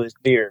I can kill this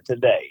deer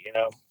today,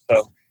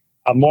 So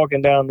I'm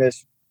walking down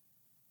this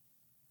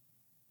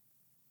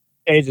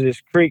edge of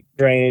this creek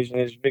drainage, and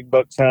there's big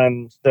buck sign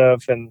and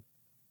stuff, and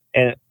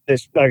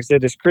this, like I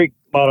said, this creek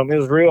bottom, it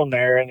was real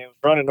narrow, and it was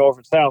running north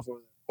and south. There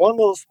was one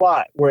little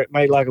spot where it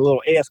made like a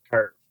little S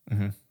curve.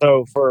 Mm-hmm.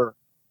 So for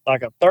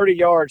like a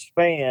 30-yard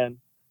span,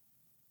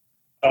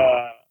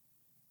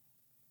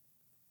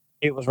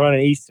 it was running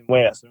east and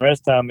west. And the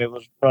rest of the time, it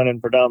was running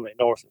predominantly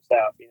north and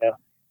south,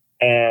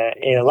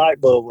 And a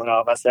light bulb went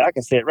off. I said, I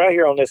can see it right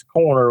here on this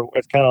corner.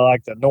 It's kind of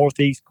like the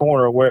northeast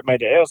corner where it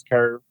made the S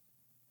curve.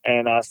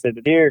 And I said,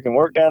 the deer can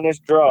work down this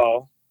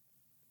draw,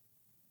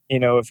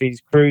 if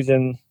he's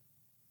cruising,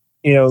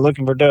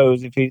 looking for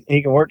does. If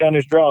he can work down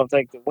this draw and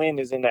think the wind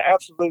is in the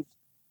absolute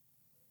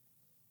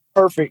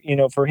perfect,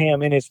 for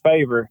him in his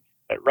favor.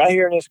 But right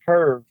here in this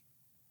curve,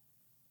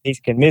 he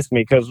can miss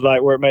me because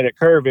like where it made a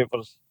curve, it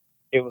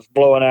was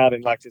blowing out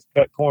in like this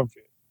cut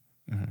cornfield.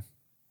 Mm-hmm.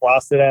 Well, I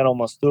sit down on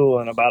my stool,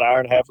 and about an hour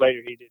and a half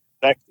later, he did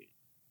exactly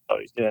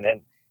what he's doing.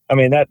 And I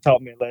mean, that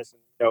taught me a lesson,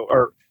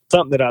 or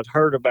something that I'd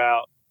heard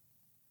about.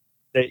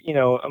 That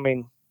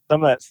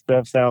some of that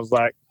stuff sounds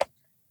like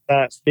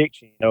science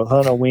fiction.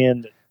 Hunt a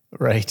wind,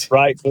 right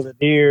for the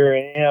deer,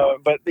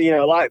 and but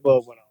light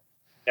bulb went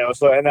on.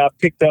 So and I've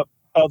picked up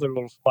other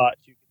little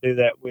spots you can do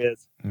that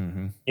with.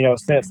 Mm-hmm.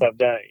 Since I've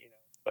done it.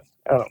 But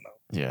I don't know.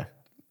 Yeah,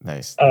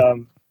 nice.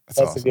 That's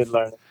awesome. a good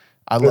learning.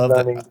 I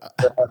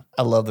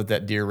love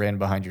that deer ran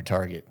behind your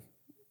target.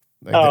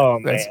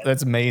 Man,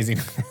 that's amazing.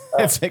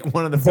 That's like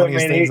one of the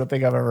funniest things I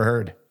think I've ever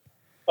heard.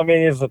 I mean,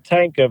 it's a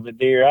tank of a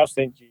deer. I've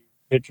sent you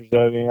pictures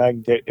of him. I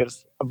can take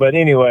this, but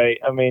anyway,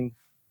 I mean,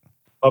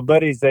 my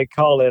buddies, they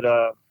call it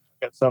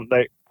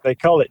they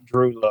call it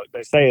Drew luck.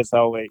 They say it's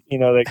always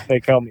they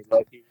call me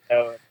lucky.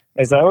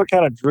 They say, what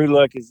kind of Drew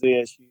luck is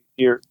this?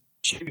 You're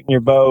shooting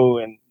your bow,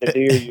 and the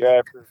deer you're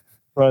after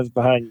runs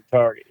behind your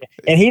target.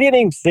 And he didn't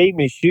even see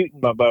me shooting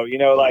my bow.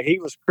 Like he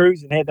was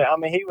cruising head down. I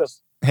mean, he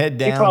was head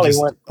down. He probably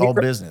just all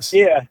business.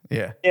 Yeah.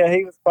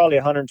 He was probably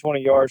 120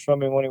 yards from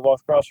me when he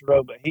walked across the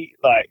road. But he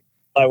like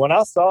when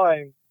I saw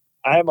him,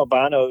 I had my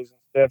binos and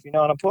stuff, and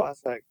I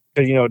was like,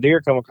 because a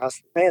deer come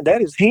across, man,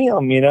 that is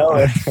him, and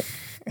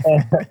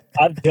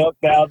I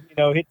ducked out,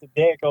 hit the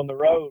deck on the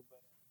road.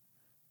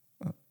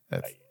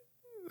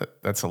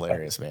 That's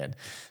hilarious, man.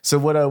 So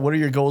what are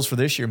your goals for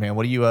this year, man?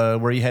 What are you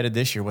where are you headed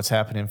this year? What's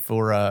happening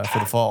for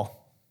the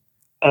fall?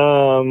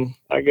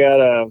 I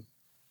got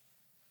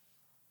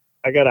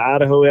an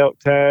Idaho elk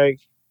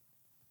tag,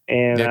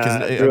 and we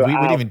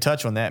didn't even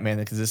touch on that, man,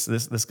 because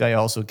this guy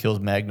also kills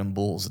Magnum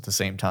bulls at the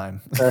same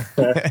time.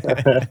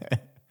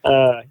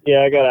 I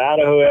got an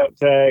Idaho elk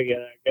tag,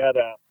 and I got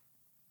an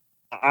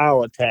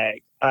Iowa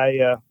tag.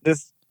 I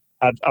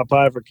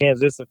applied for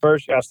Kansas. This is the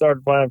first I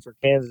started applying for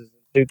Kansas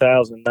in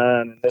 2009,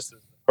 and this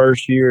is the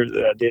first year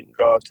that I didn't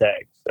draw a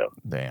tag. So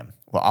damn.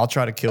 Well, I'll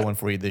try to kill one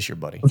for you this year,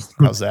 buddy.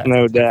 How's that?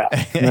 No doubt.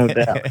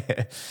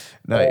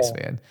 Nice,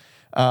 man.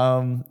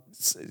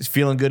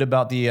 Feeling good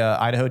about the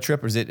Idaho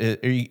trip, or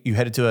are you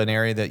headed to an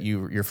area that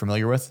you're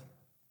familiar with?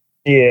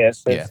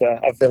 Yes,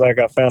 I feel like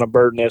I found a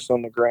bird nest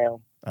on the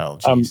ground. Oh,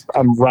 geez.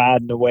 I'm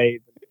riding the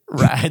wave.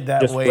 Ride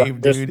that wave,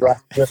 dude.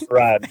 Just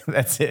ride.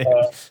 That's it.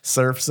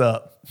 Surf's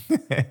up.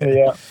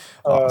 Yeah.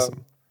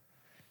 Awesome.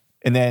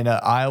 And then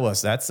Iowa,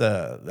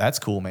 so that's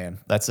cool, man.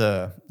 That's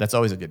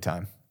always a good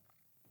time.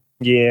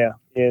 Yeah,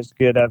 it's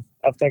good. I've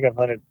got to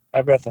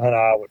hunt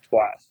Iowa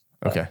twice.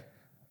 Okay.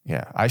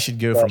 Yeah, I should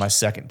go for my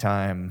second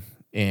time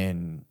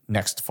in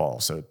next fall,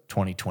 so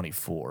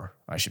 2024.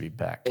 I should be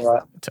back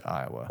to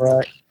Iowa.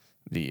 Right.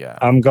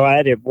 I'm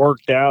glad it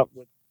worked out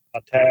with my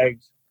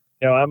tags.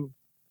 I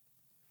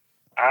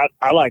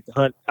like to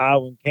hunt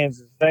Iowa and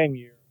Kansas the same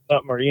year,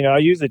 something, or I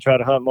usually try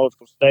to hunt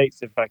multiple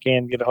states if I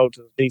can get a hold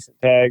of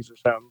decent tags or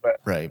something. But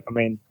right. I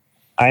mean,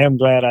 I am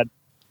glad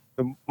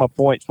my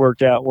points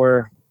worked out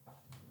where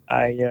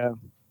I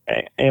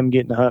am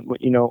getting to hunt,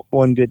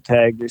 one good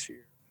tag this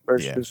year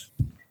versus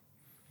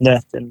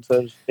nothing,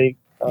 so to speak.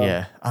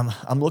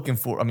 I'm looking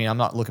for. I mean, I'm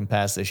not looking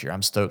past this year.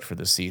 I'm stoked for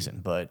this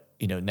season, but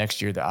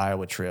next year the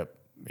Iowa trip,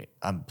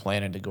 I'm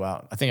planning to go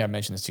out. I think I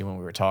mentioned this to you when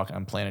we were talking.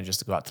 I'm planning just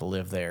to go out to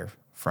live there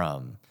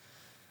from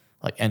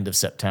like end of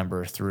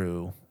September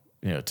through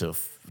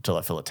till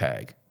I fill a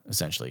tag.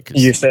 Essentially,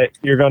 you say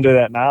you're going to do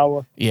that in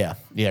Iowa? Yeah,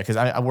 because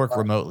I work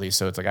remotely,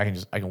 so it's like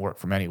I can work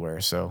from anywhere.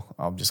 So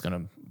I'm just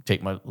gonna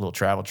take my little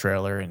travel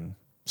trailer and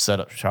set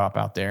up shop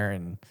out there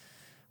and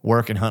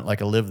work and hunt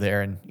like I live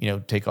there,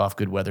 and take off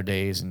good weather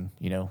days, and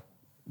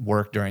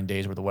work during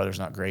days where the weather's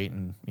not great,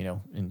 and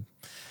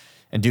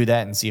and do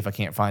that and see if I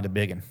can't find a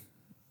big one.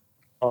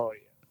 Oh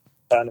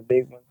yeah, find a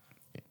big one.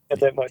 Got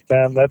that much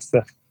time? That's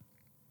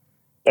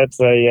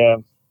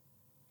a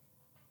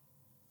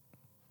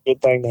good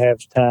thing to have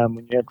time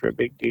when you're after a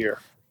big deer.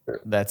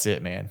 Sure. That's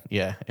it, man.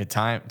 Yeah,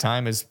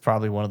 time is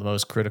probably one of the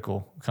most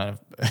critical kind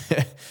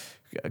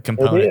of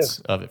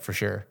components of it for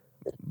sure.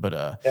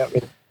 But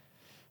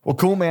well,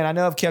 cool, man. I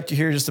know I've kept you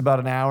here just about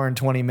an hour and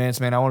 20 minutes,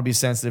 man. I want to be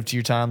sensitive to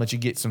your time, let you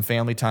get some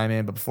family time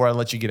in. But before I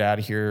let you get out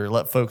of here,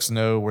 let folks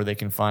know where they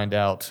can find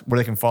out, where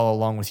they can follow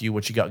along with you,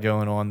 what you got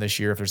going on this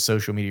year, if there's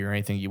social media or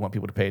anything you want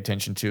people to pay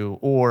attention to.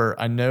 Or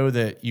I know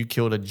that you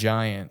killed a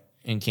giant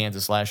in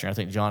Kansas last year. I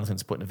think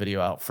Jonathan's putting a video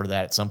out for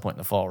that at some point in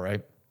the fall,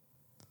 right?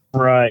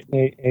 Right.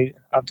 I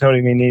told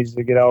him he needs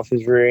to get off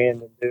his rear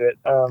end and do it.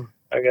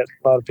 I got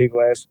a lot of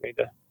people asking me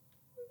to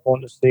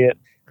want to see it.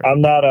 I'm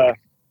not I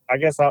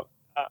guess I'm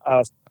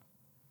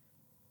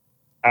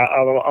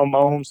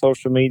on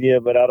social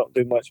media, but I don't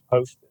do much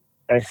posting.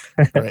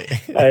 Right.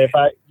 If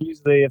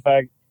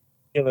I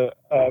kill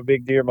a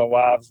big deer, my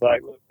wife's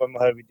like, "Look what my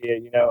hubby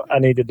did." I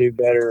need to do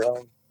better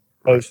on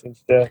posting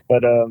stuff.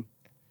 But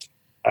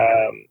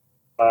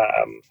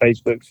my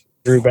Facebook's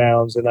Drew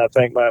Bounds, and I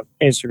think my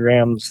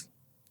Instagram's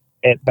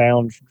at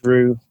Bounds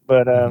Drew.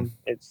 But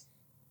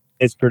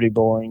it's pretty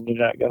boring. You're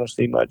not going to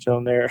see much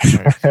on there.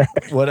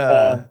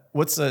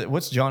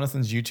 What's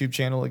Jonathan's YouTube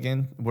channel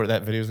again? Where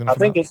that video is going to? I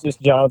think it's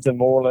just Jonathan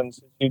Moreland's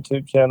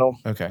YouTube channel.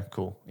 Okay,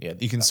 cool. Yeah,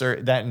 you can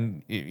search that,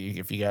 and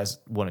if you guys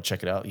want to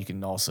check it out, you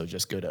can also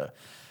just go to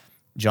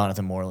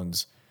Jonathan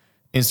Moreland's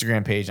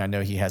Instagram page. I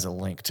know he has a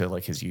link to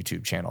like his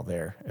YouTube channel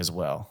there as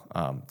well.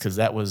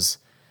 Because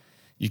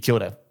you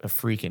killed a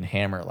freaking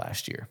hammer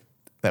last year.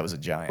 That was a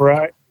giant.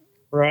 Right.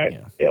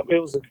 Yeah. Yep. It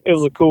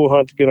was a cool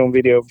hunt to get on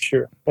video for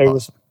sure. There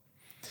was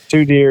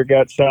 2 deer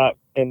got shot,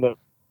 and the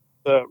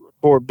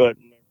record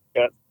button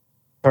got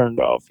turned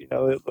off. It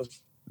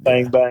was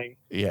bang bang.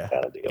 Yeah.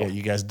 Kind of deal. Yeah.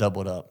 You guys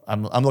doubled up.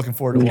 I'm looking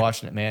forward to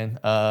watching it, man.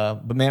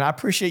 But man, I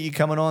appreciate you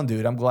coming on,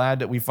 dude. I'm glad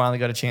that we finally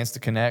got a chance to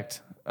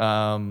connect.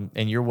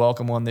 And you're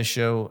welcome on this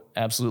show.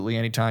 Absolutely.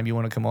 Anytime you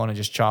want to come on and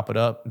just chop it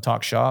up and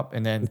talk shop.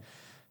 And then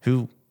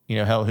who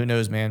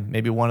knows, man,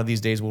 maybe one of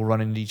these days we'll run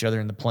into each other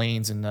in the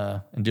plains and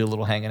do a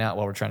little hanging out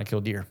while we're trying to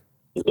kill deer.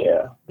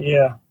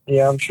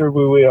 Yeah, I'm sure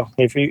we will.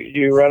 If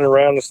you run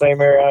around the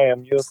same area I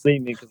am, you'll see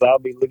me because I'll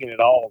be looking at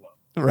all of them.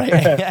 Right.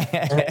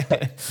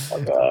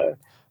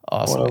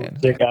 Awesome, man.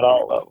 Check out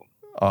all of them.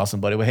 Awesome,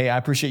 buddy. Well, hey, I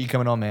appreciate you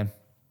coming on, man.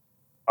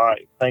 All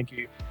right. Thank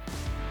you.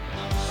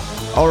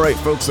 All right,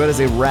 folks, that is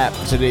a wrap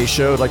for today's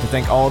show. I'd like to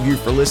thank all of you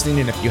for listening,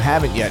 and if you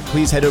haven't yet,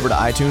 please head over to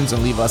iTunes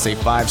and leave us a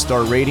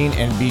 5-star rating,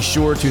 and be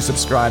sure to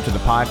subscribe to the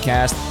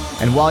podcast.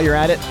 And while you're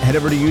at it, head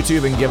over to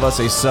YouTube and give us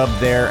a sub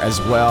there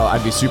as well.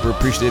 I'd be super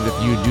appreciative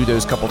if you do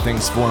those couple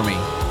things for me.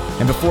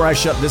 And before I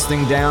shut this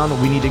thing down,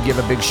 we need to give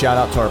a big shout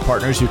out to our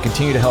partners who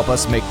continue to help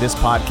us make this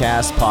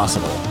podcast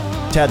possible.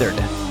 Tethered,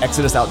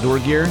 Exodus Outdoor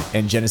Gear,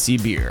 and Genesee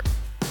Beer.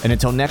 And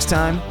until next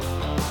time,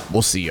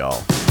 we'll see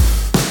y'all.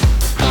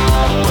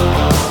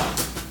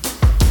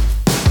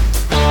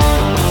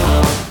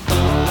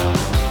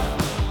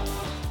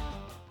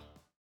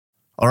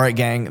 All right,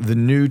 gang, the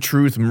new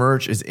Truth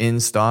merch is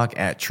in stock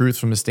at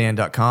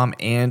truthfromthestand.com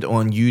and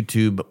on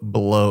YouTube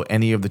below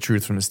any of the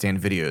Truth from the Stand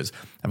videos.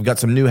 I've got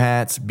some new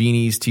hats,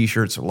 beanies,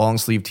 t-shirts, long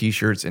sleeve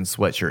t-shirts, and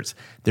sweatshirts.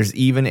 There's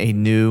even a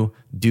new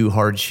Do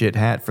Hard Shit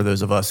hat for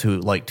those of us who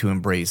like to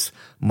embrace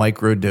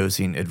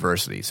micro-dosing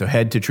adversity. So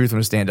head to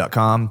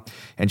truthfromthestand.com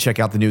and check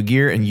out the new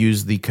gear and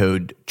use the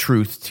code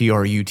TRUTH,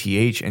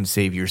 T-R-U-T-H, and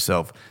save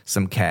yourself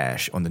some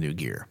cash on the new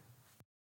gear.